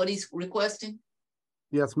afternoon, what he's requesting?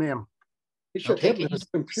 Yes, ma'am. He should have them in his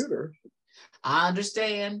computer. I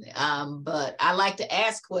understand, but I like to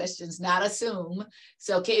ask questions, not assume.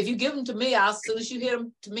 So okay, if you give them to me, as soon as you hit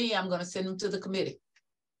them to me, I'm going to send them to the committee.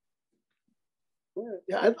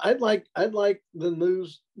 Yeah, I'd like the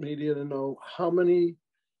news media to know how many,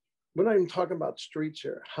 we're not even talking about streets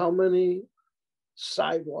here, how many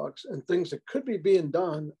sidewalks and things that could be being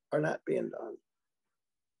done are not being done.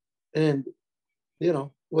 And, you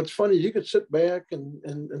know, what's funny, you could sit back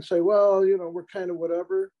and say, well, you know, we're kind of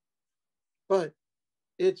whatever, but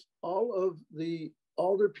it's all of the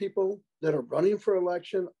older people that are running for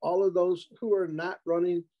election, all of those who are not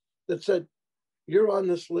running, that said, you're on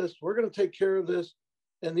this list, we're going to take care of this.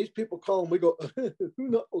 And these people call and we go, who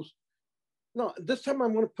knows? No, this time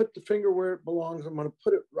I'm going to put the finger where it belongs. I'm going to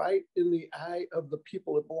put it right in the eye of the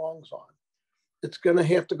people it belongs on. It's going to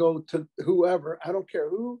have to go to whoever, I don't care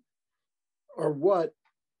who or what,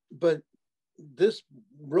 but this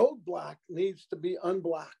roadblock needs to be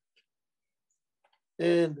unblocked.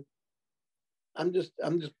 And I'm just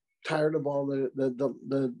tired of all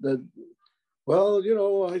the well, you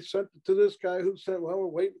know, I sent it to this guy who said, well, we're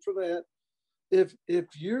waiting for that. If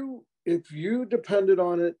you depended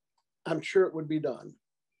on it, I'm sure it would be done.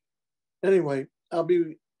 Anyway, I'll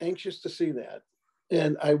be anxious to see that.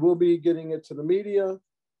 And I will be getting it to the media,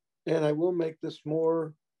 and I will make this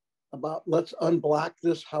more about, let's unblock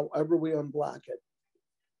this however we unblock it.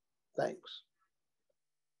 Thanks.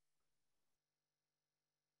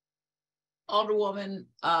 Alderwoman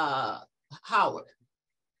Howard.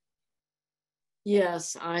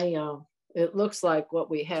 Yes, it looks like what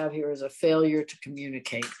we have here is a failure to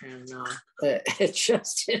communicate, and it's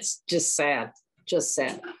just sad, just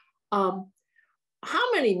sad.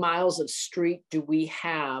 How many miles of street do we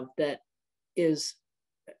have that is,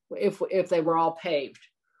 if they were all paved?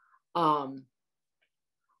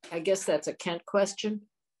 I guess that's a Kent question.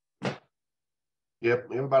 Yep,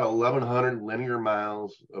 we have about 1,100 linear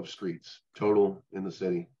miles of streets total in the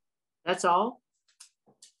city. That's all?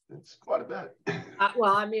 It's quite a bit.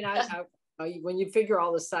 Well, I mean, when you figure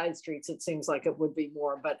all the side streets, it seems like it would be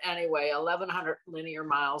more. But anyway, 1,100 linear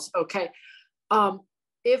miles. Okay.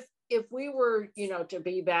 If we were, to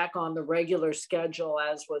be back on the regular schedule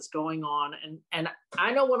as was going on, and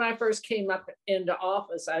I know when I first came up into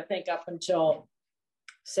office, I think up until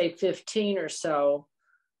say 15 or so,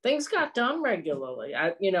 things got done regularly.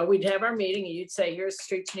 We'd have our meeting and you'd say, here's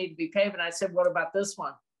streets need to be paved. And I said, what about this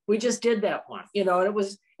one? We just did that one, and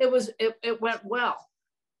it went well.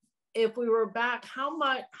 If we were back,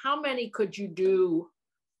 how many could you do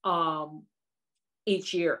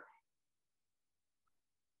each year?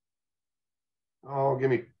 Oh, give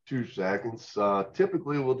me 2 seconds.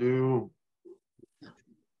 Typically we'll do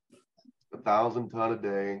 1,000 ton a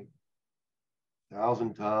day.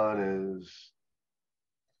 1,000 ton is,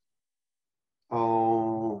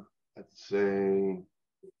 let's say,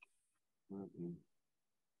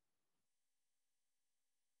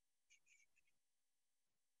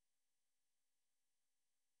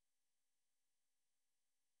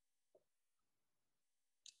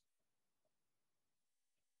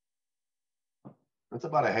 that's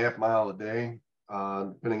about a half mile a day,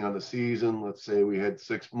 depending on the season. Let's say we had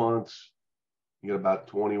 6 months, you get about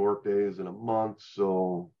 20 work days in a month.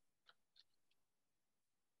 So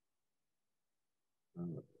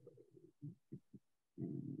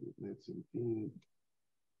it's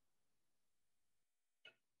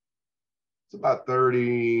about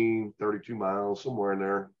 30, 32 miles, somewhere in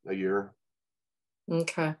there a year.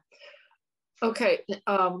 Okay.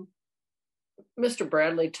 Mr.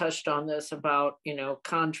 Bradley touched on this about,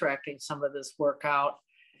 contracting some of this work out.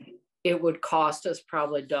 It would cost us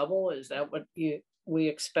probably double. Is that what we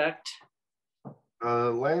expect?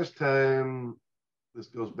 Last time, this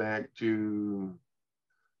goes back to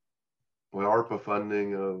ARPA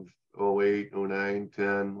funding of 08, 09,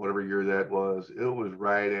 10, whatever year that was. It was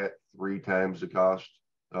right at 3 times the cost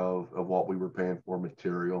of what we were paying for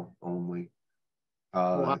material only.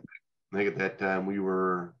 Wow. I think at that time we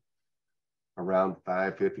were around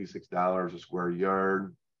 $5.50, $6 a square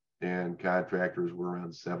yard, and contractors were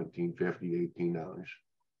around $17.50, $18.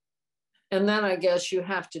 And then I guess you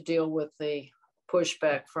have to deal with the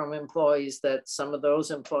pushback from employees that some of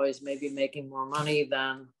those employees may be making more money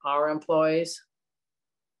than our employees.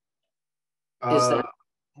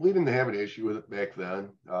 We didn't have an issue with it back then.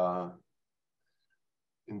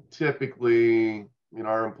 And typically,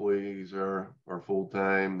 our employees are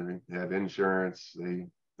full-time, they have insurance, they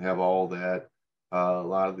have all that. A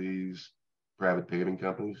lot of these private paving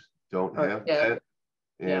companies don't have that,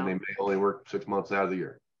 and they may only work 6 months out of the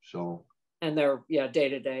year. So, and they're day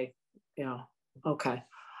to day. Yeah. Okay.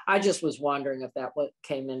 I just was wondering if that what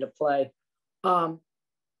came into play.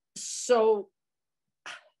 So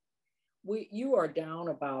you are down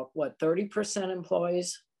about what, 30%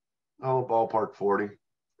 employees? Oh, ballpark 40.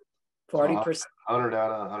 40%. 100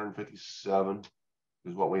 out of 157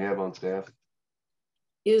 is what we have on staff.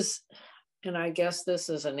 And I guess this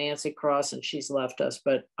is a Nancy Cross and she's left us,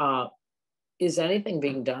 but is anything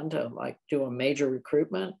being done to do a major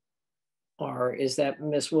recruitment? Or is that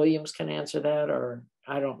Ms. Williams can answer that? Or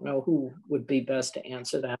I don't know who would be best to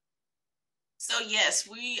answer that. So yes,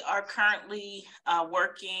 we are currently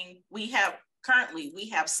working. We have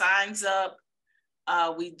signs up.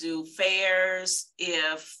 We do fairs.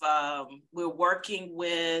 If we're working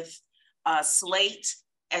with Slate,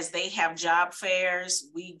 as they have job fairs,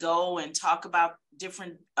 we go and talk about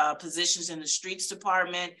different positions in the streets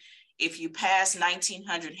department. If you pass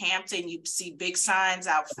 1900 Hampton, you see big signs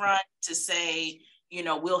out front to say,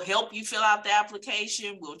 we'll help you fill out the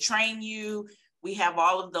application, we'll train you. We have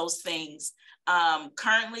all of those things.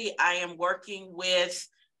 Currently, I am working with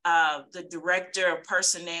the director of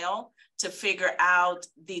personnel to figure out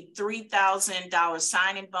the $3,000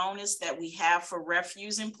 signing bonus that we have for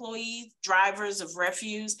refuse employees, drivers of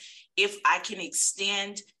refuse, if I can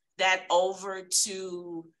extend that over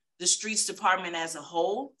to the streets department as a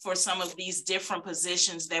whole for some of these different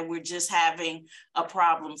positions that we're just having a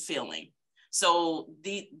problem filling. So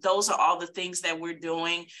those are all the things that we're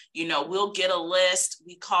doing. We'll get a list,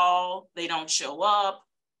 we call, they don't show up.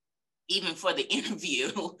 even for the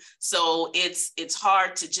interview. So it's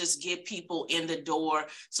hard to just get people in the door.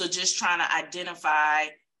 So just trying to identify,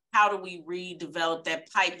 how do we redevelop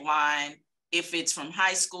that pipeline, if it's from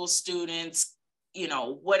high school students, you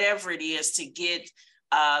know, whatever it is, to get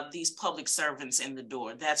these public servants in the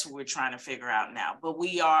door. That's what we're trying to figure out now. But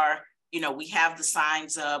we are, you know, we have the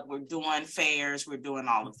signs up, we're doing fairs, we're doing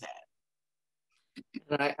all of that.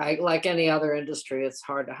 And I like any other industry, it's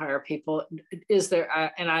hard to hire people. Is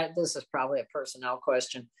there, this is probably a personnel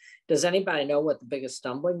question. Does anybody know what the biggest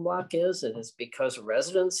stumbling block is? Is it because of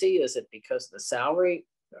residency? Is it because of the salary?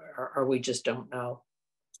 Or we just don't know?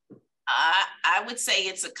 I would say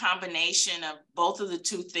it's a combination of both of the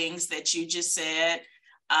two things that you just said,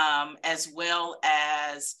 as well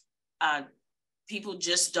as people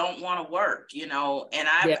just don't want to work, you know. And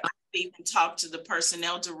I've even talked to the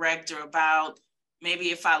personnel director about,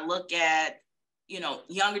 maybe if I look at, you know,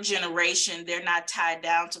 younger generation, they're not tied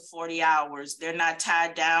down to 40 hours. They're not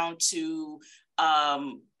tied down to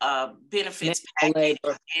benefits package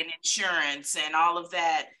and insurance and all of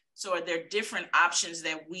that. So are there different options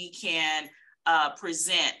that we can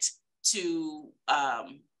present to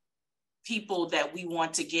people that we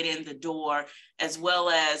want to get in the door, as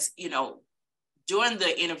well as, you know, during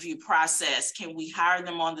the interview process, can we hire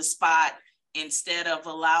them on the spot instead of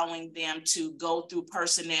allowing them to go through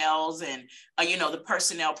personnels and, you know, the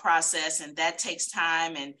personnel process, and that takes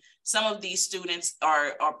time. And some of these students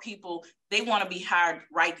are people, they want to be hired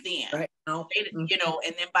right then, right now. You know,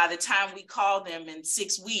 and then by the time we call them in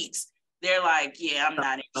 6 weeks, they're like, yeah, I'm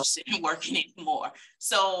not interested in working anymore.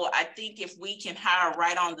 So I think if we can hire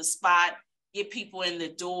right on the spot, get people in the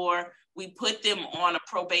door, we put them on a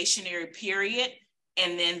probationary period,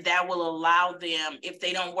 and then that will allow them, if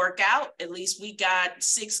they don't work out, at least we got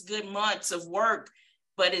 6 good months of work.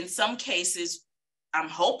 But in some cases, I'm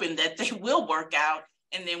hoping that they will work out,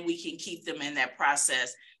 and then we can keep them in that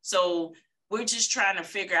process. So we're just trying to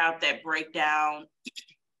figure out that breakdown.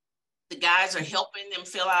 The guys are helping them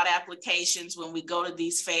fill out applications when we go to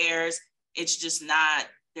these fairs. It's just not,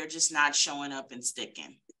 they're just not showing up and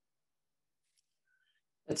sticking.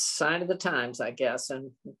 It's a sign of the times, I guess.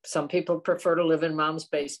 And some people prefer to live in mom's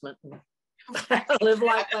basement and live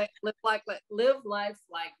life like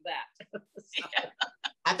that. So.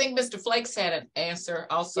 I think Mr. Flakes had an answer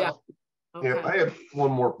also. Yeah. Okay. Yeah, I have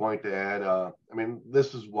one more point to add. I mean,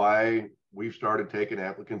 this is why we've started taking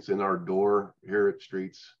applicants in our door here at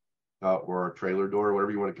Streets, or our trailer door,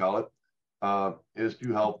 whatever you want to call it, is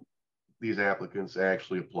to help these applicants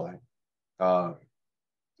actually apply.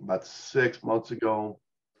 About 6 months ago,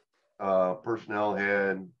 personnel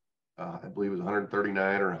had, I believe it was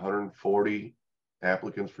 139 or 140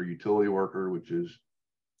 applicants for utility worker, which is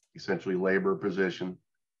essentially labor position.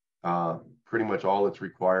 Pretty much all that's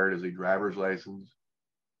required is a driver's license.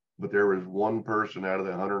 But there was one person out of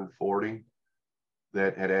the 140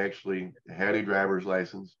 that had actually had a driver's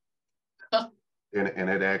license and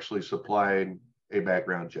had actually supplied a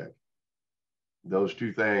background check. Those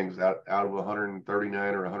two things out of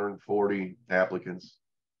 139 or 140 applicants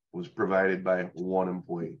was provided by one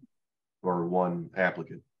employee or one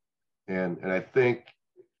applicant. And I think,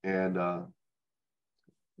 and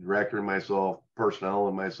director and myself, personnel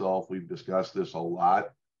and myself, we've discussed this a lot.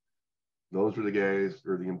 Those are the guys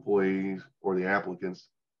or the employees or the applicants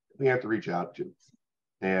we have to reach out to.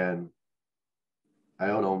 And I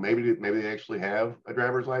don't know, maybe they actually have a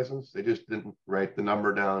driver's license. They just didn't write the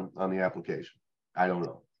number down on the application. I don't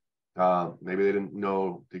know. Maybe they didn't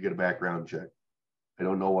know to get a background check. I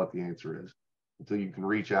don't know what the answer is. Until you can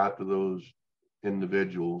reach out to those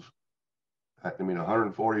individuals. I mean,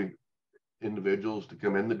 140 individuals to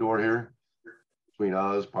come in the door here between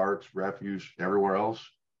us, parks, refuse, everywhere else.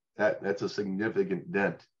 That's a significant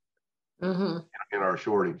dent in our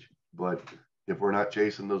shortage. But if we're not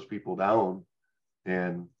chasing those people down,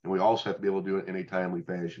 and we also have to be able to do it in a timely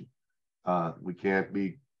fashion. We can't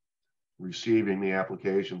be receiving the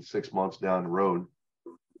application 6 months down the road,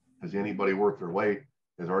 because anybody worth their weight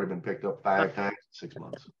has already been picked up 5 times in 6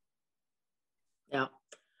 months. Yeah.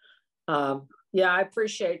 Yeah, I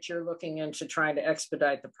appreciate you're looking into trying to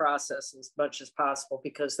expedite the process as much as possible,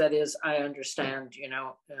 because that is, I understand, you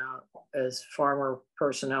know, as former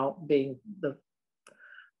personnel being the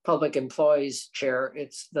public employees chair,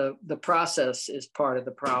 it's the process is part of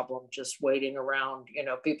the problem, just waiting around. You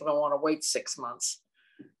know, people don't want to wait 6 months.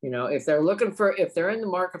 You know, if they're in the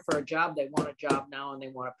market for a job, they want a job now and they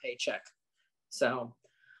want a paycheck. So,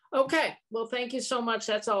 okay. Well, thank you so much.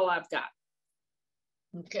 That's all I've got.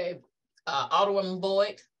 Okay. Alderwoman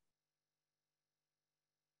Boyd.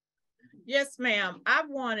 Yes, ma'am. I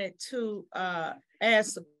wanted to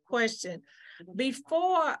ask a question.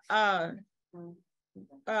 before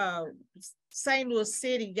St. Louis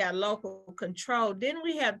City got local control, didn't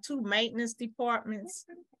we have two maintenance departments?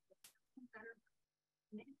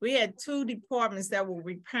 We had two departments that were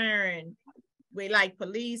repairing, we like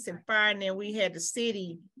police and fire, and then we had the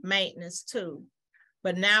city maintenance too.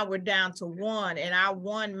 But now we're down to one, and our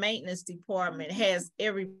one maintenance department has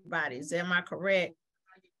everybody's. Am I correct?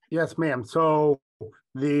 Yes, ma'am. So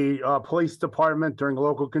the police department during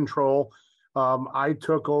local control, I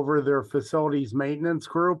took over their facilities maintenance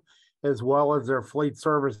group as well as their fleet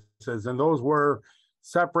services. And those were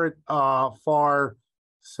separate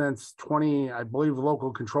since I believe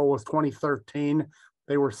local control was 2013.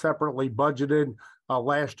 They were separately budgeted.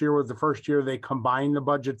 Last year was the first year they combined the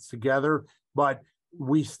budgets together, but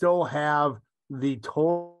we still have the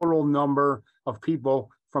total number of people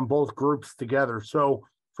from both groups together. So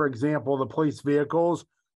for example, the police vehicles,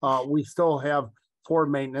 we still have 4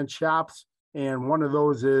 maintenance shops, and one of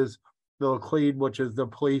those is the Laclede, which is the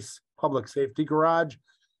police public safety garage.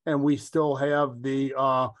 And we still have the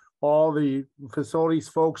all the facilities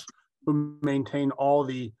folks who maintain all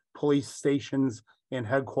the police stations and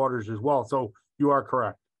headquarters as well. So you are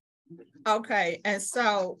correct. Okay, and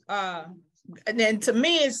so and then to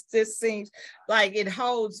me, it just seems like it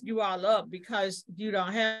holds you all up because you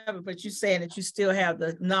don't have it, but you're saying that you still have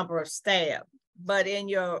the number of staff. But in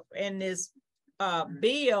this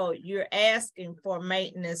bill, you're asking for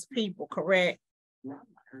maintenance people, correct?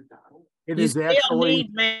 It you is still actually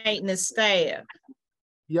need maintenance staff.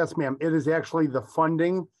 Yes, ma'am. It is actually the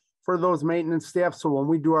funding for those maintenance staff. So when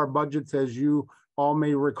we do our budgets, as you all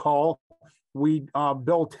may recall, we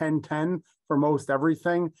bill 1010 for most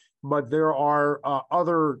everything, but there are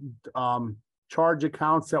other charge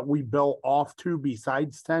accounts that we bill off to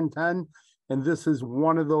besides 1010. And this is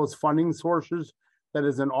one of those funding sources that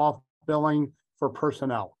is an off billing for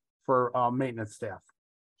personnel, for maintenance staff.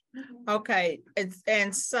 Okay,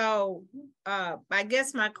 and so I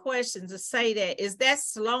guess my question to say that, is that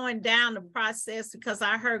slowing down the process? Because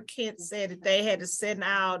I heard Kent said that they had to send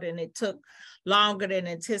out and it took longer than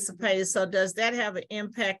anticipated. So does that have an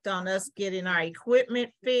impact on us getting our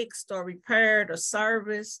equipment fixed or repaired or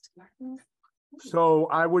serviced? So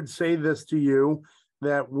I would say this to you,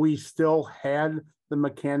 that we still had the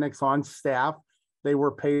mechanics on staff. They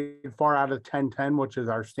were paid far out of 1010, which is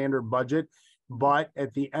our standard budget. But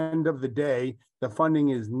at the end of the day, the funding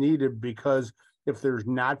is needed, because if there's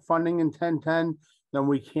not funding in 1010, then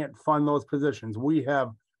we can't fund those positions. We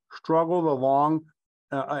have struggled along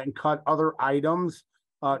and cut other items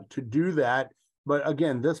to do that. But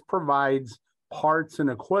again, this provides parts and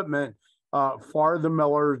equipment for the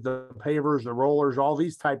millers, the pavers, the rollers, all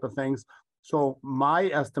these type of things. So my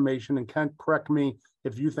estimation, and Kent, correct me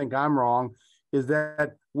if you think I'm wrong, is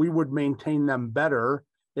that we would maintain them better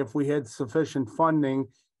if we had sufficient funding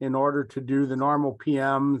in order to do the normal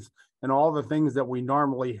PMs and all the things that we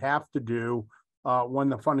normally have to do when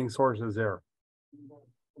the funding source is there.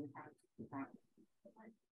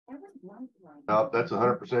 No, that's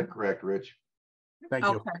 100% correct, Rich. Thank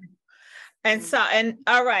you. Okay. And so, and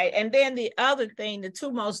all right. And then the other thing, the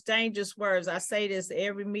two most dangerous words, I say this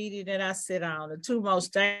every meeting that I sit on, the two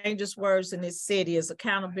most dangerous words in this city is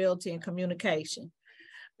accountability and communication.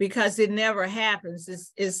 Because it never happens.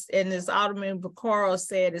 It's and as Alderman Vaccaro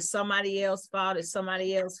said, it's somebody else's fault, it's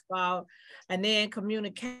somebody else's fault. And then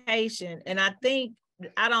communication. And I think,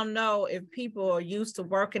 I don't know if people are used to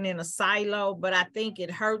working in a silo, but I think it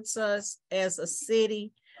hurts us as a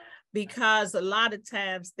city, because a lot of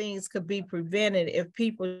times things could be prevented if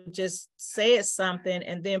people just said something,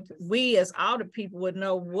 and then we as older people would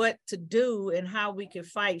know what to do and how we could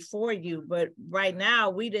fight for you. But right now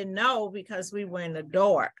we didn't know because we were in the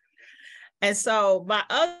dark. And so my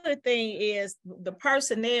other thing is the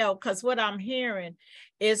personnel, because what I'm hearing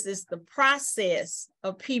is the process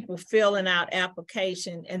of people filling out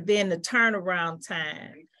application and then the turnaround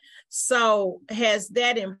time. So has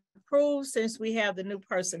that improved since we have the new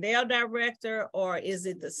personnel director, or is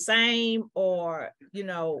it the same, or, you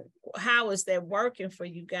know, how is that working for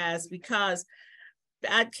you guys? Because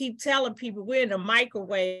I keep telling people we're in a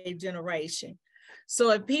microwave generation.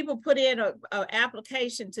 So if people put in an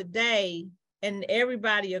application today and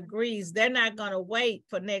everybody agrees, they're not going to wait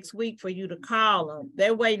for next week for you to call them.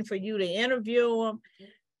 They're waiting for you to interview them,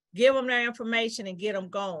 give them their information, and get them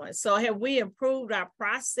going. So have we improved our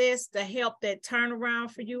process to help that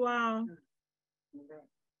turnaround for you all?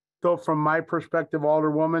 So from my perspective,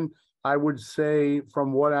 Alderwoman, I would say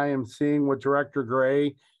from what I am seeing with Director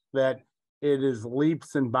Gray, that it is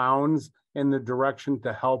leaps and bounds in the direction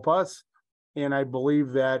to help us. And I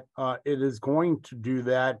believe that it is going to do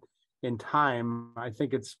that in time. I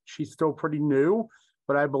think she's still pretty new,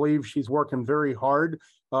 but I believe she's working very hard.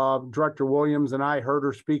 Director Williams and I heard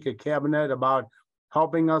her speak at Cabinet about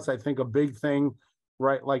helping us. I think a big thing,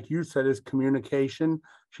 right, like you said, is communication.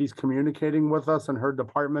 She's communicating with us, and her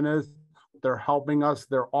department is. They're helping us.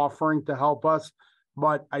 They're offering to help us.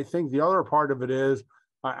 But I think the other part of it is,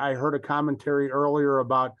 I heard a commentary earlier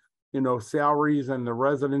about, salaries and the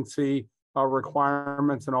residency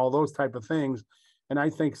requirements and all those type of things. And I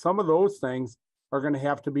think some of those things are going to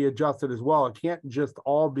have to be adjusted as well. It can't just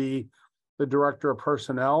all be the director of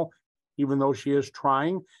personnel, even though she is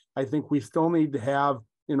trying. I think we still need to have,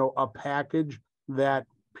 a package that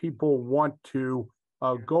people want to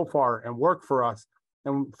go for and work for us.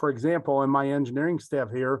 And for example, in my engineering staff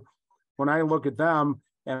here, when I look at them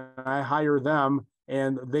and I hire them,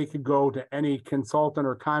 and they could go to any consultant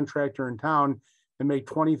or contractor in town and make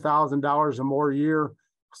 $20,000 or more a year,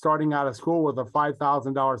 starting out of school with a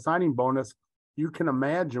 $5,000 signing bonus, you can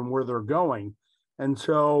imagine where they're going. And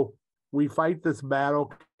so we fight this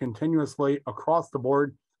battle continuously across the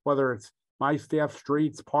board, whether it's my staff,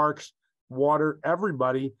 streets, parks, water,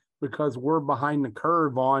 everybody, because we're behind the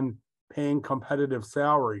curve on paying competitive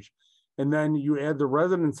salaries. And then you add the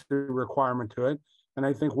residency requirement to it. And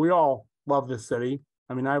I think we all love the city.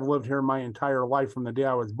 I mean, I've lived here my entire life from the day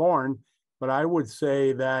I was born, but I would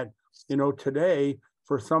say that, today,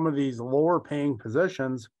 for some of these lower paying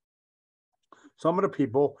positions, some of the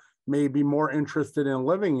people may be more interested in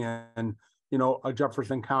living in, a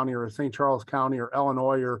Jefferson County or a St. Charles County or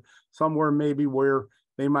Illinois or somewhere maybe where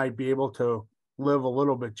they might be able to live a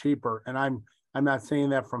little bit cheaper. And I'm not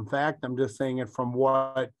saying that from fact. I'm just saying it from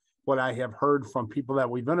what I have heard from people that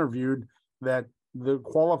we've interviewed, that the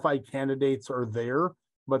qualified candidates are there,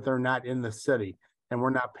 but they're not in the city, and we're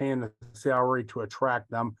not paying the salary to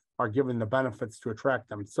attract them or giving the benefits to attract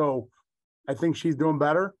them. So I think she's doing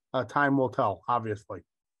better. Time will tell, obviously.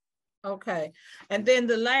 Okay. And then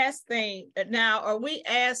the last thing, now, are we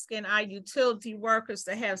asking our utility workers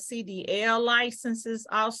to have CDL licenses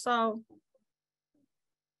also?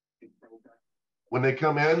 When they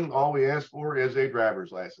come in, all we ask for is a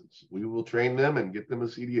driver's license. We will train them and get them a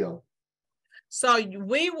CDL. So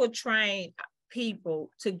we will train people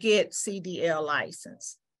to get CDL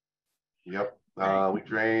license. Yep. We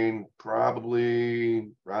train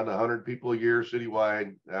probably around 100 people a year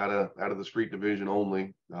citywide out of the street division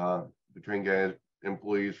only. We train guys,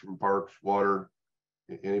 employees from parks, water,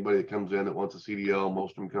 anybody that comes in that wants a CDL.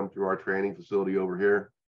 Most of them come through our training facility over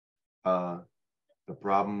here. The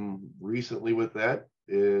problem recently with that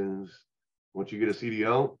is once you get a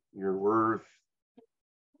CDL, you're worth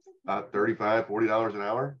about $35, $40 an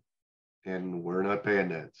hour, and we're not paying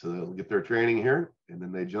that. So they'll get their training here and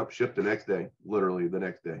then they jump ship the next day, literally the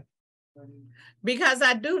next day. Because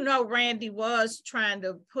I do know Randy was trying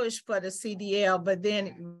to push for the CDL, but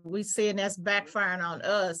then we seeing that's backfiring on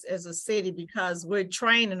us as a city because we're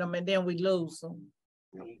training them and then we lose them.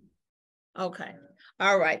 Yep. Okay.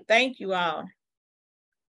 All right. Thank you all.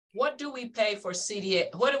 What do we pay for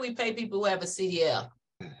CDL? What do we pay people who have a CDL?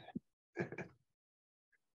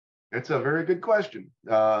 It's a very good question.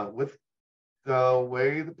 With the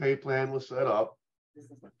way the pay plan was set up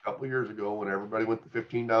a couple of years ago when everybody went to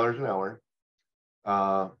 $15 an hour,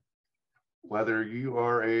 whether you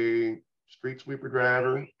are a street sweeper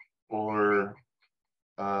driver or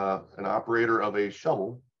an operator of a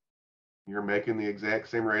shovel, you're making the exact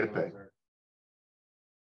same rate of pay.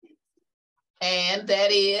 And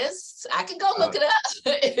that is, I can go look it up.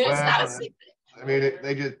 It's not a secret. I mean,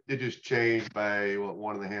 it just changed by what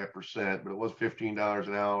 1.5%, but it was $15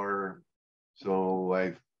 an hour. So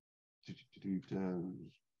I 0.15.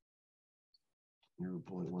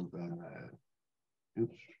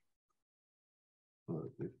 Oops.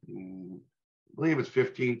 15. I believe it's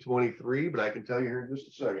 1523, but I can tell you here in just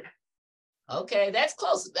a second. Okay, that's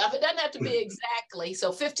close. It doesn't have to be exactly.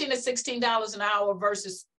 So $15 to $16 an hour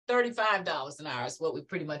versus $35 an hour is what we're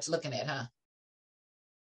pretty much looking at, huh?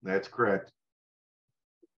 That's correct.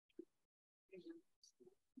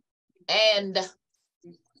 And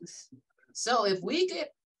so if we could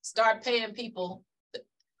start paying people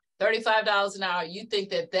 $35 an hour, you think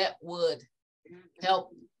that would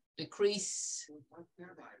help decrease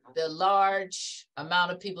the large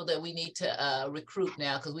amount of people that we need to recruit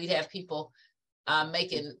now, because we'd have people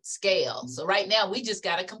making scale. So right now we just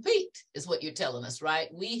got to compete is what you're telling us, right?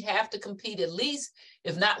 We have to compete at least,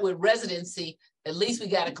 if not with residency, at least we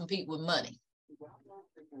got to compete with money.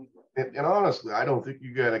 And honestly, I don't think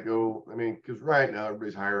you got to go, I mean, because right now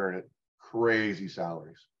everybody's hiring at crazy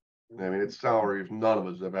salaries. I mean, it's salaries none of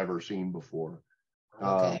us have ever seen before.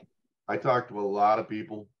 Okay. I talked to a lot of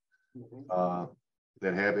people.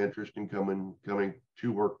 that have interest in coming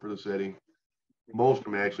to work for the city. Most of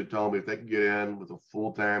them actually tell me if they can get in with a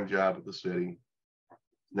full-time job at the city,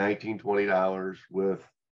 $19, $20 with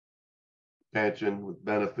pension, with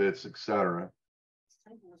benefits, etc.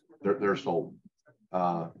 They're sold.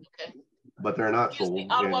 Okay. But they're not Excuse me,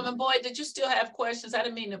 sold. Alderwoman Boyd, did you still have questions? I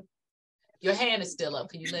didn't mean to. Your hand is still up.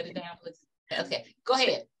 Can you let it down, please? Okay, go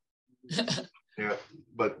ahead. Yeah,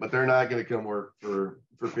 but they're not going to come work for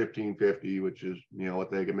 $15.50, which is, you know,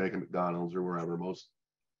 what they can make at McDonald's or wherever. Most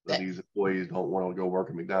of these employees don't want to go work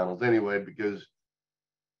at McDonald's anyway, because,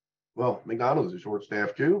 well, McDonald's is short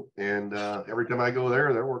staffed too, and every time I go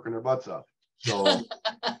there, they're working their butts off. So,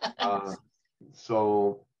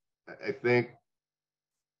 so I think,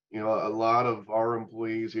 you know, a lot of our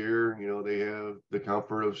employees here, you know, they have the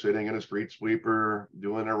comfort of sitting in a street sweeper,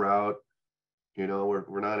 doing a route. You know,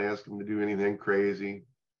 we're not asking them to do anything crazy.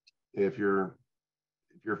 If you're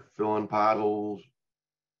filling potholes,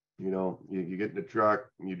 you know, you get in the truck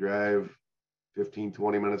and you drive 15,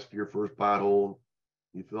 20 minutes to your first pothole,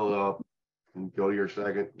 you fill it up and go to your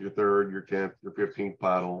second, your third, your 10th, your 15th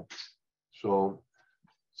pothole. So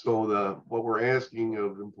what we're asking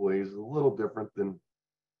of employees is a little different than,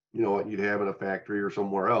 you know, what you'd have in a factory or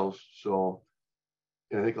somewhere else. So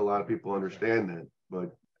I think a lot of people understand that,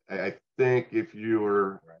 but I think if you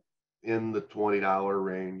were in the $20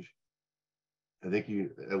 range, I think you,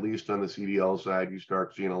 at least on the CDL side, you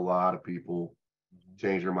start seeing a lot of people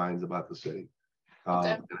change their minds about the city.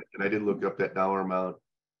 Okay. And I did look up that dollar amount.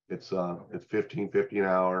 It's $15.50 an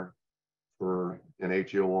hour for an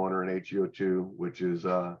HEO1 or an HEO2, which is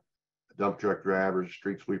a dump truck driver,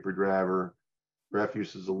 street sweeper driver.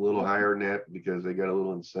 Refuse is a little higher than that because they got a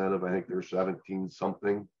little incentive. I think they're 17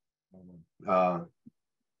 something.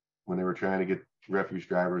 When they were trying to get refuse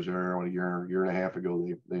drivers there a year and a half ago,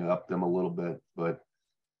 they upped them a little bit. But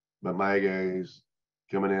my guys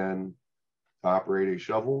coming in to operate a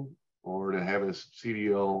shovel or to have a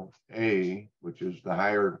CDL A, which is the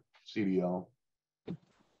higher CDL,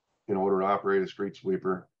 in order to operate a street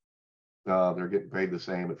sweeper, they're getting paid the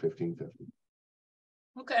same at $15.50.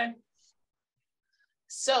 Okay.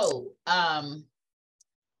 So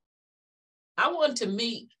I want to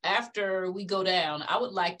meet after we go down. I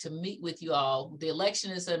would like to meet with you all. The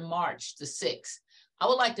election is in March the 6th. I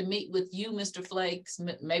would like to meet with you, Mr. Flakes,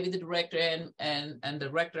 maybe the director and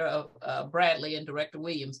Director of Bradley and Director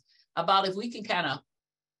Williams, about if we can kind of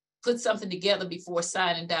put something together before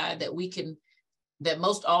sign and die that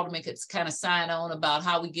most aldermen could kind of sign on about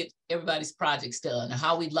how we get everybody's projects done, or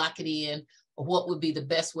how we lock it in, or what would be the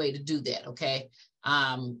best way to do that. Okay.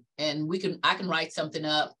 And I can write something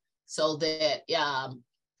up so that it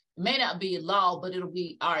may not be a law, but it'll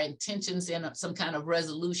be our intentions in some kind of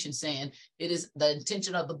resolution saying it is the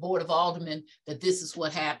intention of the Board of Aldermen that this is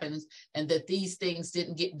what happens, and that these things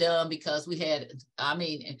didn't get done because we had,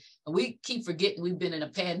 we keep forgetting we've been in a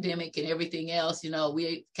pandemic and everything else, you know,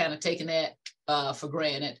 we kind of taken that for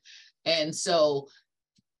granted. And so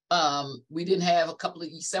we didn't have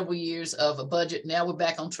several years of a budget. Now we're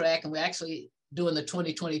back on track and we're actually doing the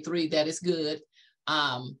 2023. That is good.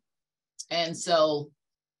 And so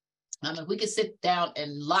if we could sit down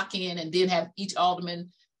and lock in and then have each alderman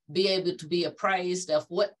be able to be appraised of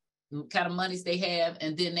what kind of monies they have,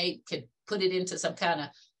 and then they could put it into some kind of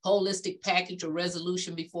holistic package or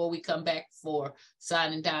resolution before we come back for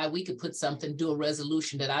sign and die, we could put something, do a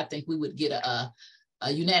resolution that I think we would get a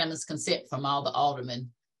unanimous consent from all the aldermen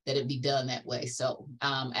that it be done that way. So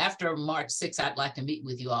after March 6th, I'd like to meet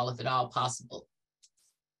with you all if at all possible.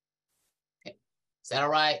 Okay. Is that all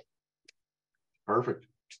right? Perfect.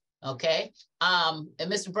 Okay. And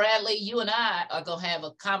Mr. Bradley, you and I are gonna have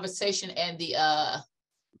a conversation, and the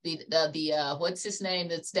what's his name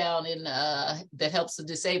that's down in that helps the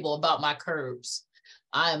disabled about my curbs.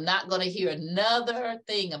 I am not gonna hear another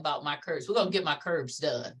thing about my curbs. We're gonna get my curbs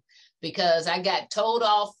done, because I got told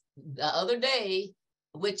off the other day,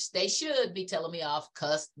 which they should be telling me off,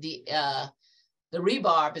 because the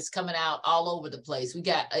rebarb is coming out all over the place. We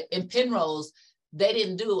got in Penrose, they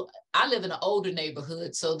didn't do, I live in an older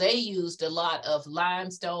neighborhood, so they used a lot of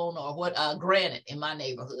limestone or granite in my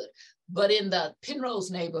neighborhood. But in the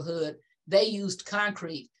Penrose neighborhood, they used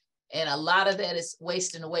concrete, and a lot of that is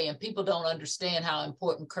wasting away, and people don't understand how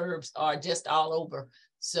important curbs are just all over.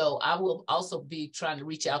 So I will also be trying to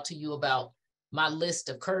reach out to you about my list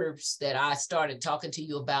of curbs that I started talking to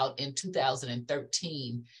you about in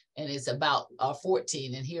 2013, and it's about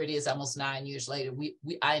 14, and here it is almost 9 years later.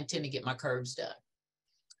 I intend to get my curbs done.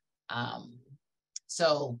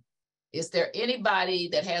 So is there anybody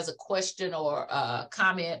that has a question or a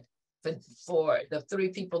comment for the three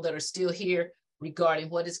people that are still here regarding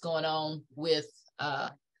what is going on with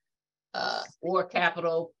or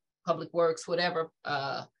capital, public works, whatever,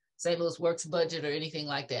 St. Louis Works budget or anything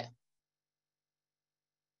like that?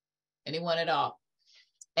 Anyone at all?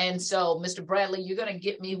 And so, Mr. Bradley, you're going to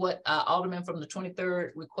get me what Alderman from the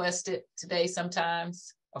 23rd requested today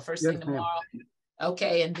sometimes, or first thing tomorrow.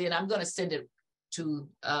 Okay, and then I'm going to send it to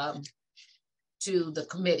the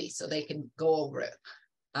committee so they can go over it.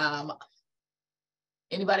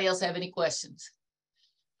 Anybody else have any questions?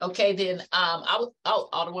 Okay, then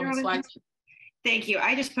Alderwoman Swike. Thank you.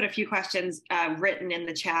 I just put a few questions written in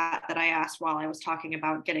the chat that I asked while I was talking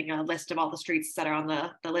about getting a list of all the streets that are on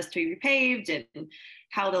the list to be repaved and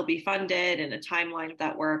how they'll be funded and a timeline of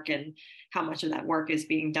that work and how much of that work is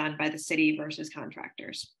being done by the city versus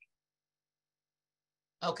contractors.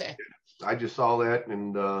 Okay. I just saw that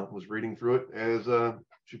and was reading through it as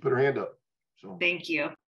she put her hand up. So thank you.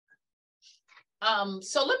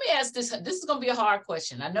 So let me ask this. This is going to be a hard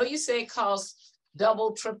question. I know you say it costs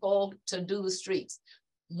double, triple to do the streets.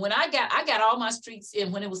 When I got all my streets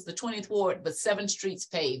in when it was the 20th ward, but 7 streets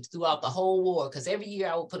paved throughout the whole ward, because every year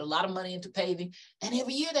I would put a lot of money into paving, and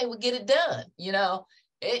every year they would get it done. You know,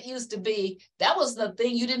 it used to be, that was the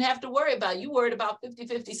thing you didn't have to worry about. You worried about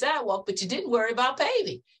 50-50 sidewalk, but you didn't worry about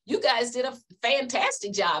paving. You guys did a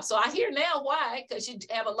fantastic job. So I hear now why, because you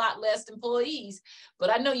have a lot less employees, but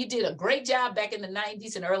I know you did a great job back in the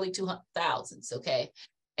 90s and early 2000s, okay?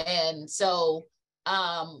 And so,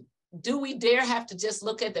 do we dare have to just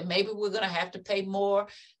look at that? Maybe we're going to have to pay more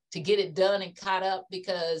to get it done and caught up,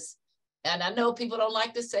 because, and I know people don't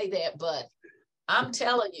like to say that, but I'm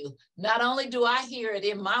telling you, not only do I hear it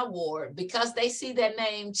in my ward, because they see that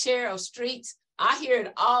name, Chair of Streets, I hear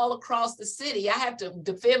it all across the city. I have to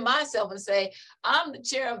defend myself and say, I'm the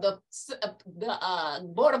chair of the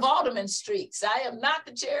Board of Aldermen Streets. I am not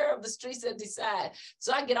the chair of the streets that decide.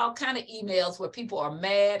 So I get all kind of emails where people are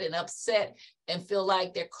mad and upset and feel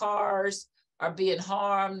like their cars are being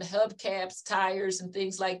harmed, hubcaps, tires, and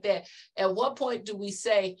things like that. At what point do we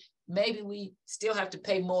say, maybe we still have to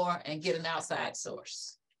pay more and get an outside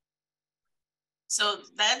source? So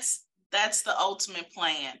that's the ultimate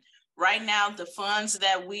plan. Right now, the funds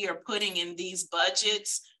that we are putting in these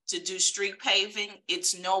budgets to do street paving,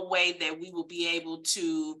 it's no way that we will be able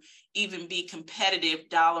to even be competitive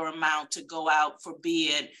dollar amount to go out for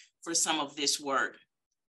bid for some of this work.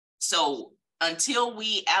 So until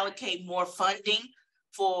we allocate more funding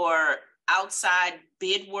for outside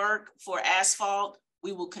bid work for asphalt,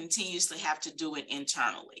 we will continuously have to do it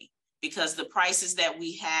internally, because the prices that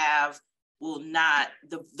we have will not,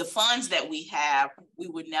 the funds that we have, we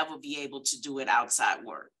would never be able to do it outside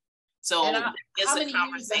work. So how many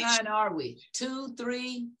years behind are we? 2,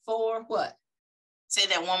 3, 4, what? Say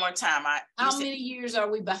that one more time. How many years are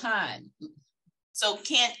we behind? So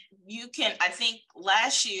I think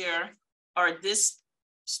last year, or this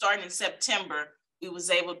starting in September, we was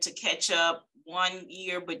able to catch up 1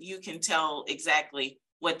 year, but you can tell exactly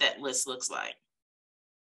what that list looks like.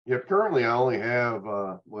 Yeah, currently I only have,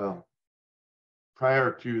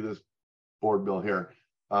 prior to this board bill here,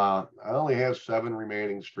 I only have 7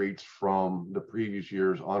 remaining streets from the previous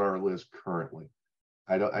years on our list currently.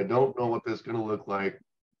 I don't know what this is going to look like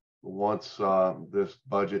once this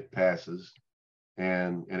budget passes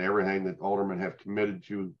and everything that aldermen have committed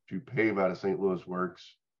to pave out of St. Louis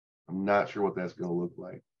Works. I'm not sure what that's going to look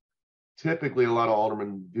like. Typically, a lot of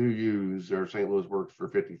aldermen do use their St. Louis Works for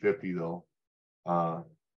 50-50 though.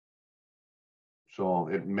 So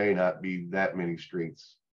it may not be that many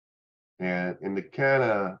streets. And to kind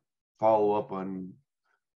of follow up on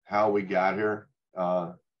how we got here,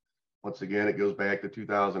 once again, it goes back to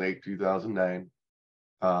 2008, 2009.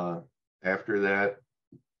 After that,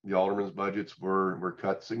 the aldermen's budgets were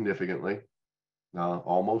cut significantly,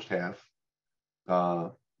 almost half.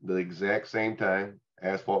 The exact same time,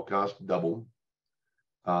 asphalt costs doubled.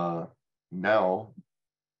 Now,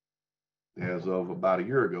 as of about a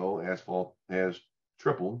year ago, asphalt has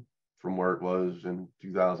tripled from where it was in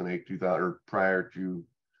 2008, or prior to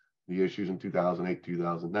the issues in 2008,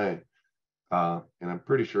 2009. And I'm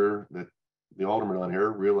pretty sure that the aldermen on here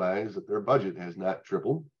realize that their budget has not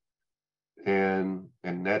tripled. And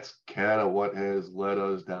that's kind of what has led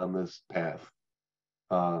us down this path.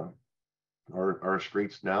 Our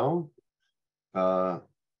streets now, I've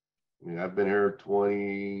been here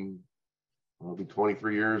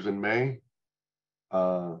 23 years in May.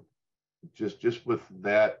 Just with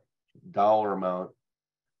that dollar amount,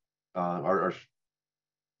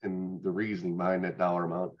 and the reasoning behind that dollar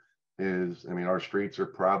amount is, our streets are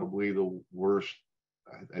probably the worst.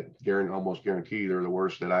 I almost guarantee they're the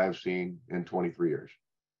worst that I've seen in 23 years.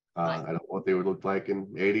 I don't know what they would look like in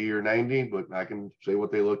 80 or 90, but I can say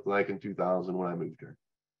what they looked like in 2000 when I moved here.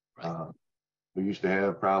 We used to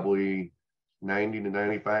have probably 90 to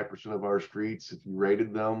 95% of our streets, if you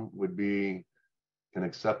rated them, would be in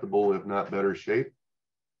acceptable, if not better shape.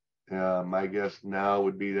 My guess now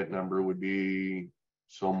would be that number would be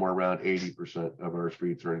somewhere around 80% of our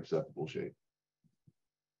streets are in acceptable shape.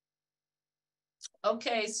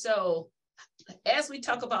 Okay, so as we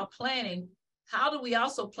talk about planning, how do we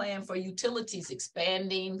also plan for utilities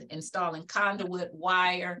expanding, installing conduit,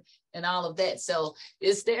 wire, and all of that? So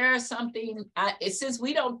is there something, since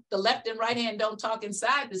we don't, the left and right hand don't talk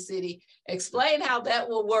inside the city, explain how that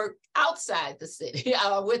will work outside the city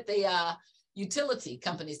with the utility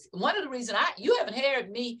companies. One of the reasons you haven't heard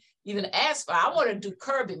me even ask for, I want to do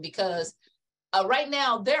curbing because right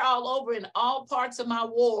now they're all over in all parts of my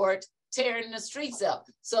ward tearing the streets up.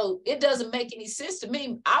 So it doesn't make any sense to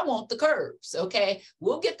me. I want the curbs, okay?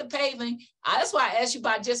 We'll get the paving. That's why I asked you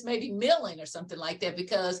about just maybe milling or something like that,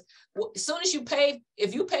 because as soon as you pave,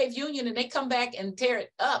 if you pave Union and they come back and tear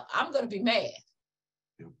it up, I'm gonna be mad.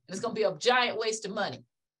 It's gonna be a giant waste of money.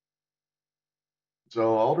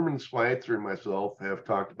 So Alderman Schweitzer and myself have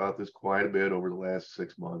talked about this quite a bit over the last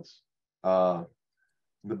 6 months. The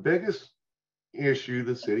biggest issue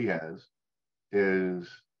the city has is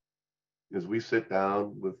we sit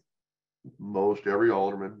down with most every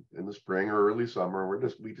alderman in the spring or early summer.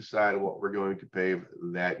 We decide what we're going to pave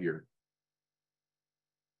that year.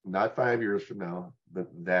 Not 5 years from now, but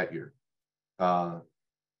that year.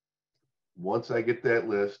 Once I get that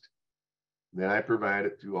list, then I provide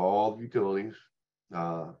it to all the utilities,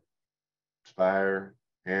 Spire,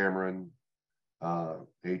 Ameren,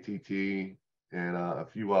 ATT, and a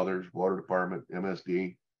few others, Water Department,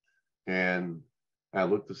 MSD, and I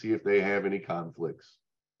look to see if they have any conflicts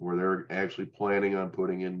where they're actually planning on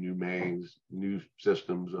putting in new mains, new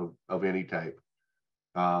systems of any type.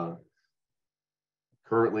 Currently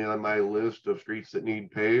on my list of streets that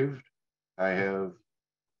need paved, I have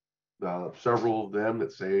several of them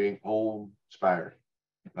that say Old Spire.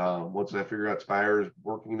 Once I figure out Spire is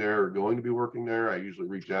working there or going to be working there, I usually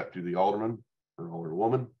reach out to the alderman or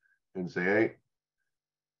alderwoman and say, hey,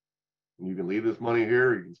 you can leave this money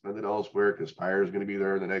here, you can spend it elsewhere because Spire is going to be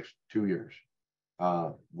there in the next 2 years.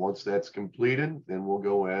 Once that's completed, then we'll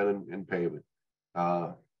go in and pave it.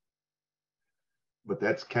 But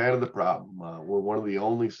that's kind of the problem. We're one of the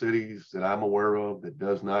only cities that I'm aware of that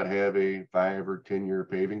does not have a 5 or 10 year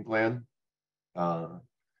paving plan.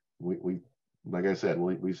 We like I said,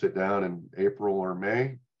 we sit down in April or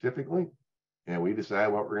May typically, and we decide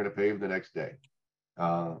what we're going to pave the next day.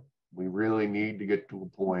 We really need to get to a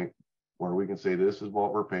point where we can say this is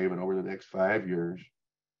what we're paving over the next 5 years,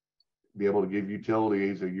 be able to give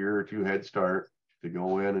utilities a year or two head start to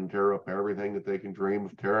go in and tear up everything that they can dream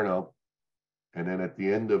of tearing up. And then at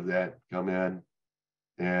the end of that, come in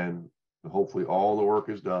and hopefully all the work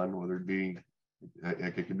is done, whether it be,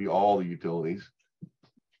 it could be all the utilities.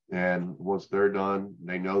 And once they're done,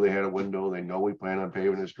 they know they had a window, they know we plan on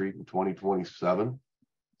paving the street in 2027.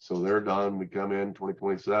 So they're done, we come in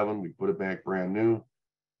 2027, we put it back brand new.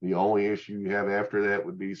 The only issue you have after that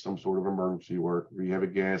would be some sort of emergency work, where you have a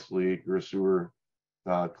gas leak or a sewer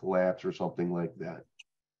collapse or something like that,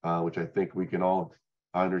 which I think we can all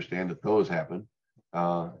understand that those happen.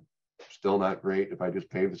 Still not great if I just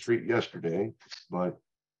paved the street yesterday, but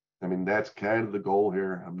I mean, that's kind of the goal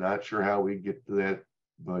here. I'm not sure how we get to that,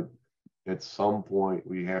 but at some point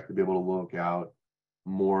we have to be able to look out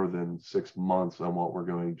more than 6 months on what we're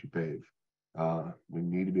going to pave. We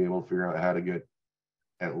need to be able to figure out how to get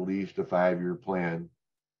at least a 5 year plan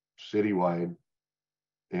citywide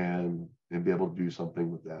and be able to do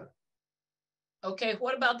something with that. Okay,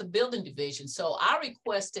 what about the building division? So I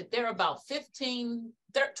requested, there are about 13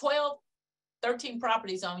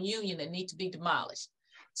 properties on Union that need to be demolished.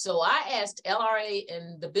 So I asked LRA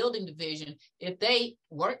and the building division if they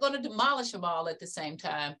weren't going to demolish them all at the same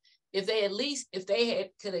time, if they at least, if they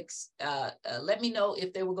could let me know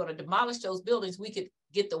if they were going to demolish those buildings, we could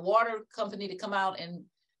get the water company to come out and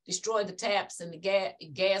destroy the taps and the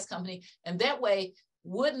gas company. And that way,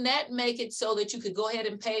 wouldn't that make it so that you could go ahead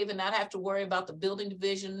and pave and not have to worry about the building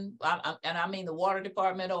division? And I mean the water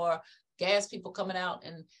department or gas people coming out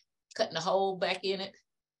and cutting a hole back in it?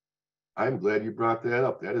 I'm glad you brought that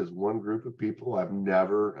up. That is one group of people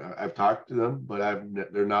I've talked to them, but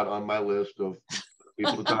they're not on my list of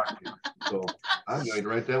people to talk to. So I'm going to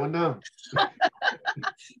write that one down.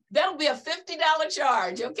 That'll be a $50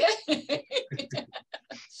 charge, okay?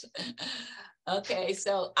 Okay,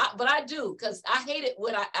 so, but I do, because I hate it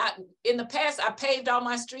when I, in the past, I paved all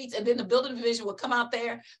my streets and then the building division would come out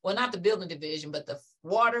there. Well, not the building division, but the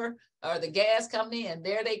water or the gas company, and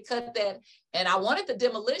there they cut that. And I wanted the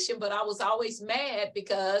demolition, but I was always mad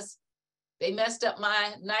because they messed up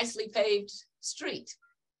my nicely paved street.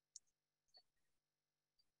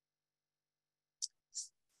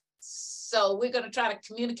 So we're going to try to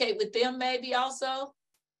communicate with them maybe also?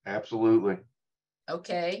 Absolutely.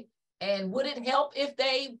 Okay. And would it help if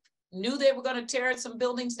they knew they were going to tear some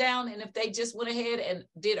buildings down and if they just went ahead and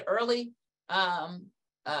did early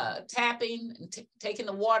tapping and taking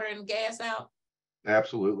the water and gas out?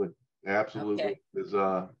 Absolutely. Absolutely. Okay.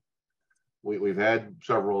 Because we've had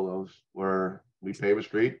several of those where we pave a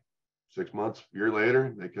street, 6 months, a year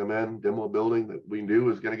later, they come in, demo a building that we knew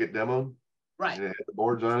was going to get demoed. Right. And it had the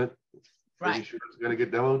boards on it. Pretty Right. sure it's going to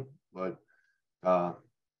get demoed. But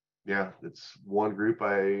yeah, it's one group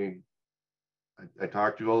I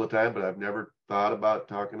talk to all the time, but I've never thought about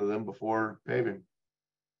talking to them before paving.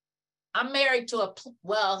 I'm married to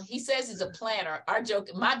well, he says he's a planter.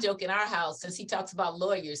 My joke in our house, since he talks about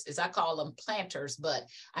lawyers, is I call them planters, but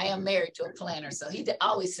I am married to a planter. So he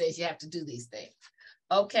always says you have to do these things.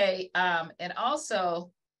 Okay, and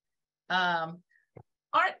also,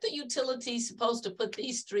 aren't the utilities supposed to put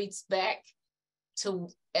these streets back to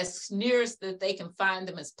as near as that they can find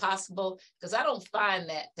them as possible? Because I don't find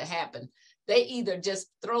that to happen. They either just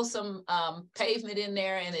throw some pavement in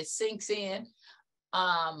there and it sinks in.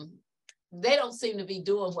 They don't seem to be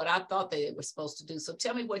doing what I thought they were supposed to do. So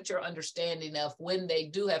tell me what your understanding of when they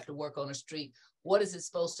do have to work on a street, what is it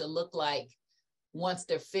supposed to look like once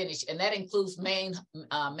they're finished? And that includes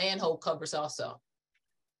manhole covers also.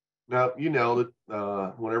 Now, you know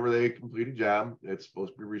that whenever they complete a job, it's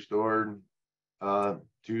supposed to be restored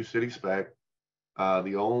to city spec.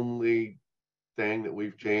 The only thing that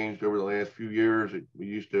we've changed over the last few years, we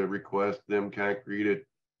used to request them concrete it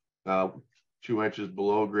 2 inches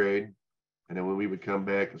below grade. And then when we would come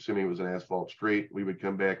back, assuming it was an asphalt street, we would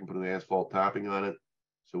come back and put an asphalt topping on it.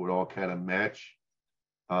 So it would all kind of match.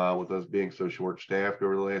 With us being so short staffed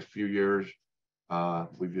over the last few years,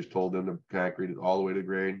 we've just told them to concrete it all the way to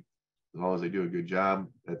grade. As long as they do a good job,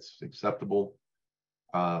 that's acceptable.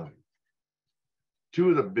 Two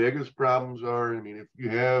of the biggest problems are, I mean, if you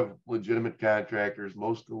have legitimate contractors,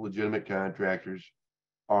 most of the legitimate contractors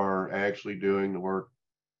are actually doing the work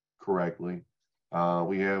correctly.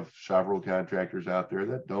 We have several contractors out there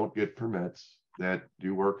that don't get permits, that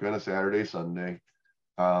do work on a Saturday, Sunday,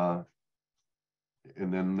 and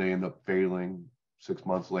then they end up failing 6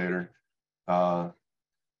 months later.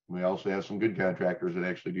 We also have some good contractors that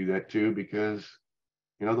actually do that too, because,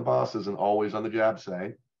 you know, the boss isn't always on the job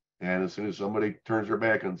site. And as soon as somebody turns their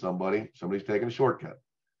back on somebody's taking a shortcut.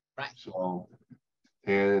 Right. So,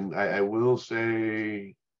 and I will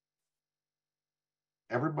say,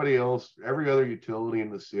 everybody else, every other utility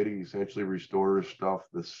in the city essentially restores stuff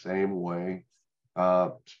the same way.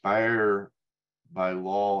 Spire by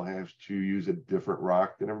law has to use a different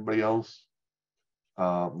rock than everybody else.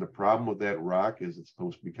 The problem with that rock is it's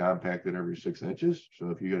supposed to be compacted every 6 inches.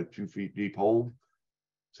 So if you got a 2 feet deep hole,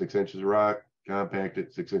 6 inches of rock, compact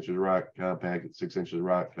it, 6 inches of rock, compact it, 6 inches of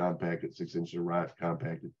rock, compact it, 6 inches of rock,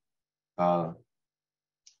 compact it.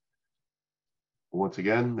 Once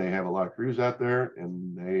again, they have a lot of crews out there,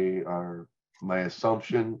 and they are, my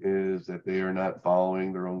assumption is that they are not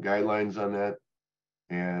following their own guidelines on that.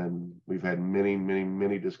 And we've had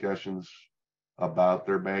many discussions about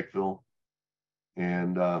their backfill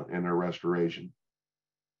and their restoration.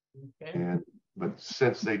 Okay. But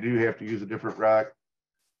since they do have to use a different rock,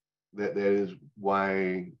 that is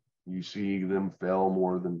why you see them fail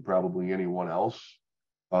more than probably anyone else,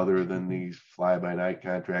 other than these fly-by-night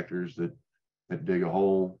contractors that dig a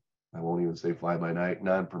hole. I won't even say fly-by-night,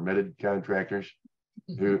 non-permitted contractors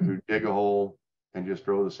who dig a hole and just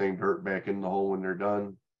throw the same dirt back in the hole when they're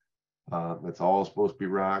done. That's all supposed to be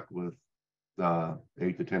rock with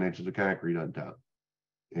 8 to 10 inches of concrete on top.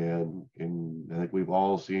 And I think we've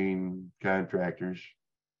all seen contractors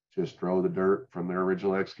just throw the dirt from their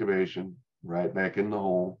original excavation right back in the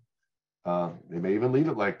hole. They may even leave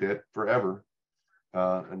it like that forever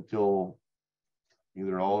until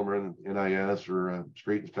either all of them are in NIS or a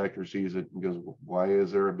street inspector sees it and goes, why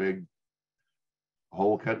is there a big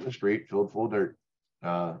hole cut in the street filled full of dirt?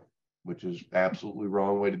 Which is absolutely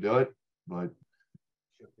wrong way to do it. But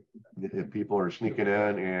if people are sneaking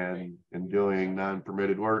in and doing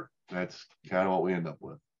non-permitted work, that's kind of what we end up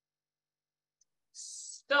with.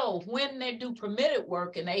 So when they do permitted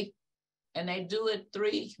work and they do it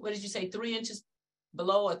 3 inches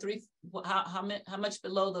below, or 3, how much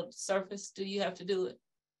below the surface do you have to do it?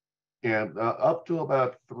 And up to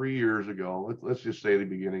about 3 years ago, let's just say the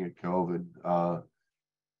beginning of COVID,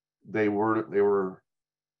 they were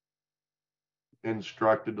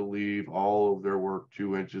instructed to leave all of their work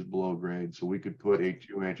 2 inches below grade, so we could put a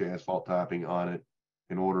 2-inch asphalt topping on it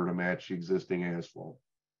in order to match the existing asphalt.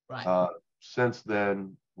 Right. Since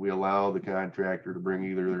then, we allow the contractor to bring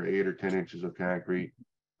either their 8 or 10 inches of concrete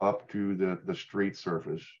up to the street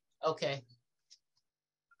surface. Okay.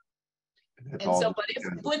 That's And all so, just but if,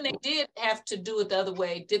 because when they did have to do it the other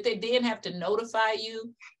way, did they then have to notify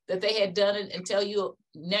you that they had done it and tell you,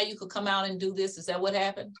 now you could come out and do this? Is that what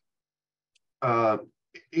happened?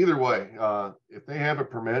 Either way, if they have a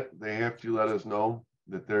permit, they have to let us know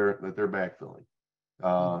that they're backfilling.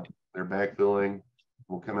 They're backfilling.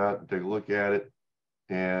 We'll come out and take a look at it,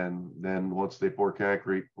 and then once they pour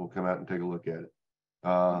concrete, we'll come out and take a look at it.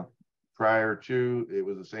 Prior to, it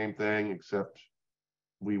was the same thing, except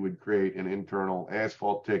we would create an internal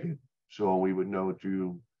asphalt ticket, so we would know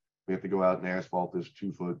we have to go out and asphalt this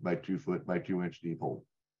 2 foot by 2 foot by 2 inch deep hole.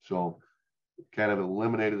 So kind of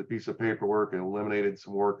eliminated the piece of paperwork and eliminated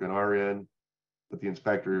some work on our end, but the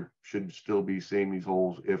inspector should still be seeing these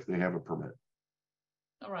holes if they have a permit.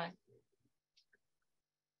 All right.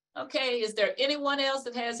 Okay, is there anyone else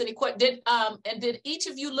that has any questions? Did each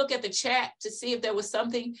of you look at the chat to see if there was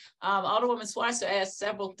something? Alderwoman Schweitzer asked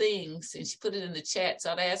several things and she put it in the chat.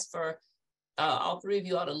 So I'd ask for all three of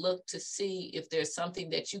you ought to look to see if there's something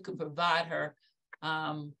that you can provide her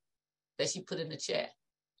that she put in the chat.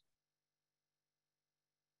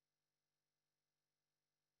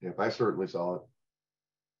 Yep, I certainly saw it.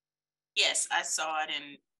 Yes, I saw it,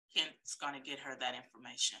 and Kent's going to get her that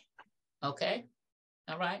information. Okay.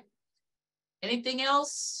 All right. Anything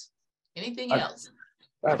else? Anything else?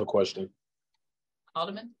 I have a question.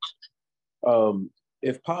 Alderman?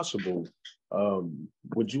 If possible,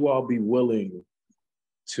 would you all be willing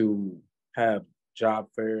to have job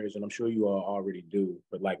fairs? And I'm sure you all already do,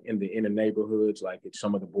 but like in the neighborhoods, like at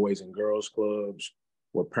some of the Boys and Girls Clubs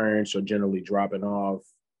where parents are generally dropping off,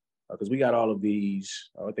 because we got all of these,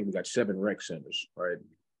 I think we got 7 rec centers, right?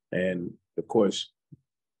 And of course,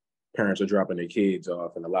 parents are dropping their kids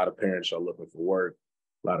off, and a lot of parents are looking for work.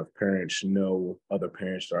 A lot of parents know other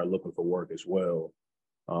parents that are looking for work as well.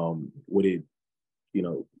 Would it,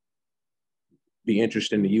 be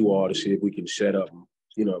interesting to you all to see if we can set up,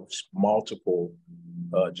 multiple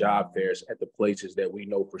job fairs at the places that we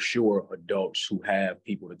know for sure adults who have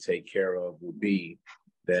people to take care of will be,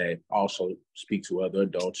 that also speak to other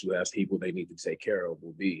adults who have people they need to take care of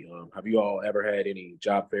will be. Have you all ever had any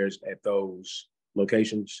job fairs at those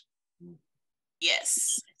locations?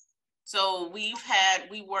 Yes. So we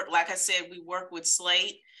work, like I said, we work with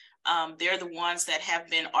Slate. They're the ones that have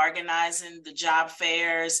been organizing the job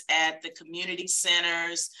fairs at the community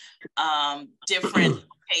centers, different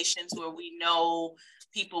locations where we know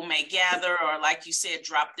people may gather, or like you said,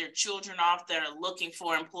 drop their children off that are looking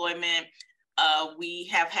for employment. We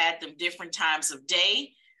have had them different times of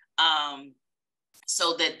day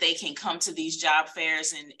so that they can come to these job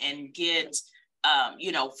fairs and get,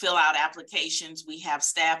 fill out applications. We have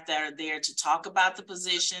staff that are there to talk about the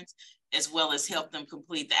positions as well as help them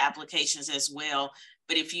complete the applications as well.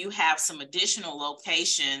 But if you have some additional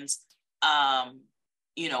locations,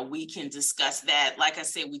 we can discuss that. Like I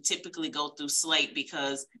said, we typically go through Slate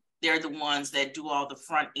because they're the ones that do all the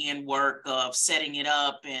front end work of setting it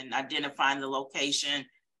up and identifying the location.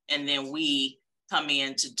 And then we come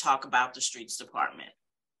in to talk about the streets department.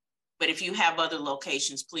 But if you have other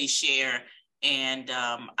locations, please share, and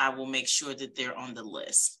I will make sure that they're on the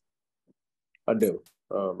list. I do.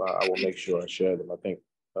 I will make sure I share them. I think,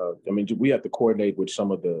 we have to coordinate with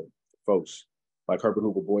some of the folks. Like Herbert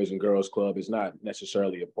Hoover Boys and Girls Club is not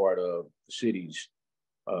necessarily a part of the city's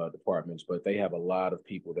departments, but they have a lot of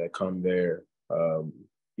people that come there, and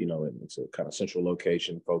it's a kind of central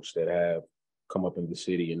location, folks that have come up in the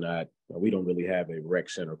city and not, we don't really have a rec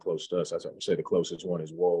center close to us. As I would say, the closest one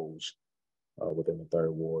is Woes within the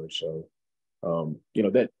 3rd Ward. So,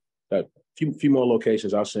 that few more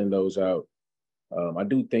locations, I'll send those out. I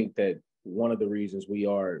do think that one of the reasons we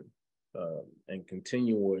are and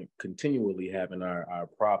continually having our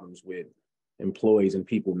problems with employees and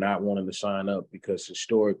people not wanting to sign up, because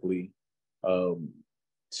historically,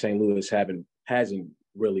 St. Louis hasn't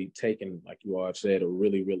really taken, like you all have said, a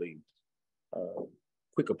really, really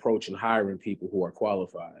quick approach in hiring people who are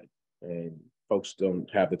qualified, and folks don't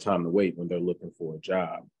have the time to wait when they're looking for a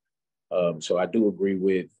job. So I do agree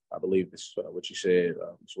with, I believe this what you said,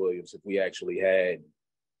 Ms. Williams, if we actually had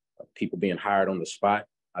people being hired on the spot,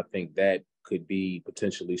 I think that could be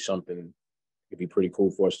potentially something, it'd be pretty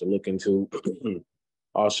cool for us to look into.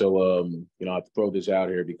 Also, you know, I have to throw this out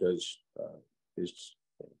here because it's,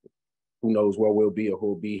 who knows where we'll be or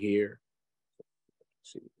who'll be here.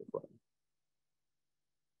 Let's see.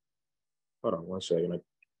 Hold on one second.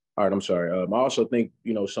 All right, I'm sorry. I also think,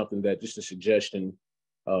 you know, something that just a suggestion,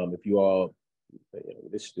 if you all,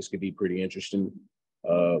 this could be pretty interesting.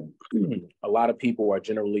 A lot of people are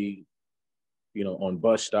generally, you know, on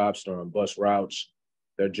bus stops or on bus routes.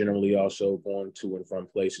 They're generally also going to and from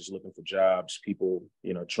places looking for jobs. People,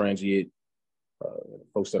 you know, transient,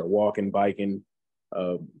 folks that are walking, biking.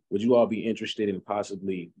 Would you all be interested in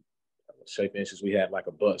possibly, say for instance, we had like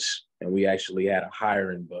a bus and we actually had a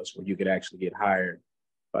hiring bus where you could actually get hired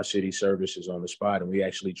by city services on the spot. And we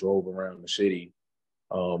actually drove around the city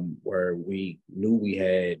where we knew we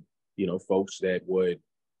had, you know, folks that would,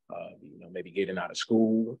 you know, maybe getting out of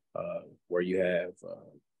school, where you have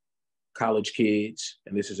college kids,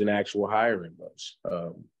 and this is an actual hiring bus,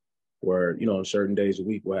 where, you know, on certain days a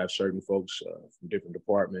week, we'll have certain folks from different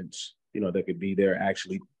departments, you know, that could be there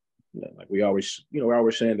actually, you know, like we always, you know, we're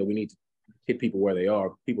always saying that we need to hit people where they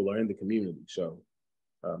are. People are in the community. So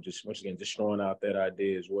just once again, just throwing out that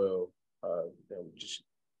idea as well. Just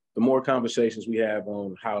the more conversations we have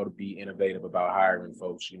on how to be innovative about hiring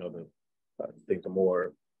folks, you know, I think the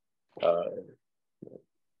more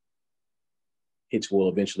hits we'll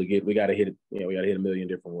eventually get. We got to hit it, you know, we got to hit a million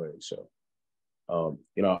different ways. So,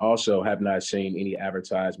 you know, I also have not seen any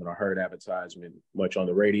advertisement or heard advertisement much on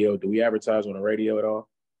the radio. Do we advertise on the radio at all?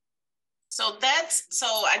 So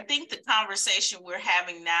I think the conversation we're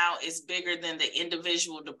having now is bigger than the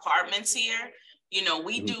individual departments here. You know,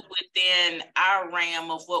 we do within our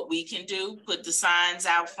RAM of what we can do, put the signs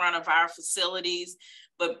out front of our facilities,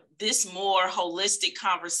 but this more holistic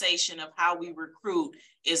conversation of how we recruit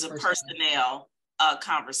is a personnel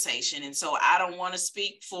conversation. And so I don't want to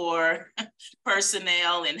speak for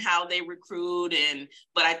personnel and how they recruit,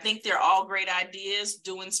 but I think they're all great ideas.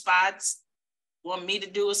 Doing spots, want me to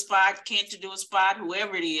do a spot, Kent to do a spot,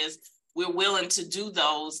 whoever it is, we're willing to do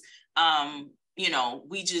those. You know,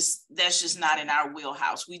 that's just not in our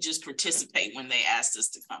wheelhouse. We just participate when they asked us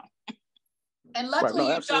to come. And luckily,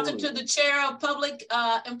 you're talking to the chair of public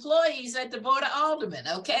employees at the Board of Aldermen,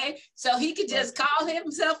 okay? So he could just call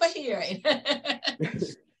himself a hearing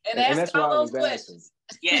and ask all those questions.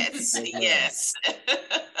 Yes, yes.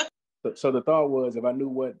 So the thought was, if I knew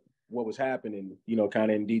what was happening, you know, kind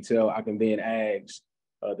of in detail, I can then ask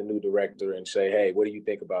the new director and say, hey, what do you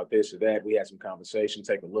think about this or that? We had some conversation,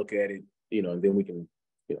 take a look at it, you know, and then we can,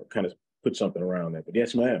 you know, kind of put something around that. But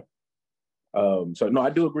yes, ma'am. So no, I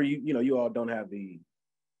do agree. You know, you all don't have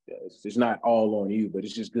it's not all on you, but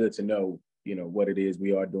it's just good to know, you know, what it is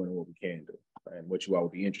we are doing and what we can do, and what you all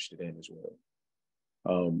would be interested in as well.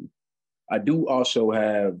 I do also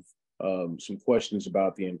have some questions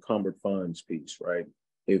about the encumbered funds piece, right?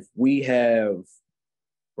 If we have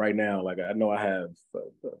right now, like I know I have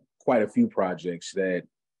quite a few projects that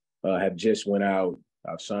have just went out.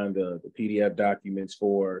 I've signed the PDF documents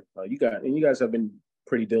for you guys have been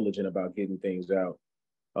pretty diligent about getting things out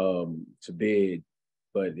to bid,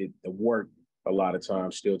 but the work a lot of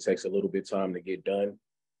times still takes a little bit of time to get done.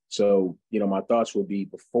 So, you know, my thoughts would be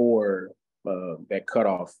before that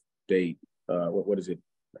cutoff date, what is it,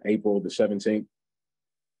 April the 17th?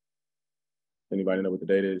 Anybody know what the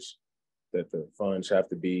date is? That the funds have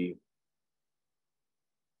to be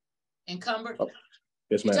encumbered? Oh,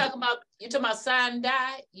 yes, ma'am. You're talking about sign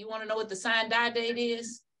die? You want to know what the sign die date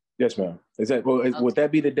is? Yes, ma'am. Would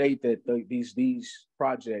that be the date that these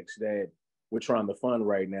projects that we're trying to fund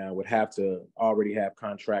right now would have to already have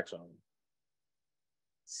contracts on?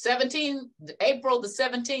 April the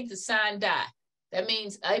 17th is sign die. That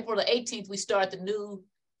means April the 18th, we start the new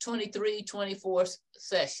 23-24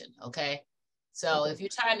 session, okay? So if you're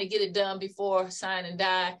trying to get it done before sign and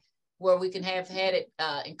die, where we can have had it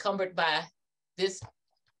encumbered by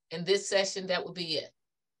in this session, that would be it.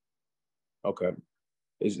 Okay.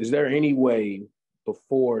 Is there any way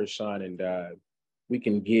before sign and die we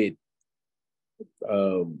can get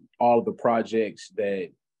all of the projects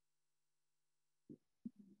that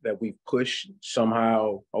we've pushed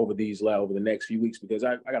somehow over the next few weeks? Because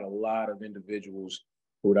I got a lot of individuals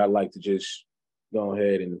who would I'd like to just go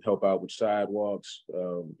ahead and help out with sidewalks.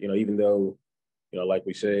 You know, even though, you know, like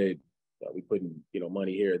we said, we putting, you know,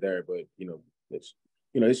 money here or there, but you know,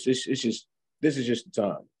 this is just the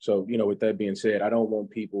time. So, you know, with that being said, I don't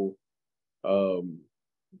want people, you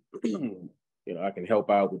know, I can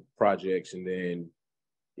help out with projects and then,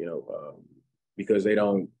 you know, because they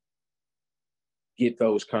don't get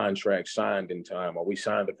those contracts signed in time, or we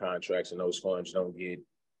sign the contracts and those funds don't get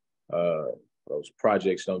those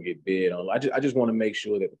projects don't get bid on. I just want to make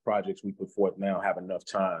sure that the projects we put forth now have enough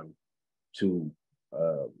time to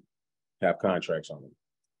have contracts on them.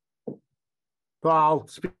 So I'll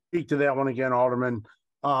speak to that one again, Alderman.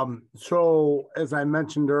 So as I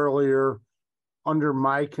mentioned earlier, under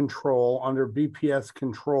my control, under BPS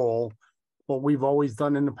control, what we've always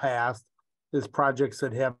done in the past is projects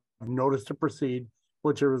that have notice to proceed,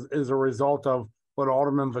 which is a result of what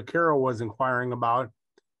Alderman Vaquero was inquiring about,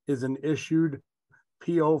 is an issued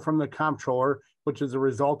PO from the comptroller, which is a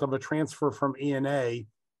result of a transfer from E&A.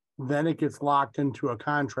 Then it gets locked into a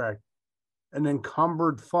contract. An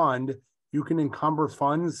encumbered fund, you can encumber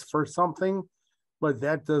funds for something, but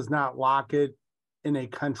that does not lock it in a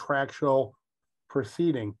contractual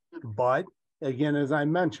proceeding. But again, as I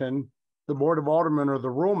mentioned, the Board of Aldermen are the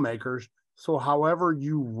rule makers. So however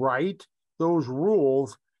you write those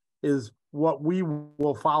rules is what we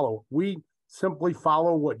will follow. We simply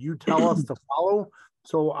follow what you tell us to follow.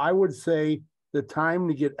 So I would say the time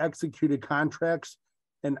to get executed contracts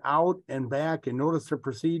and out and back and notice to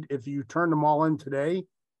proceed, if you turn them all in today,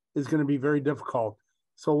 is going to be very difficult.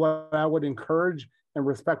 So what I would encourage and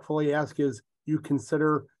respectfully ask is you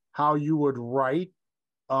consider how you would write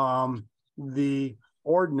the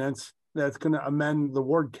ordinance that's going to amend the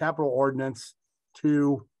word capital ordinance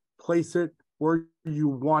to place it where you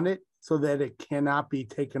want it so that it cannot be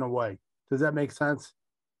taken away. Does that make sense?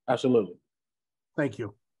 Absolutely. Thank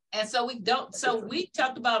you. And so we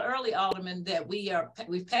talked about early, Alderman, that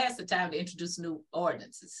we've passed the time to introduce new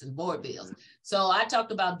ordinances and board bills. So I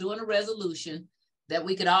talked about doing a resolution that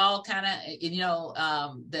we could all kind of,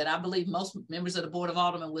 that I believe most members of the Board of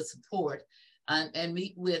Aldermen would support, and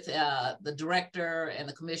meet with the director and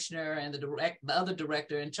the commissioner and the other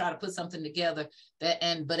director and try to put something together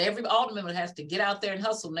but every alderman has to get out there and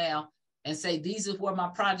hustle now and say, these are where my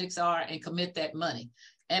projects are, and commit that money.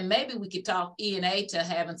 And maybe we could talk E&A to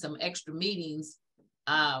having some extra meetings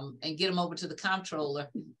and get them over to the comptroller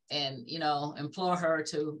and, implore her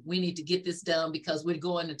we need to get this done because we're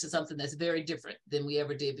going into something that's very different than we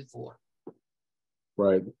ever did before.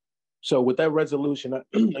 Right. So with that resolution, a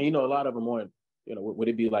lot of them aren't, would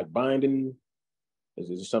it be like binding? Is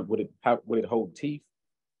it something, would it hold teeth?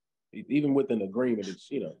 Even with an agreement, it's,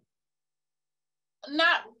 it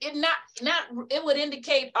would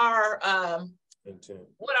indicate our, intent.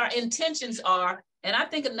 What our intentions are. And I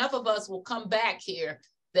think enough of us will come back here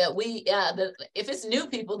that if it's new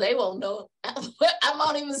people, they won't know. I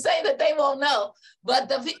won't even say that they won't know, but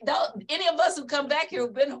any of us who come back here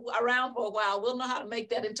who've been around for a while, we'll know how to make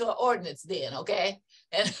that into an ordinance then, okay?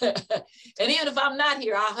 And even if I'm not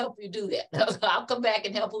here, I'll help you do that. I'll come back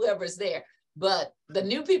and help whoever's there. But the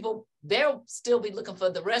new people, they'll still be looking for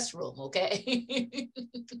the restroom, okay?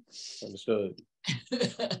 Understood.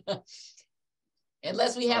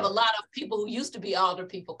 Unless we have a lot of people who used to be alder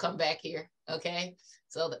people come back here, okay?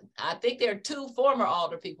 So I think there are 2 former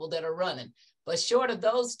alder people that are running, but short of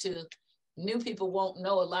those 2, new people won't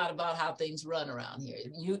know a lot about how things run around here.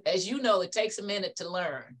 As you know, it takes a minute to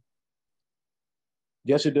learn.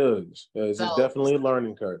 Yes, it does. It's definitely a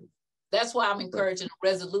learning curve. That's why I'm encouraging a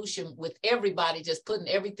resolution with everybody, just putting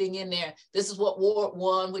everything in there. This is what Ward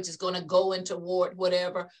 1, which is going to go into Ward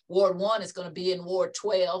whatever. Ward 1 is going to be in Ward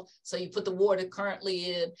 12. So you put the ward it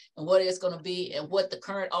currently in and what it's going to be and what the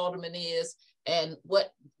current alderman is and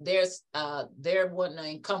what they're wanting to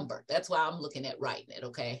encumber. That's why I'm looking at writing it,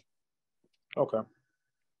 okay? Okay.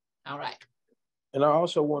 All right. And I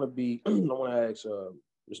also want to ask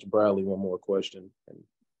Mr. Bradley one more question. And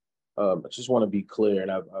I just want to be clear, and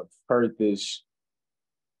I've heard this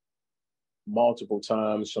multiple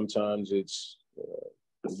times. Sometimes it's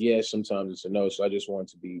yes, sometimes it's a no. So I just want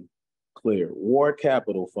to be clear. Ward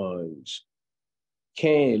capital funds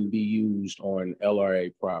can be used on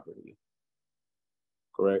LRA property,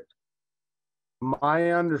 correct?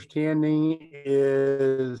 My understanding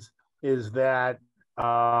is that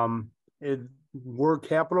word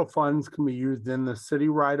capital funds can be used in the city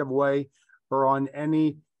right of way or on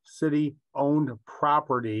any city-owned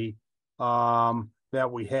property that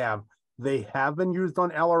we have. They have been used on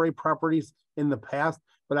LRA properties in the past,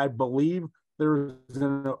 but I believe there's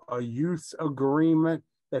a use agreement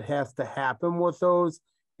that has to happen with those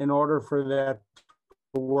in order for that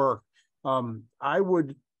to work. I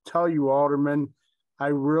would tell you, Alderman, I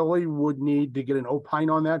really would need to get an opine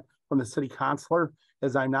on that from the city councilor,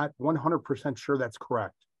 as I'm not 100% sure that's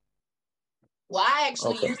correct. Well, I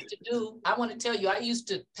actually I want to tell you, I used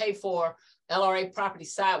to pay for LRA property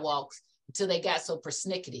sidewalks until they got so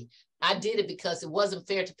persnickety. I did it because it wasn't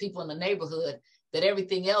fair to people in the neighborhood that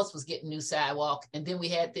everything else was getting new sidewalk. And then we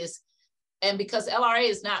had this, and because LRA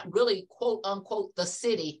is not really quote unquote the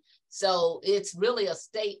city, So it's really a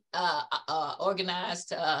state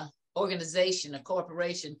organized organization, a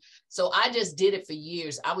corporation. So I just did it for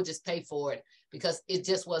years. I would just pay for it because it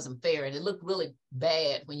just wasn't fair. And it looked really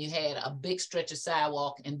bad when you had a big stretch of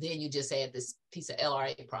sidewalk and then you just had this piece of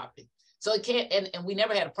LRA property. So it can't, and we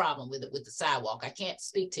never had a problem with it with the sidewalk. I can't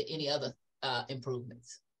speak to any other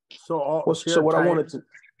improvements. So what I wanted to,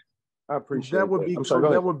 I appreciate that would be, I'm sorry,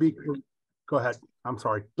 that would be, go ahead. I'm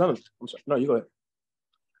sorry. No, I'm sorry. No, you go ahead.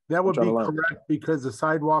 That would be correct because the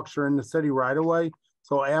sidewalks are in the city right away.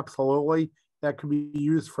 So absolutely, that could be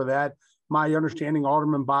used for that. My understanding,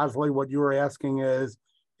 Alderman Bosley, what you were asking is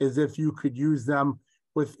if you could use them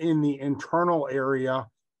within the internal area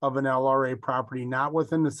of an LRA property, not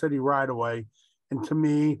within the city right away. And to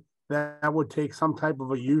me, that would take some type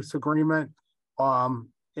of a use agreement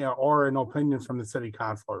or an opinion from the city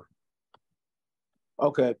councilor.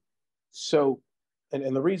 Okay. So,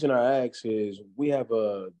 and the reason I ask is we have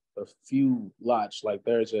a few lots, like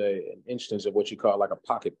there's an instance of what you call like a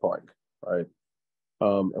pocket park, right?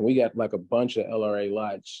 And we got like a bunch of LRA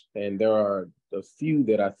lots, and there are a few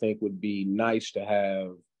that I think would be nice to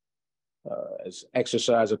have as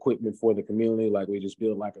exercise equipment for the community. Like we just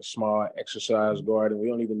build like a small exercise garden. We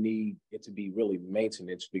don't even need it to be really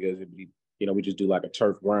maintenance because it'd be, we just do like a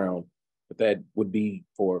turf ground, but that would be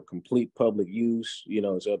for complete public use.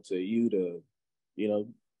 It's up to you to,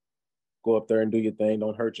 go up there and do your thing.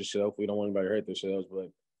 Don't hurt yourself. We don't want anybody to hurt themselves,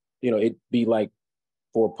 but it'd be like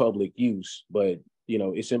for public use, but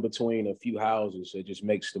it's in between a few houses. So it just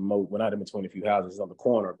makes the moat. We're not in between a few houses. It's on the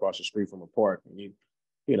corner across the street from a park. And you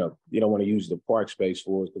don't want to use the park space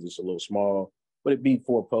for it because it's a little small, but it'd be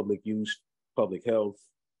for public use, public health,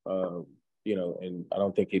 and I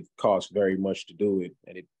don't think it costs very much to do it,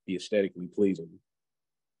 and it'd be aesthetically pleasing.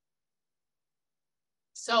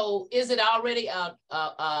 So is it already a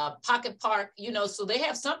pocket park? So they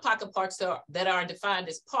have some pocket parks that are defined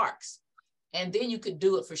as parks, and then you could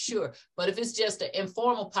do it for sure. But if it's just an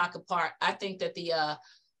informal pocket park, I think that the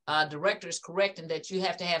director is correct in that you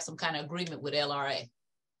have to have some kind of agreement with LRA.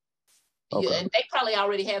 Okay. And they probably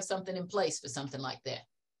already have something in place for something like that.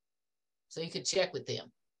 So you could check with them.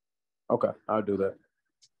 Okay, I'll do that.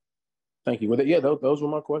 Thank you. Well, yeah, those were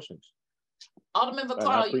my questions. Alderman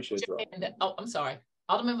Vaccaro, you had your hand up. Oh, I'm sorry.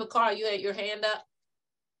 Alderman Vaccaro, you had your hand up?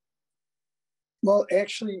 Well,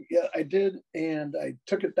 actually, yeah, I did, and I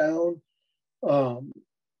took it down. I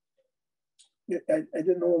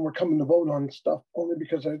didn't know when we're coming to vote on stuff, only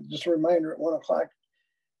because just a reminder at 1 o'clock.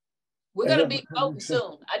 We're going to be voting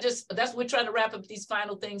soon. We're trying to wrap up these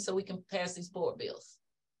final things so we can pass these board bills.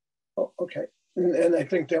 Oh, okay. And I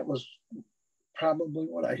think that was probably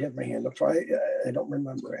what I had my hand up for. I don't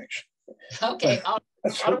remember actually. Okay.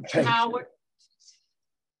 Alderwoman Howard.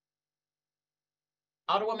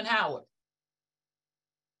 Alderwoman Howard.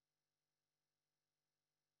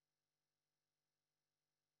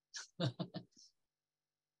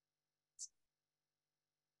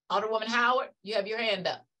 Alderwoman Howard, you have your hand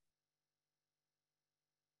up.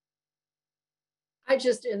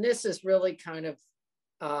 And this is really kind of,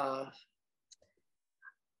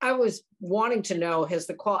 I was wanting to know,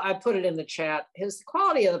 I put it in the chat, has the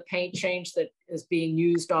quality of the paint changed that is being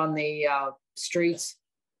used on the streets?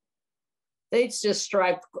 They just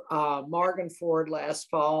striped Morgan Ford last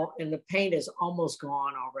fall and the paint is almost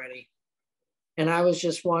gone already. And I was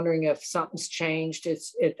just wondering if something's changed.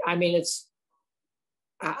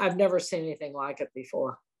 I've never seen anything like it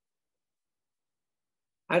before.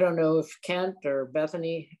 I don't know if Kent or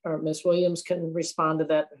Bethany or Ms. Williams can respond to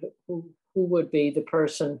that, who would be the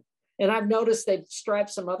person. And I've noticed they've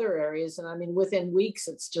striped some other areas, and within weeks,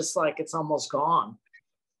 it's just like it's almost gone.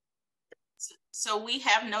 So we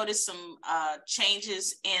have noticed some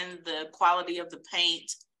changes in the quality of the paint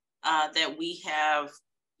that we have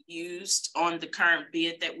used on the current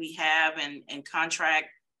bid that we have and contract.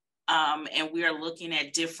 And we are looking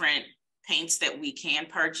at different paints that we can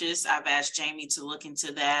purchase. I've asked Jamie to look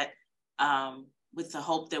into that with the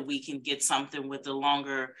hope that we can get something with a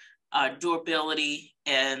longer durability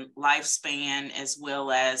and lifespan, as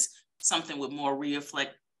well as something with more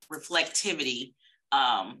reflectivity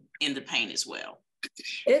in the paint as well.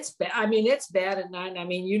 It's bad. It's bad at night.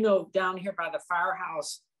 Down here by the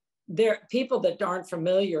firehouse, there people that aren't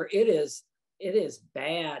familiar, it is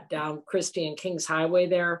bad down Christie and Kings Highway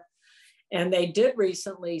there. And they did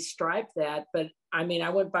recently stripe that, but I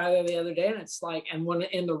went by there the other day and it's like, and when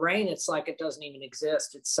in the rain, it's like it doesn't even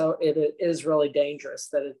exist. It is really dangerous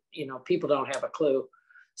that people don't have a clue.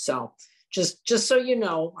 So just so you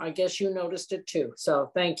know, I guess you noticed it too.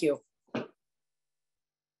 So thank you.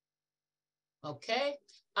 Okay.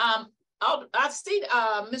 I see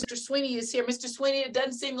Mr. Sweeney is here. Mr. Sweeney, it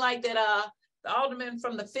doesn't seem like that the alderman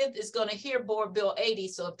from the 5th is going to hear Board Bill 80.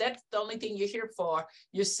 So if that's the only thing you're here for,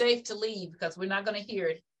 you're safe to leave because we're not going to hear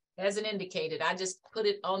it. Hasn't indicated. I just put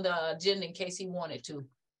it on the agenda in case he wanted to.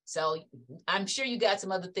 So I'm sure you got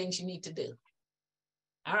some other things you need to do.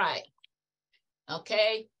 All right.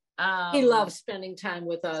 Okay. He loves spending time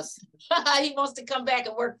with us. He wants to come back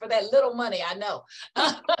and work for that little money, I know.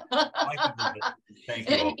 Thank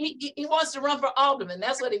you. He wants to run for alderman.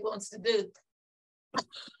 That's what he wants to do.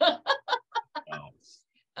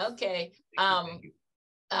 Okay.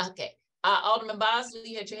 Okay. Alderman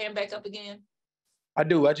Bosley, you had your hand back up again. I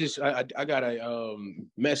do. I got a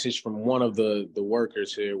message from one of the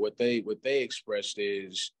workers here. What they expressed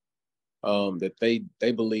is that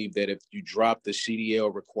they believe that if you drop the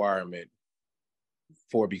CDL requirement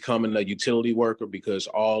for becoming a utility worker, because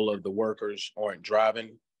all of the workers aren't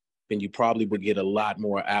driving, then you probably would get a lot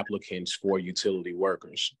more applicants for utility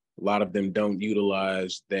workers. A lot of them don't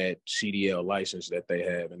utilize that CDL license that they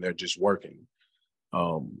have, and they're just working.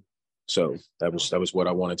 So that was what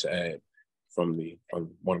I wanted to add from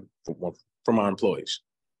our employees.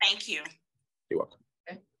 Thank you. You're welcome.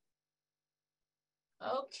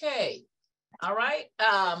 Okay. All right.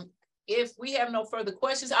 If we have no further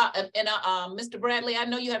questions, Mr. Bradley, I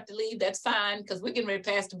know you have to leave. That's fine because we're getting ready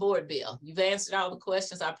to pass the board bill. You've answered all the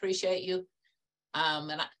questions. I appreciate you.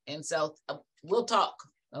 And so we'll talk.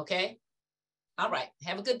 Okay. All right.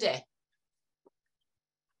 Have a good day.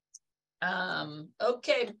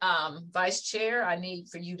 Okay. Vice Chair, I need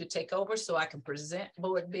for you to take over so I can present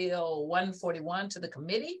Board Bill 141 to the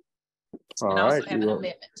committee. All and right. also have an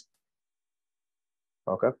amendment.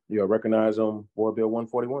 Okay. You are recognized on Board Bill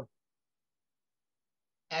 141.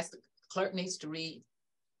 As the clerk needs to read.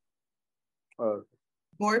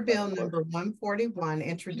 Board Bill number 141,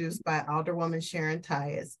 introduced by Alderwoman Sharon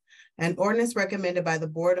Tyus, an ordinance recommended by the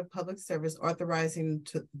Board of Public Service authorizing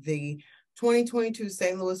the 2022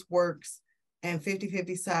 St. Louis Works and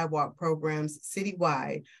 50/50 sidewalk programs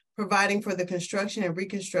citywide, providing for the construction and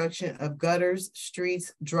reconstruction of gutters,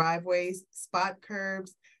 streets, driveways, spot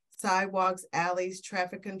curbs, sidewalks, alleys,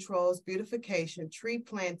 traffic controls, beautification, tree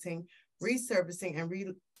planting, resurfacing,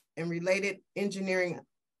 and related engineering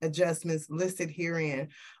adjustments listed herein,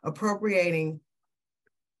 appropriating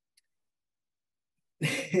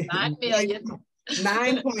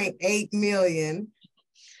 $9.8 million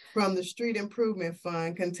from the Street Improvement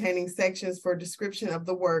Fund, containing sections for description of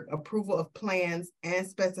the work, approval of plans and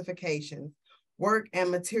specifications, work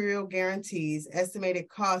and material guarantees, estimated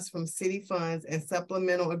costs from city funds and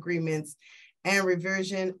supplemental agreements, and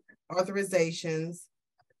reversion authorizations,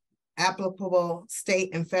 applicable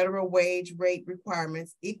state and federal wage rate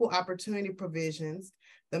requirements, equal opportunity provisions,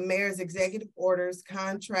 the mayor's executive orders,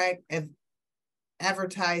 contract and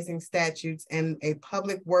advertising statutes, and a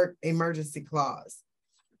public work emergency clause.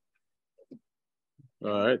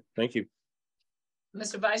 All right, thank you.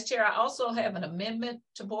 Mr. Vice Chair, I also have an amendment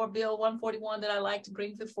to Board Bill 141 that I'd like to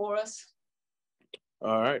bring before us.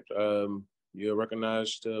 All right, you're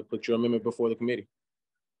recognized to put your amendment before the committee.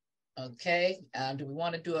 Okay, do we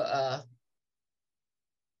want to do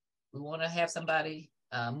we want to have somebody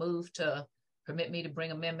move to permit me to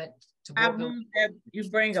bring amendment to Board Bill? move that you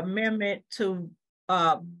bring amendment to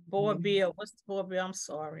Board Bill, what's the Board Bill? I'm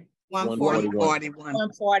sorry. 141.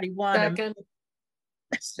 141. Second.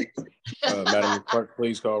 Madam Clerk,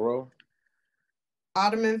 please call roll.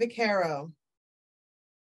 Alderman Vaquero.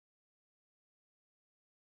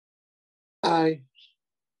 Aye.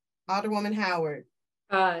 Alderwoman Howard.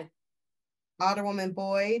 Aye. Alderwoman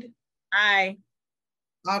Boyd. Aye.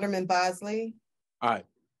 Alderman Bosley. Aye.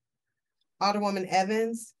 Alderwoman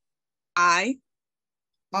Evans. Aye.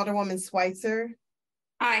 Alderwoman Schweitzer.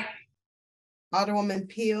 Aye. Alderwoman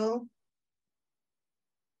Peel.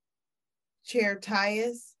 Chair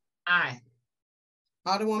Tyus. Aye.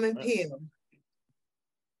 Alderwoman Peel.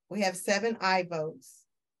 We have 7 aye votes.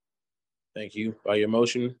 Thank you. By your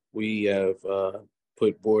motion, we have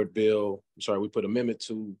we put amendment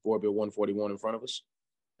to Board Bill 141 in front of us.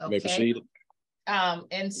 Okay. May proceed.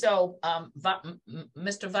 And so,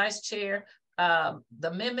 Mr. Vice Chair, the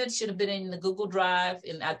amendment should have been in the Google Drive,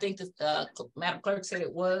 and I think that Madam Clerk said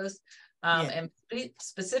it was. And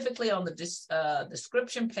specifically on the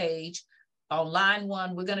description page, on line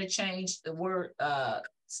 1, we're going to change the word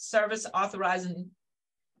service authorizing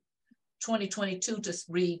 2022 to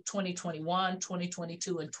read 2021,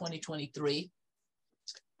 2022, and 2023.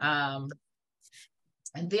 And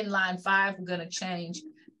then line 5, we're going to change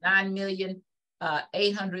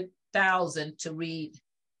 9,800,000 to read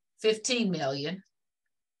 15 million.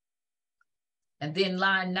 And then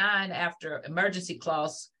line 9, after emergency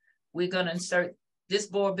clause, we're gonna insert, this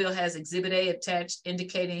board bill has Exhibit A attached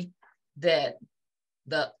indicating that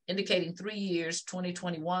indicating 3 years,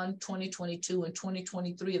 2021, 2022, and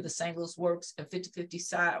 2023 of the St. Louis Works and 50/50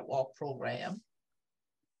 sidewalk program.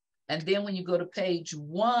 And then when you go to page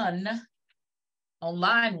 1, on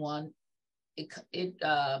line 1, it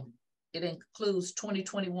includes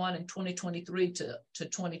 2021 and 2023 to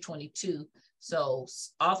 2022. So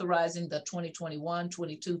authorizing the 2021,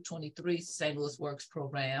 22, 23 St. Louis Works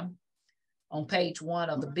program on page 1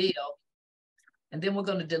 of the bill. And then we're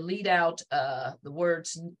going to delete out the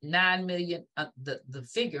words 9 million, the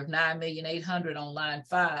figure 9,800,000 on line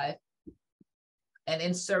 5, and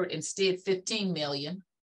insert instead 15 million.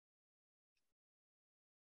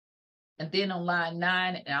 And then on line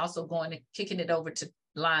 9, and also kicking it over to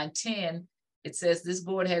line 10, it says this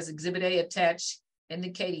board has Exhibit A attached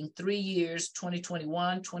indicating 3 years,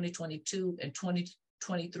 2021, 2022, and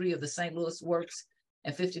 2023 of the St. Louis Works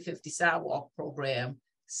and 50/50 sidewalk program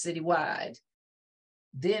citywide.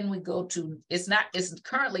 Then we go to, it's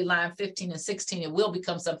currently line 15 and 16. It will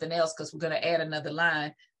become something else because we're going to add another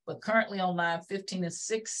line, but currently on line 15 and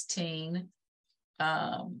 16,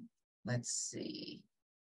 let's see.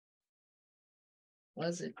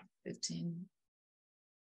 Was it 15?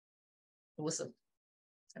 It was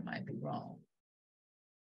that might be wrong.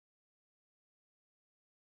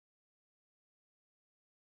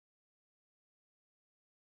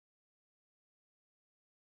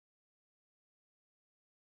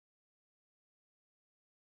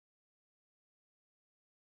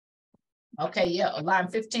 Okay, yeah, line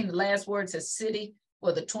 15, the last word says city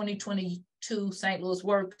for the 2022 St. Louis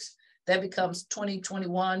Works. That becomes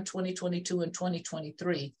 2021, 2022, and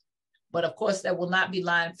 2023. But of course, that will not be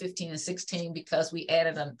line 15 and 16 because we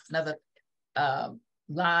added another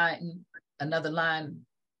line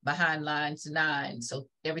behind lines 9. So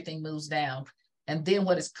everything moves down. And then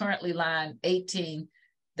what is currently line 18,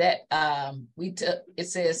 that it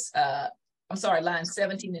says, I'm sorry, line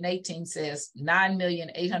 17 and 18 says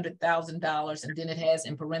 $9,800,000, and then it has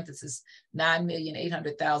in parentheses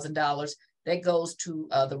 $9,800,000. That goes to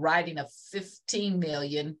the writing of 15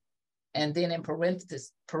 million, and then in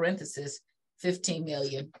parentheses 15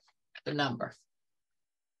 million, the number.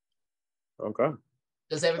 Okay.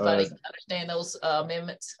 Does everybody understand those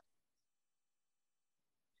amendments?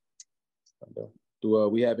 Do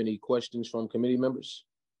we have any questions from committee members?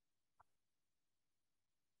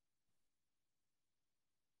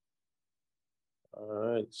 All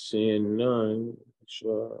right, seeing none,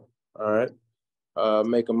 sure. All right.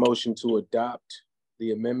 Make a motion to adopt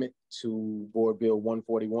the amendment to Board Bill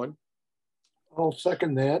 141. I'll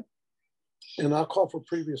second that, and I'll call for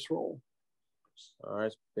previous roll. All right,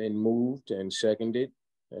 it's been moved and seconded.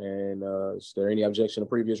 And is there any objection to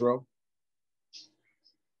previous roll?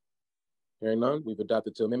 Hearing none, we've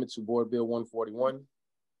adopted the amendment to Board Bill 141.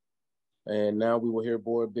 And now we will hear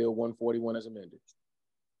Board Bill 141 as amended.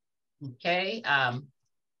 Okay,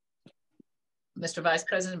 Mr. Vice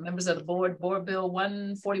President, members of the board, Board Bill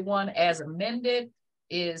 141 as amended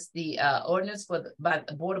is the ordinance by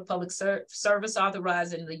the Board of Public Service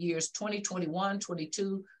authorizing the years 2021,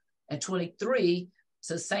 22, and 23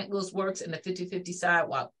 to St. Louis Works and the 50/50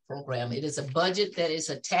 sidewalk program. It is a budget that is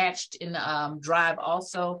attached in the drive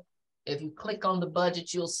also. If you click on the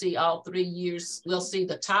budget, you'll see all 3 years. We'll see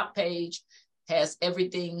the top page has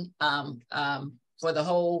everything for the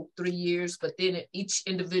whole 3 years, but then each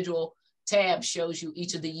individual tab shows you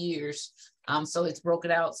each of the years. So it's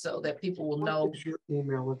broken out so that people will know. What is your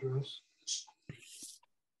email address?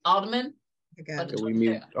 Alderman? Can we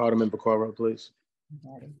meet Alderman Vaccaro, please?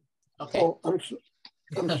 Okay. Oh, I'm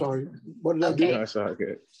sorry. What did I do? That's all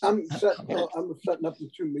good. I'm setting up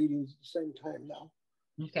the 2 meetings at the same time now.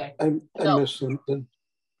 Okay. I missed something.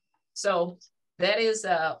 So that is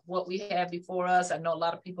what we have before us. I know a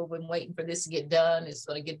lot of people have been waiting for this to get done. It's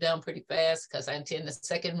going to get done pretty fast because I intend to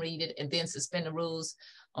second read it and then suspend the rules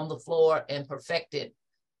on the floor and perfect it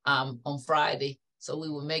on Friday. So we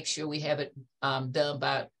will make sure we have it done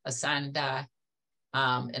by a sign and die.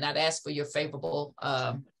 And I'd ask for your favorable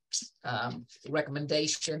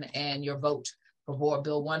recommendation and your vote for Board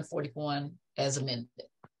Bill 141 as amended.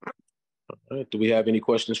 All right. Do we have any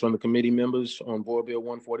questions from the committee members on Board Bill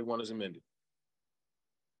 141 as amended?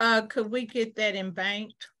 Could we get that in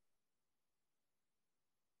banked?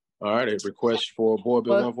 All right, a request for Board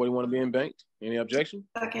Bill 141 to be in banked. Any objection?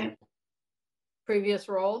 Second. Previous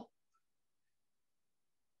roll.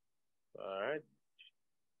 All right.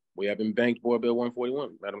 We have in banked Board Bill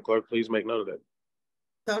 141. Madam Clerk, please make note of that.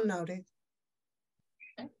 So noted.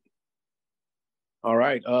 All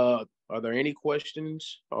right. Are there any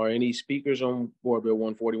questions or any speakers on Board Bill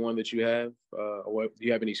 141 that you have? Or do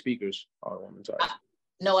you have any speakers, Alderwoman Tyus?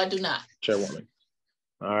 No, I do not. Chairwoman.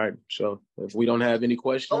 All right, so if we don't have any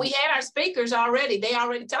questions. But we had our speakers already. They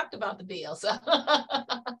already talked about the bill, so.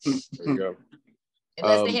 There you go.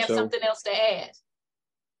 Unless they have something else to add.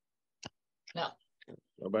 No.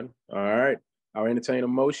 Nobody? All right, I'll entertain a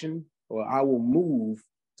motion, or I will move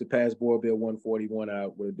to pass Board Bill 141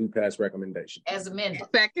 out with a due pass recommendation. As amended.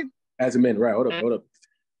 Second. As amended, right, hold up.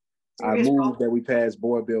 I move that we pass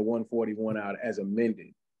Board Bill 141 out as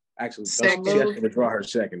amended. Actually, Jeff's gonna withdraw her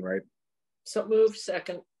second, right? So move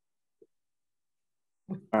second.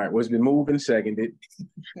 All right, what's been moved and seconded.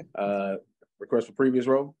 Request for previous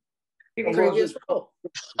roll? Previous roll.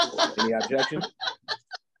 Any objection?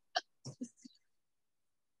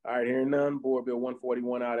 All right, hearing none, Board Bill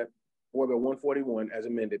 141 Board Bill 141 as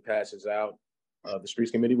amended passes out the Streets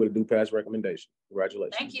Committee with a due pass recommendation.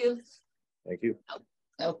 Congratulations. Thank you. Thank you.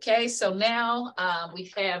 Okay, so now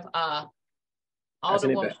we have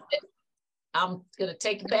Alderwoman. I'm gonna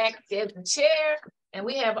take it back to the chair, and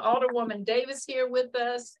we have Alderwoman Davis here with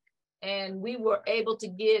us, and we were able to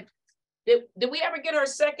get. Did we ever get our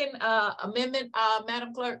second amendment,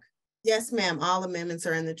 Madam Clerk? Yes, ma'am. All amendments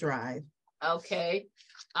are in the drive. Okay.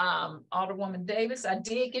 Alderwoman Davis, I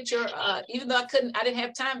did get your, even though I didn't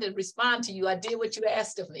have time to respond to you, I did what you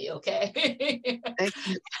asked of me, okay? Thank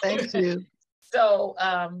you. Thank you. So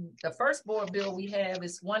the first board bill we have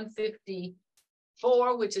is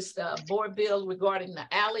 154, which is the board bill regarding the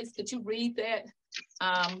alleys. Could you read that?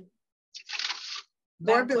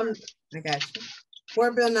 Board bill, I got you.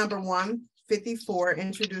 Board bill number 154,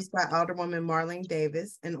 introduced by Alderwoman Marlene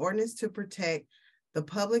Davis, an ordinance to protect the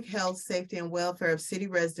public health, safety, and welfare of city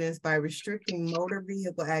residents by restricting motor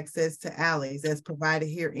vehicle access to alleys as provided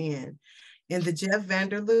herein in the Jeff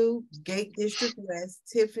Vanderloo, Gate District West,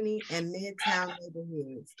 Tiffany, and Midtown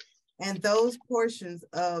neighborhoods, and those portions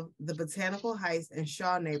of the Botanical Heights and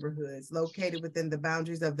Shaw neighborhoods located within the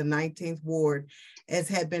boundaries of the 19th Ward as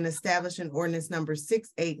had been established in ordinance number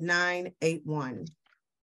 68981.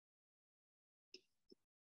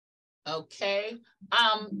 Okay.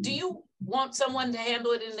 Do you want someone to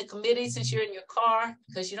handle it in the committee since you're in your car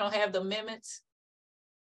because you don't have the amendments?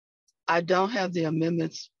 I don't have the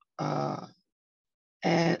amendments, and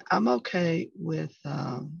I'm okay with,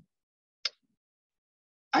 I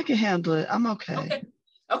can handle it. I'm okay.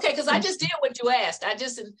 Okay, because I just did what you asked. I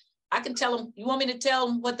can tell them, you want me to tell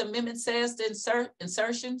them what the amendment says to insert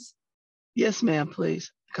insertions? Yes, ma'am,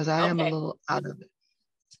 please, because I am a little out of it.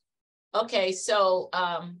 Okay, so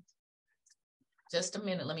just a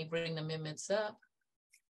minute, let me bring the amendments up.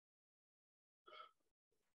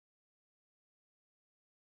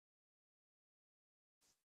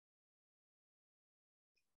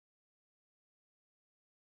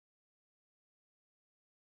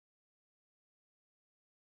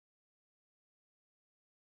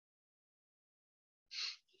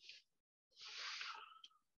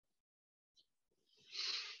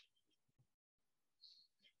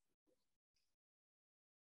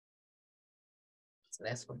 So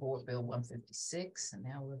that's for Board Bill 156, and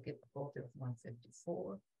now we'll get the Board Bill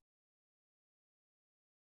 154.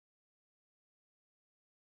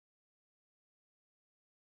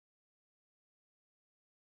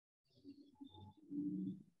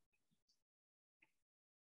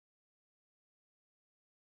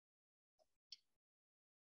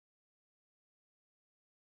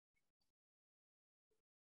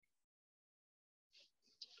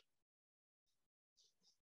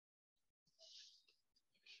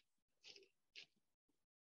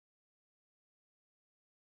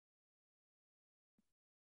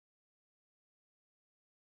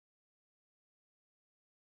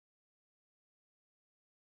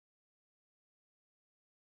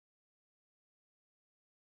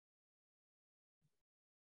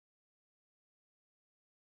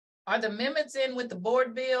 Are the amendments in with the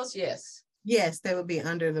board bills? Yes. Yes, they would be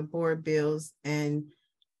under the board bills, and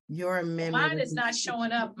your amendment. Mine is not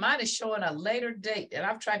showing up. Mine is showing a later date, and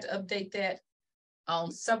I've tried to update that on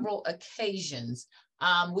several occasions.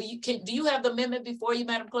 Do you have the amendment before you,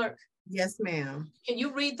 Madam Clerk? Yes, ma'am. Can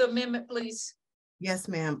you read the amendment, please? Yes,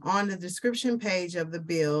 ma'am. On the description page of the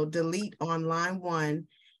bill, delete on line 1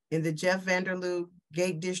 in the Jeff Vanderloo,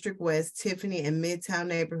 Gate District West, Tiffany, and Midtown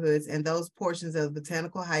neighborhoods, and those portions of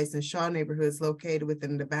Botanical Heights and Shaw neighborhoods located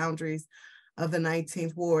within the boundaries of the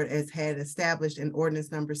 19th Ward as had established in ordinance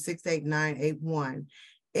number 68981.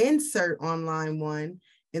 Insert on line 1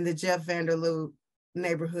 in the Jeff Vanderloo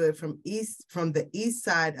neighborhood from the east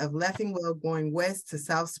side of Leffingwell going west to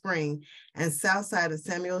South Spring and south side of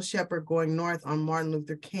Samuel Shepherd going north on Martin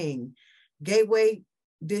Luther King. Gateway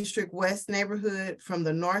District West neighborhood from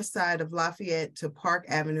the north side of Lafayette to Park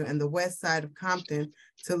Avenue and the west side of Compton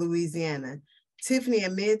to Louisiana. Tiffany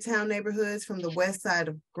and Midtown neighborhoods from the west side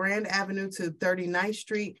of Grand Avenue to 39th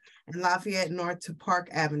Street and Lafayette North to Park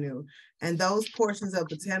Avenue. And those portions of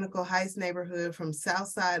Botanical Heights neighborhood from south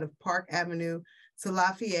side of Park Avenue to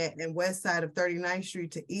Lafayette and west side of 39th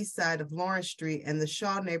Street to east side of Lawrence Street and the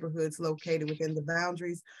Shaw neighborhoods located within the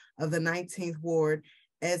boundaries of the 19th Ward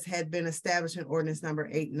as had been established in ordinance number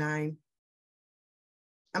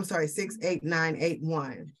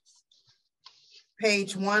 68981.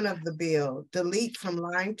 Page 1 of the bill, delete from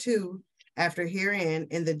line 2 after herein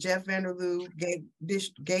in the Jeff Vanderloo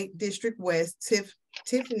Gate District West,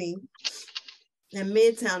 Tiffany and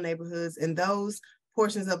Midtown neighborhoods and those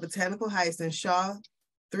portions of Botanical Heights and Shaw,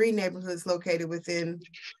 3 neighborhoods located within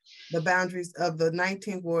the boundaries of the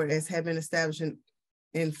 19th Ward as have been established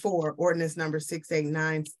in 4, ordinance number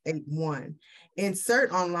 68981.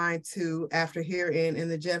 Insert on line 2 after herein in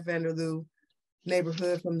the Jeff Vanderloo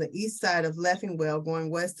neighborhood from the east side of Leffingwell going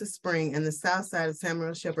west to Spring and the south side of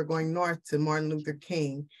Samuel Shepherd going north to Martin Luther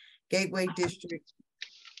King. Gateway District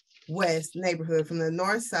West neighborhood from the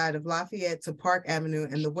north side of Lafayette to Park Avenue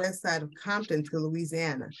and the west side of Compton to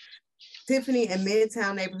Louisiana. Tiffany and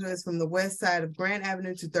Midtown neighborhoods from the west side of Grand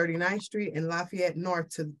Avenue to 39th Street and Lafayette North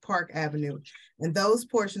to Park Avenue. And those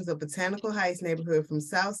portions of Botanical Heights neighborhood from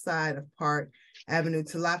south side of Park Avenue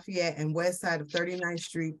to Lafayette and west side of 39th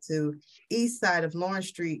Street to east side of Lawrence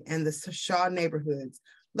Street and the Shaw neighborhoods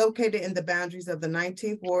located in the boundaries of the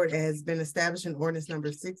 19th Ward has been established in ordinance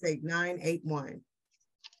number 68981.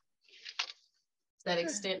 That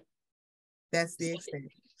extent? That's the extent.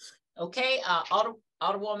 Okay,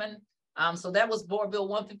 Alderwoman. So that was Board Bill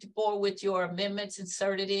 154 with your amendments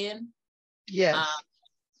inserted in? Yes.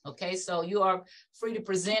 Okay, so you are free to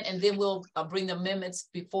present and then we'll bring the amendments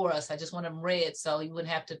before us. I just want them read so you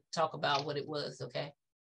wouldn't have to talk about what it was, okay?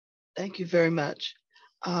 Thank you very much.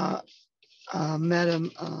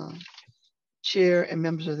 Madam Chair and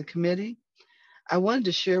members of the committee, I wanted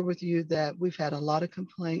to share with you that we've had a lot of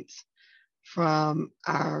complaints from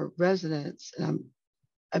our residents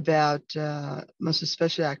about most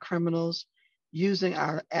especially our criminals using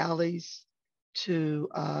our alleys to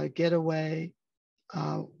get away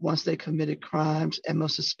once they committed crimes, and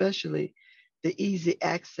most especially the easy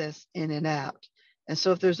access in and out. And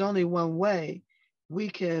so if there's only one way, we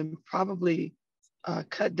can probably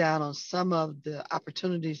cut down on some of the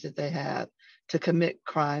opportunities that they have to commit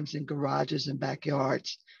crimes in garages and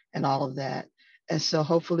backyards and all of that. And so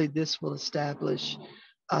hopefully this will establish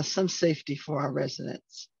some safety for our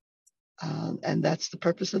residents. And that's the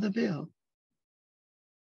purpose of the bill.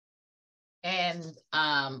 And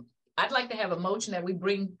I'd like to have a motion that we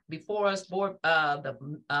bring before us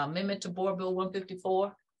the amendment to Board Bill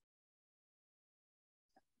 154.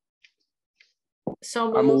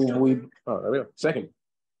 So I move second.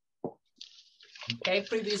 Okay,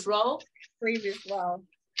 previous roll. Previous roll.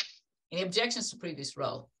 Any objections to previous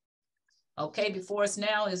roll? Okay, before us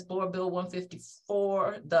now is Board Bill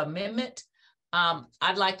 154, the amendment.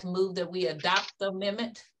 I'd like to move that we adopt the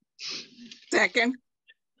amendment. Second.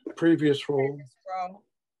 Previous roll.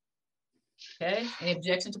 Okay, any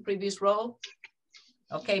objection to previous roll?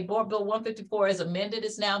 Okay, Board Bill 154 as amended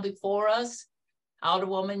is now before us.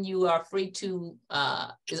 Alderwoman, you are free to,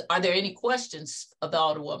 are there any questions of the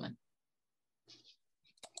Alderwoman?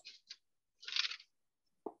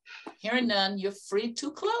 Hearing none, you're free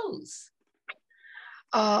to close.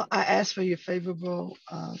 I ask for your favorable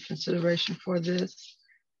consideration for this,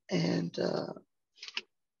 and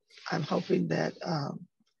I'm hoping that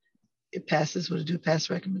it passes with a due pass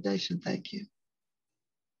recommendation. Thank you.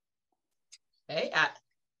 Okay,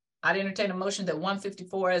 I'd entertain a motion that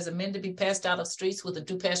 154 as amended be passed out of streets with a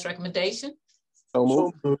due pass recommendation.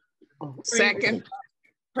 So move. Second.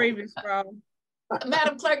 Previous roll.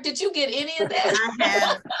 Madam Clerk, did you get any of that? I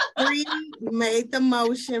have 3 made the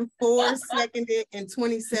motion, 4 seconded, and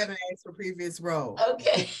 27 asked for previous roll.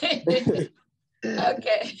 Okay.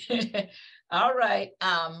 Okay. All right.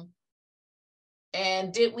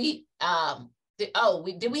 And did we did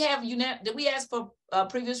we ask for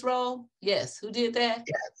previous roll? Yes. Who did that?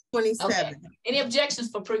 Yes. 27. Okay. Any objections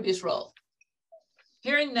for previous roll?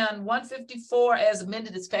 Hearing none, 154 as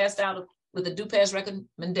amended is passed out with a due pass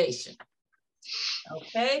recommendation.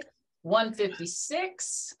 Okay,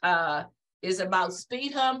 156 is about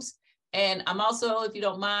speed humps, and I'm also, if you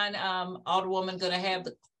don't mind, Alderwoman, going to have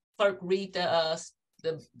the clerk read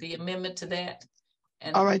the amendment to that.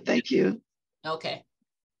 And all right, thank you. Okay.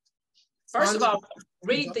 First of all,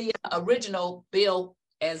 read the original bill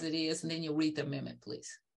as it is, and then you'll read the amendment,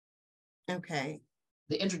 please. Okay.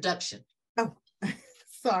 The introduction. Oh,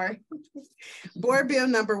 sorry. Board Bill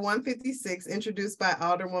number 156, introduced by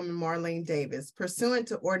Alderwoman Marlene Davis, pursuant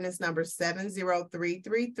to ordinance number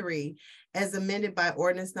 70333, as amended by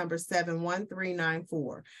ordinance number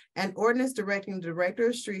 71394, an ordinance directing the Director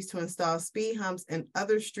of Streets to install speed humps and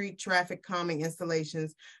other street traffic calming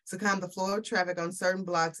installations to calm the flow of traffic on certain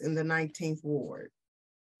blocks in the 19th Ward.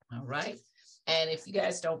 All right. And if you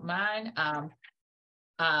guys don't mind,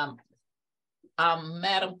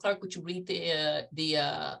 Madam Clerk, would you read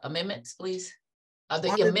the amendments, please?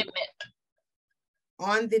 Amendment.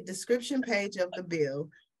 On the description page of the bill,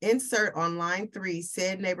 insert on line 3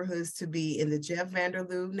 said neighborhoods to be in the Jeff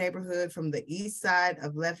Vanderloo neighborhood from the east side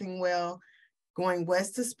of Leffingwell going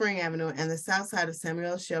west to Spring Avenue and the south side of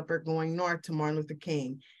Samuel Shepard going north to Martin Luther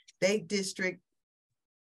King. Date District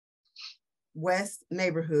West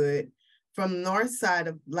neighborhood from the north side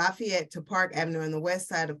of Lafayette to Park Avenue and the west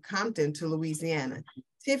side of Compton to Louisiana.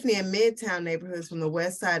 Tiffany and Midtown neighborhoods from the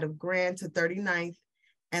west side of Grand to 39th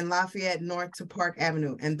and Lafayette north to Park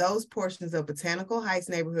Avenue, and those portions of Botanical Heights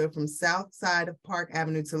neighborhood from south side of Park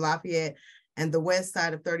Avenue to Lafayette and the west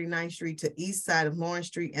side of 39th Street to east side of Lawrence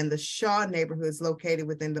Street, and the Shaw neighborhoods located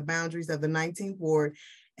within the boundaries of the 19th Ward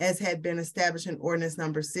as had been established in ordinance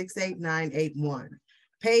number 68981.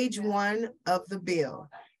 Page 1 of the bill.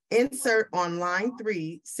 Insert on line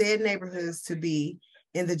 3 said neighborhoods to be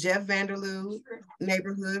in the Jeff Vanderloo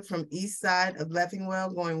neighborhood from east side of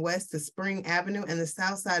Leffingwell going west to Spring Avenue and the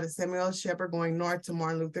south side of Samuel Shepard going north to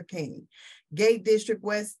Martin Luther King. Gate District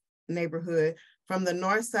West neighborhood from the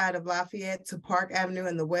north side of Lafayette to Park Avenue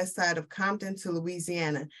and the west side of Compton to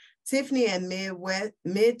Louisiana. Tiffany and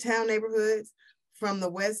Midtown neighborhoods from the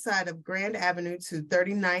west side of Grand Avenue to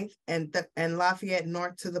 39th and Lafayette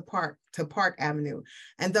north to Park Avenue,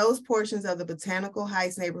 and those portions of the Botanical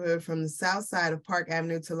Heights neighborhood from the south side of Park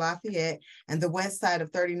Avenue to Lafayette and the west side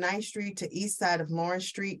of 39th Street to east side of Lawrence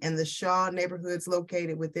Street, and the Shaw neighborhoods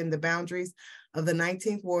located within the boundaries of the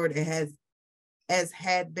 19th Ward as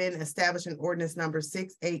had been established in ordinance number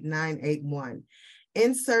 68981.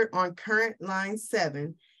 Insert on current line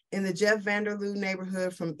 7 in the Jeff Vanderloo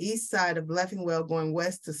neighborhood from east side of Leffingwell going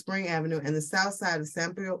west to Spring Avenue and the south side of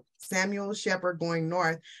Samuel Shepard going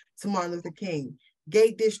north to Martin Luther King.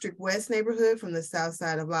 Gate District West neighborhood from the south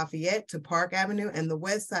side of Lafayette to Park Avenue and the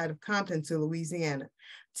west side of Compton to Louisiana.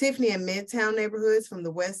 Tiffany and Midtown neighborhoods from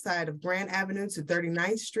the west side of Grand Avenue to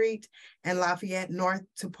 39th Street and Lafayette north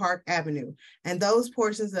to Park Avenue, and those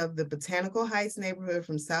portions of the Botanical Heights neighborhood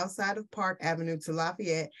from south side of Park Avenue to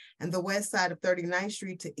Lafayette and the west side of 39th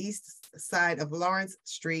Street to east side of Lawrence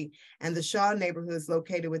Street, and the Shaw neighborhoods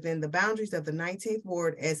located within the boundaries of the 19th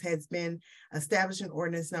Ward as has been established in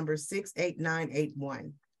ordinance number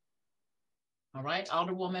 68981. All right,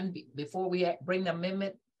 Alderwoman, before we bring the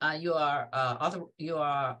amendment, you are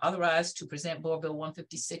authorized to present Board Bill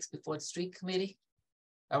 156 before the Street Committee.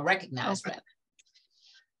 Recognized, rather.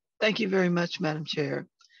 Thank you very much, Madam Chair.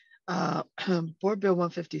 Board Bill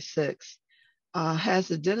 156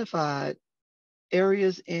 has identified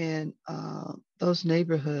areas in those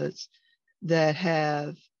neighborhoods that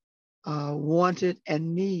have wanted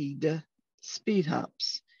and need speed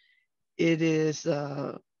humps. It is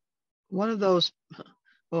one of those.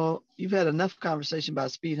 Well, you've had enough conversation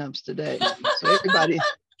about speed humps today, so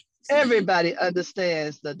everybody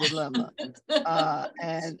understands the dilemma.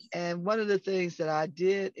 And one of the things that I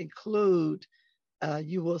did include,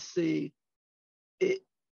 you will see,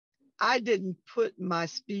 I didn't put my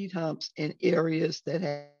speed humps in areas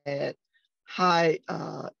that had high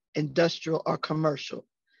industrial or commercial.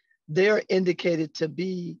 They're indicated to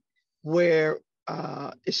be where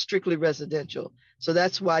it's strictly residential. So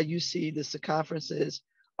that's why you see the circumferences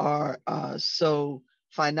are so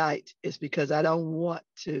finite. Is because I don't want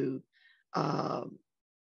to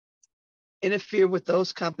interfere with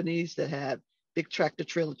those companies that have big tractor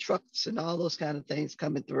trailer trucks and all those kind of things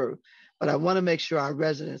coming through. But I want to make sure our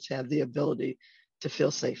residents have the ability to feel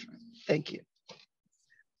safer. Thank you.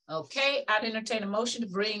 Okay, I'd entertain a motion to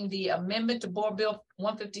bring the amendment to Board Bill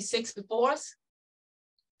 156 before us.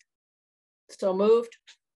 So moved.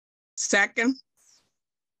 Second.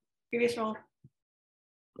 Previous roll.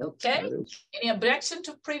 Okay, any objection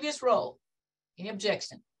to previous roll? Any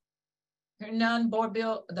objection? Hearing none,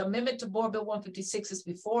 the amendment to Board Bill 156 is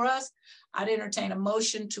before us. I'd entertain a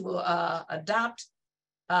motion to adopt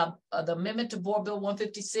the amendment to Board Bill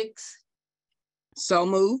 156. So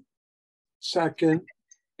moved. Second,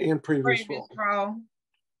 and previous roll.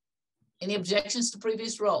 Any objections to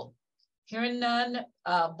previous roll? Hearing none,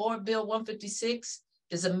 Board Bill 156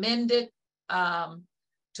 is amended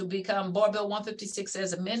to become Board Bill 156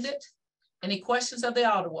 as amended. Any questions of the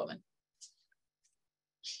Alderwoman?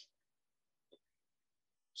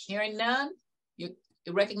 Hearing none, you're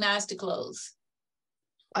recognized to close.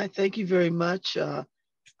 I thank you very much.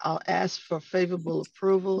 I'll ask for favorable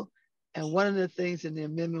approval. And one of the things in the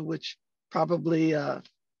amendment, which probably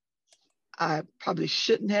I probably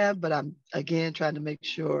shouldn't have, but I'm again trying to make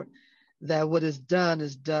sure that what is done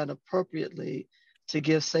appropriately to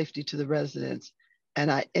give safety to the residents.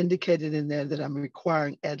 And I indicated in there that I'm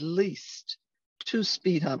requiring at least 2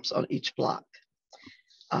 speed humps on each block.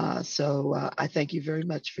 So I thank you very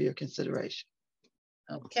much for your consideration.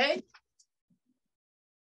 Okay.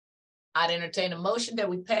 I'd entertain a motion that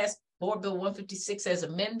we pass Board Bill 156 as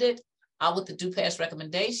amended. With the do pass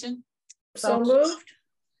recommendation. So moved.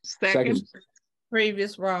 Second.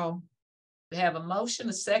 Previous roll. We have a motion,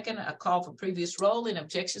 a second, a call for previous roll. Any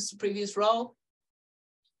objections to previous roll?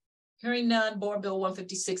 Hearing none, Board Bill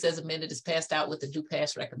 156 as amended is passed out with the do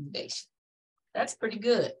pass recommendation. That's pretty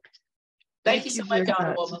good. Thank you so much,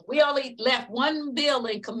 Alderwoman. We only left one bill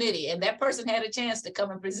in committee, and that person had a chance to come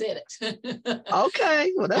and present it.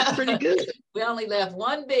 Okay, well, that's pretty good. We only left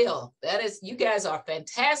one bill. That is, you guys are a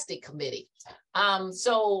fantastic committee.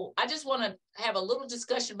 So I just want to have a little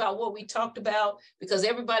discussion about what we talked about, because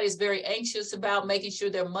everybody is very anxious about making sure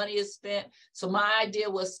their money is spent. So my idea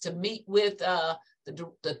was to meet with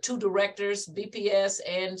the 2 directors, BPS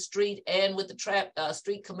and street, and with the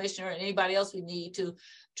street commissioner and anybody else we need to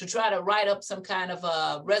try to write up some kind of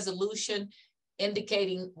a resolution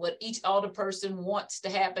indicating what each alderperson wants to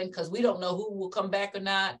happen, because we don't know who will come back or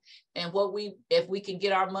not, and if we can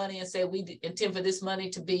get our money and say we intend for this money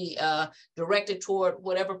to be directed toward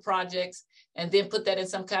whatever projects, and then put that in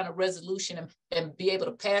some kind of resolution and be able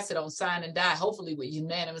to pass it on sign and die, hopefully with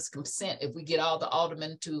unanimous consent, if we get all the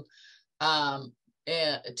aldermen to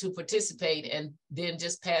participate, and then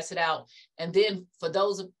just pass it out. And then for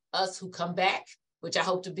those of us who come back, which I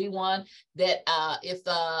hope to be one, that if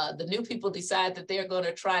the new people decide that they're going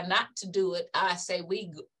to try not to do it, I say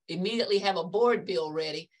we immediately have a board bill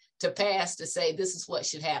ready to pass to say this is what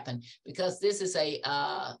should happen, because this is a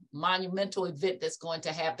monumental event that's going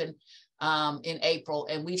to happen in April,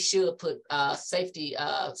 and we should put safety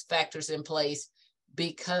factors in place,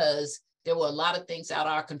 because there were a lot of things out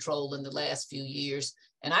of our control in the last few years.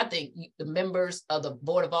 And I think the members of the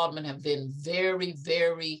Board of Aldermen have been very,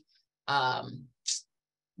 very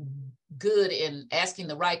good in asking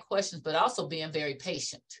the right questions, but also being very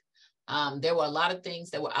patient. There were a lot of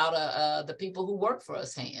things that were out of the people who work for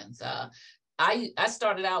us hands. I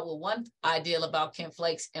started out with one idea about Kent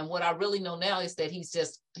Flakes, and what I really know now is that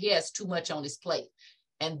he has too much on his plate.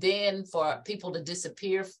 And then for people to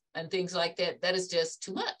disappear and things like that, that is just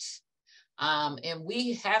too much. And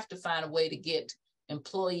we have to find a way to get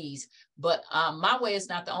employees, but my way is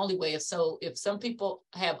not the only way. If some people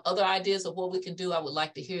have other ideas of what we can do, I would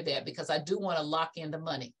like to hear that, because I do want to lock in the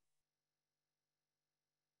money.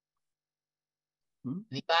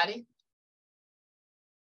 Anybody?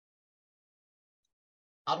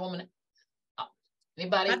 Alderwoman,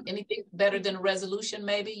 anybody, anything better than a resolution,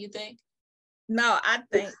 maybe, you think? No, I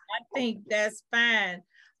think that's fine.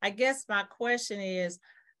 I guess my question is,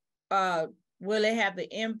 will it have the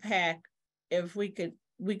impact if we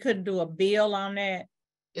couldn't do a bill on that?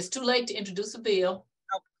 It's too late to introduce a bill.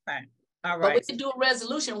 Okay, all right. But we can do a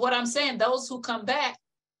resolution. What I'm saying, those who come back,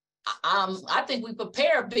 I think we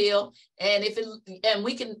prepare a bill, and and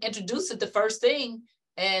we can introduce it the first thing,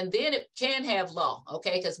 and then it can have law,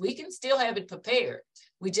 okay? Because we can still have it prepared.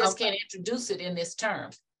 We just can't introduce it in this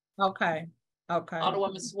term. Okay. Okay.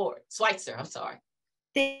 Alderwoman Schweitzer, I'm sorry.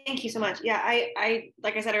 Thank you so much. Yeah, I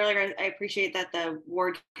like I said earlier, I appreciate that the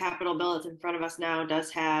ward capital bill that's in front of us now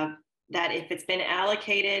does have that if it's been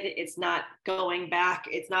allocated, it's not going back,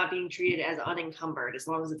 it's not being treated as unencumbered as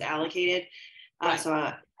long as it's allocated.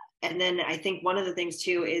 Right. And then I think one of the things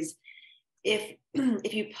too is if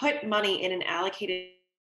you put money in an allocated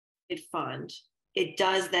fund, it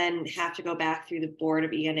does then have to go back through the board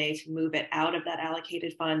of ENA to move it out of that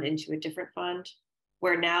allocated fund into a different fund.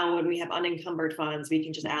 Where now when we have unencumbered funds, we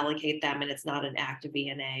can just allocate them and it's not an active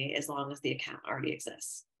ENA as long as the account already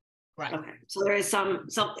exists. Right. Okay. So there is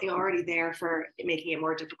something already there for making it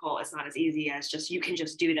more difficult. It's not as easy as just, you can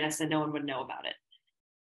just do this and no one would know about it.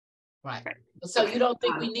 Right. So you don't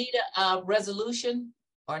think we need a resolution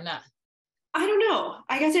or not? I don't know.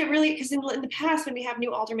 I guess it really, because in the past, when we have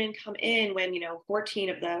new aldermen come in, when, 14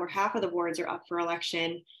 of the, or half of the wards are up for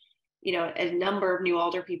election, a number of new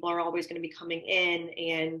alder people are always going to be coming in.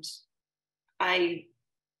 And I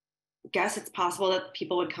guess it's possible that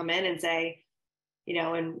people would come in and say,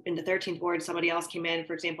 in the 13th ward, somebody else came in,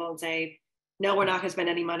 for example, and say, no, we're not going to spend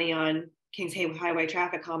any money on Kings Highway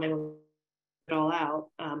traffic calming. it all out.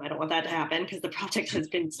 I don't want that to happen because the project has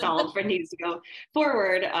been stalled for needs to go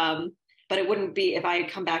forward. But it wouldn't be if I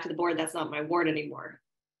come back to the board, that's not my ward anymore.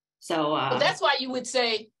 So well, that's why you would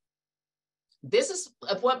say, this is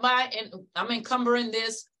what I'm encumbering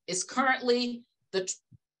this is currently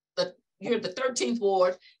you're the 13th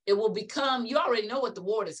ward. It will become, you already know what the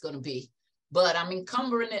ward is going to be, but I'm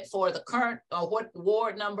encumbering it for the current or what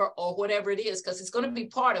ward number or whatever it is, because it's going to be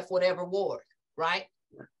part of whatever ward, right?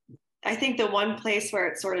 I think the one place where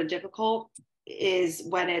it's sort of difficult is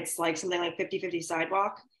when it's like something like 50-50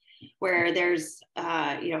 sidewalk, where there's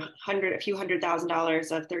a few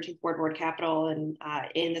 $100,000 of 13th ward capital and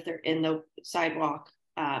in the sidewalk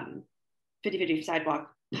 50-50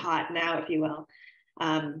 sidewalk pot now, if you will,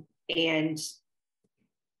 and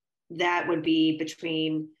that would be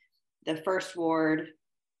between the 1st ward,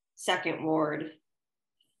 2nd ward,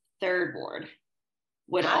 3rd ward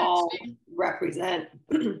would all represent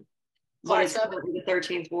what is the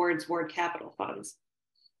 13th ward's ward capital funds.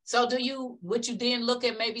 So would you then look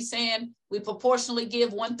at maybe saying we proportionally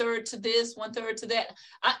give 1/3 to this, 1/3 to that?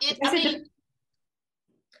 I mean,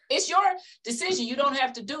 it's your decision. You don't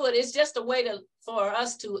have to do it. It's just a way for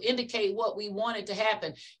us to indicate what we wanted to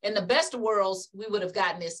happen. In the best of worlds, we would have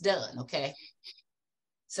gotten this done, okay?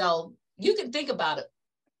 So you can think about it.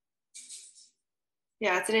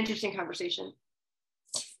 Yeah, it's an interesting conversation.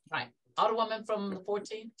 Right. Alderwoman from the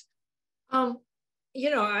 14th.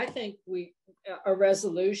 I think a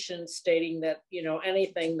resolution stating that,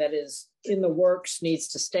 anything that is in the works needs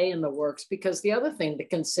to stay in the works, because the other thing to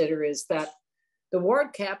consider is that the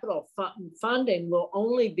ward capital funding will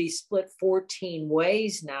only be split 14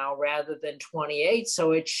 ways now rather than 28.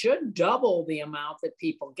 So it should double the amount that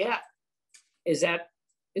people get.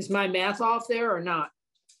 Is my math off there or not?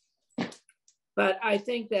 But I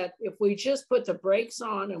think that if we just put the brakes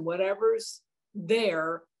on and whatever's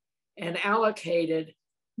there and allocated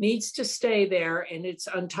needs to stay there and it's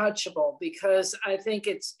untouchable, because I think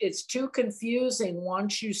it's too confusing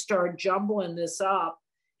once you start jumbling this up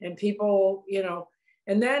and people,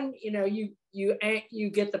 and then, you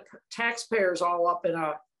get the taxpayers all up in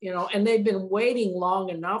a, and they've been waiting long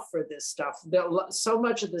enough for this stuff. So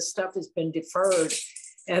much of this stuff has been deferred.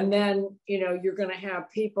 And then, you're going to have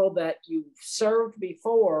people that you served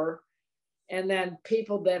before and then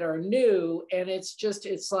people that are new. And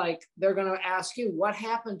it's like, they're going to ask you what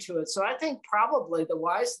happened to it. So I think probably the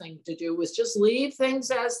wise thing to do was just leave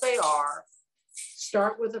things as they are,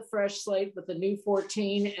 start with a fresh slate with the new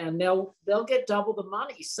 14, and they'll get double the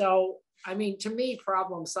money. So, I mean, to me,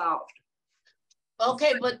 problem solved.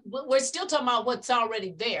 Okay, but we're still talking about what's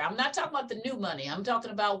already there. I'm not talking about the new money. I'm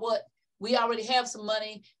talking about what we already have some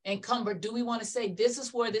money encumbered. Do we want to say this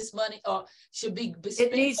is where this money should be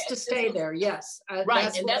spent? It needs to stay there, yes.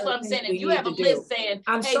 Right, and that's what I'm saying. If you have a list saying,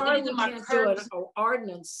 I'm hey, sorry these we are my can't do an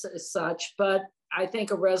ordinance as such, but I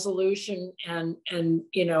think a resolution and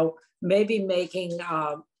maybe making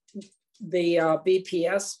the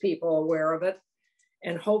BPS people aware of it,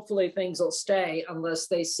 and hopefully things will stay unless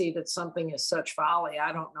they see that something is such folly.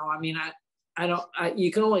 I don't know. I mean,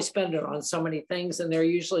 you can only spend it on so many things, and they're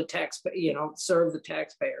usually serve the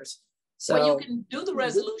taxpayers. So well, you can do the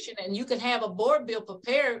resolution and you can have a board bill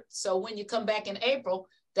prepared. So when you come back in April,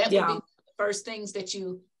 that would be the first things that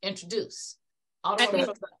you introduce.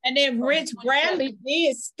 And then Rich Bradley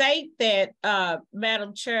did state that,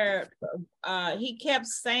 Madam Chair, he kept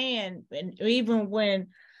saying, and even when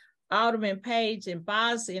Alderman Page and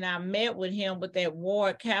Bosley and I met with him with that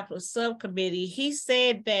ward capital subcommittee, he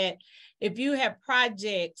said that if you have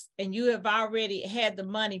projects and you have already had the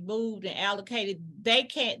money moved and allocated,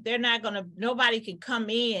 nobody can come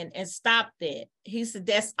in and stop that. He said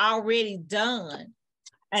that's already done.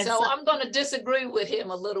 And so I'm going to disagree with him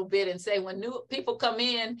a little bit and say when new people come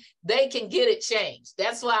in, they can get it changed.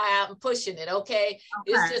 That's why I'm pushing it, okay?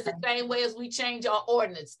 It's just the same way as we change our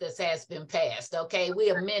ordinance that has been passed, okay?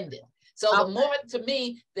 We amend it. So the more, to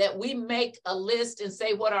me, that we make a list and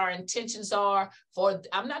say what our intentions are for,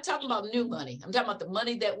 I'm not talking about new money. I'm talking about the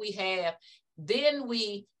money that we have. Then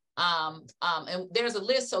we, and there's a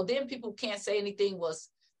list, so then people can't say anything was,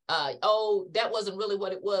 oh, that wasn't really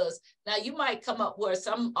what it was. Now you might come up where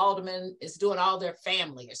some alderman is doing all their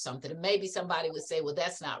family or something, and maybe somebody would say, well,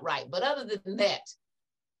 that's not right. But other than that,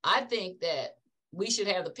 I think that we should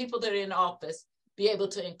have the people that are in office be able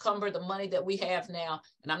to encumber the money that we have now.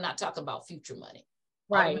 And I'm not talking about future money.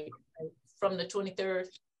 Right. From the 23rd.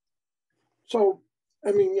 So,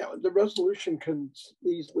 I mean, yeah, the resolution can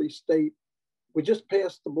easily state, we just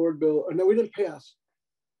passed the board bill, or no, we didn't pass.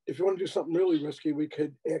 If you want to do something really risky, we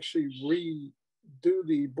could actually redo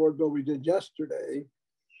the board bill we did yesterday.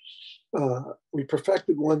 We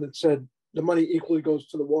perfected one that said the money equally goes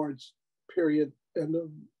to the wards, period. And,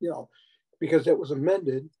 because it was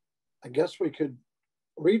amended, I guess we could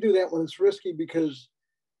redo that when it's risky because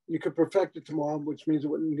you could perfect it tomorrow, which means it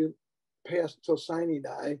wouldn't get passed until sine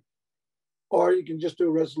die. Or you can just do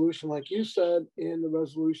a resolution like you said, and the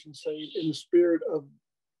resolution say in the spirit of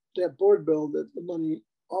that board bill that the money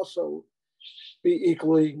also be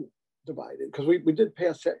equally divided. Because we did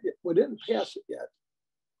pass that, we didn't pass it yet.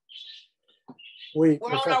 We're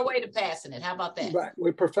on our way to passing it. How about that? Right,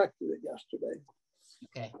 we perfected it yesterday.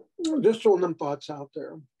 Okay. Just throwing them thoughts out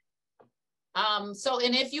there. So,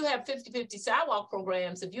 and if you have 50-50 sidewalk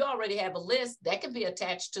programs, if you already have a list, that can be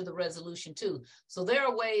attached to the resolution too. So there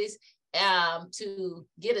are ways to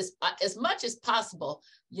get as much as possible.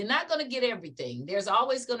 You're not going to get everything. There's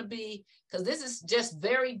always going to be, because this is just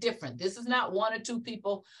very different. This is not 1 or 2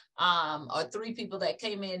 people or 3 people that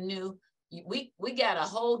came in new. We got a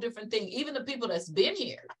whole different thing. Even the people that's been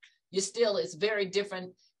here, it's very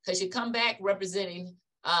different because you come back representing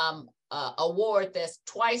a ward that's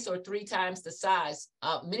 2 or 3 times the size.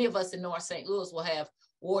 Many of us in North St. Louis will have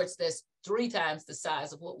wards that's 3 times the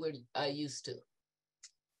size of what we're used to.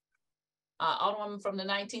 Alderwoman from the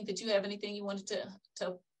 19th, did you have anything you wanted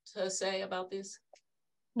to say about this?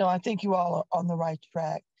 No, I think you all are on the right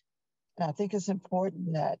track. And I think it's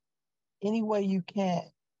important that any way you can,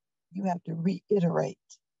 you have to reiterate.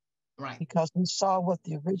 Right. Because we saw what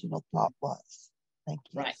the original thought was. Thank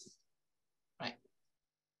you. Right. Right.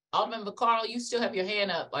 Alderman Vaccaro, you still have your hand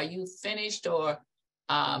up. Are you finished or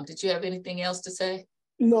did you have anything else to say?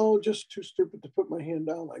 No, just too stupid to put my hand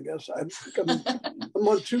down, I guess. I'm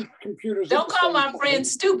on 2 computers. Don't call my friend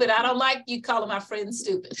stupid. I don't like you calling my friend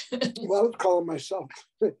stupid. Well, I was calling myself.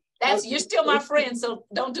 You're still my friend, so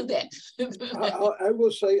don't do that. I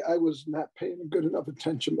will say I was not paying good enough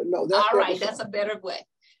attention, but no. All right, that's a better way.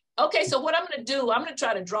 Okay, so what I'm going to do, I'm going to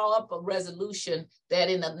try to draw up a resolution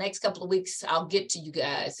that in the next couple of weeks, I'll get to you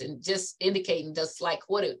guys and just indicating just like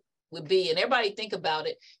what it would be. And everybody think about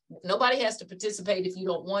it. Nobody has to participate if you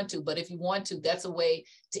don't want to, but if you want to, that's a way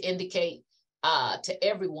to indicate to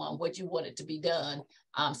everyone what you want it to be done,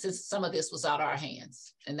 since some of this was out of our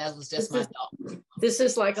hands. And that was just my thought. This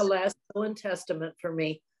is like a last will and testament for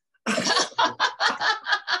me.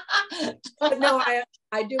 But no,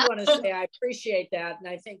 I do want to say I appreciate that. And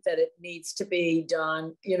I think that it needs to be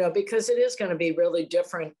done, because it is going to be really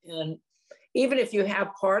different. And even if you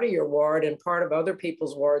have part of your ward and part of other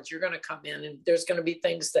people's wards, you're going to come in and there's going to be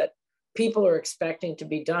things that people are expecting to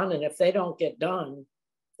be done. And if they don't get done,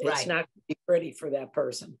 it's not going to be pretty for that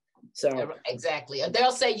person. So exactly.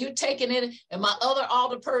 They'll say you taking it and my other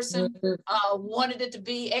alder person wanted it to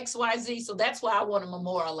be XYZ. So that's why I want to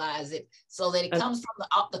memorialize it so that it comes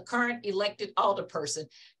from the current elected alder person.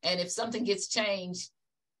 And if something gets changed,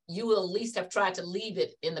 you will at least have tried to leave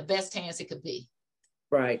it in the best hands it could be.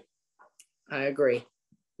 Right. I agree.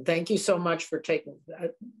 Thank you so much for taking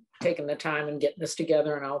the time and getting this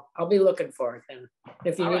together, and I'll be looking for it then.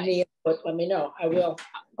 If you need me, let me know. I will.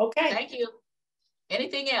 Okay. Thank you.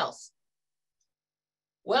 Anything else?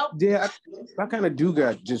 Well, yeah, I kind of do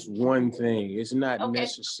got just one thing. It's not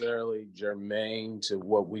necessarily germane to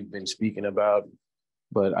what we've been speaking about,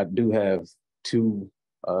 but I do have 2.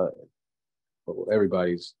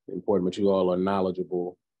 Everybody's important, but you all are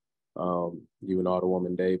knowledgeable. You and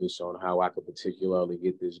Alderwoman Davis on how I could particularly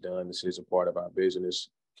get this done. This is a part of our business.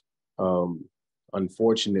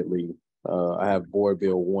 Unfortunately, I have Board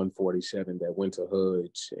Bill 147 that went to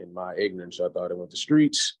HUDs. In my ignorance, I thought it went to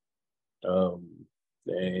streets,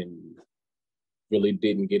 and really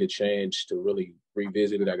didn't get a chance to really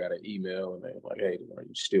revisit it. I got an email and they were like, "Hey, are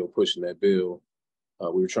you still pushing that bill?"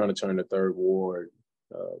 We were trying to turn the 3rd Ward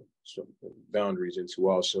boundaries into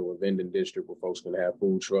also a vending district where folks can have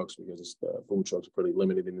food trucks because food trucks are pretty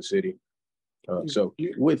limited in the city. So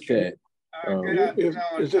with that,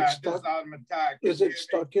 is it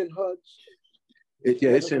stuck in HUDs?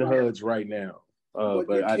 It's in HUDs right now.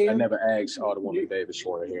 But I never asked Alderwoman Davis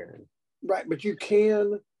for a hearing. Right, but you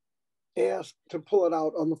can ask to pull it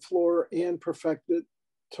out on the floor and perfect it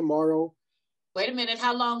tomorrow. Wait a minute,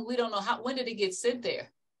 how long? We don't know. When did it get sent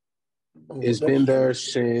there? It's been there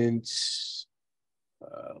since,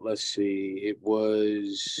 let's see,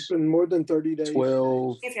 it's been more than 30 days.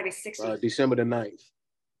 12, it's gonna be 60. December the 9th.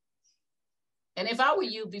 And if I were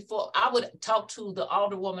you before, I would talk to the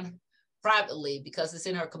alderwoman privately because it's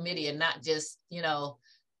in her committee and not just,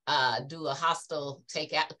 do a hostile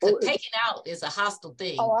takeout. Taking out is a hostile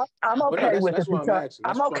thing. Oh, I'm okay with it. That's why I'm asking.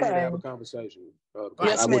 I'm okay. To have a conversation.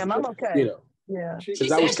 Yes, ma'am, I'm okay. Yeah. She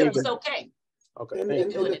said it's okay. Okay. And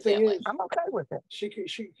the thing is, I'm okay with it.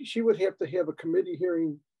 She would have to have a committee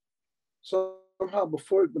hearing somehow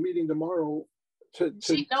before the meeting tomorrow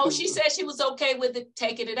she said she was okay with it,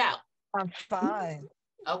 taking it out. I'm fine.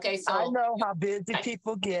 Okay, so I know how busy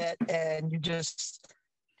people get, and you just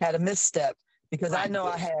had a misstep because I know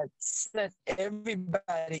I had sent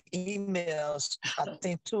everybody emails, I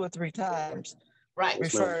think 2 or 3 times,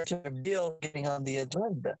 referring to the bill getting on the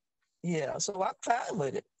agenda. Yeah, so I'm fine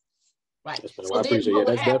with it. Right. So I appreciate it.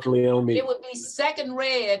 That's definitely on me. It would be second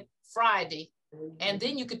read Friday, and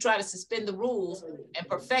then you could try to suspend the rules and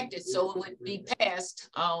perfect it so it would be passed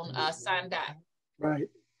on sign die. Right.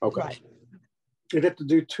 Okay. Right. You'd have to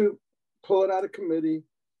do 2, pull it out of committee,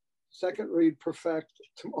 second read, perfect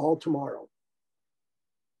all tomorrow.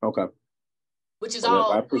 Okay. Which is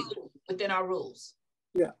all within our rules.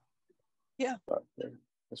 Yeah. Yeah.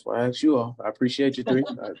 That's why I asked you all. I appreciate you 3.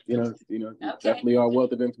 You definitely are a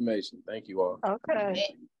wealth of information. Thank you all. Okay.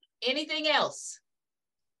 Anything else?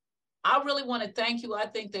 I really want to thank you. I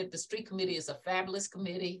think that the street committee is a fabulous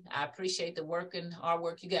committee. I appreciate the hard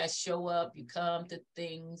work. You guys show up, you come to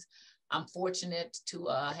things. I'm fortunate to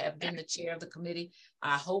have been the chair of the committee.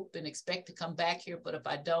 I hope and expect to come back here, but if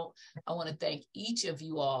I don't, I want to thank each of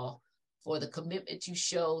you all for the commitment you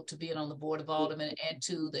show to being on the Board of Aldermen and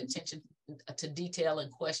to the attention to detail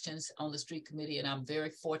and questions on the street committee. And I'm very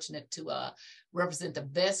fortunate to represent the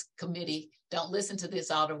best committee. Don't listen to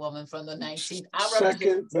this Alderwoman from the 19th.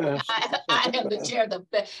 I am the chair of the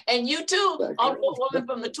best. And you too, Alderwoman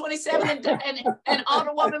from the 27th and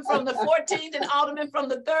Alderwoman from the 14th and Alderman from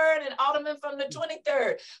the 3rd and Alderman from the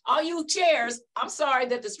 23rd. All you chairs, I'm sorry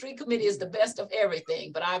that the street committee is the best of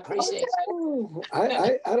everything, but I appreciate it.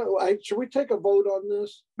 I don't, should we take a vote on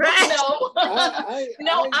this?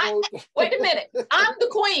 No. Wait a minute. I'm the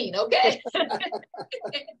queen, okay?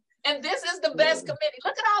 And this is the best committee.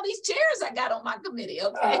 Look at all these chairs I got on my committee,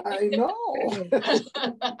 okay? I know.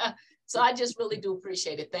 So I just really do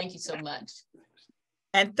appreciate it. Thank you so much.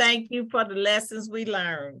 And thank you for the lessons we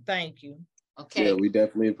learned. Thank you. Okay. Yeah, we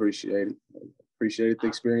definitely appreciate it. Appreciate the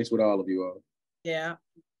experience with all of you all. Yeah.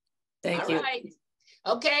 Thank you. Right.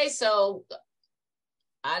 Okay, so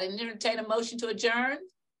I didn't entertain a motion to adjourn.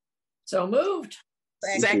 So moved.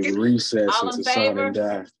 Second. Recess. All in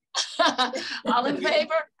favor? All in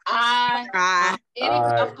favor? Aye. Any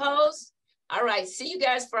opposed? All right. See you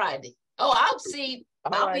guys Friday. Oh,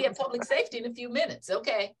 I'll be at public safety in a few minutes.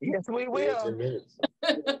 Okay. Yes, we will. 10 minutes.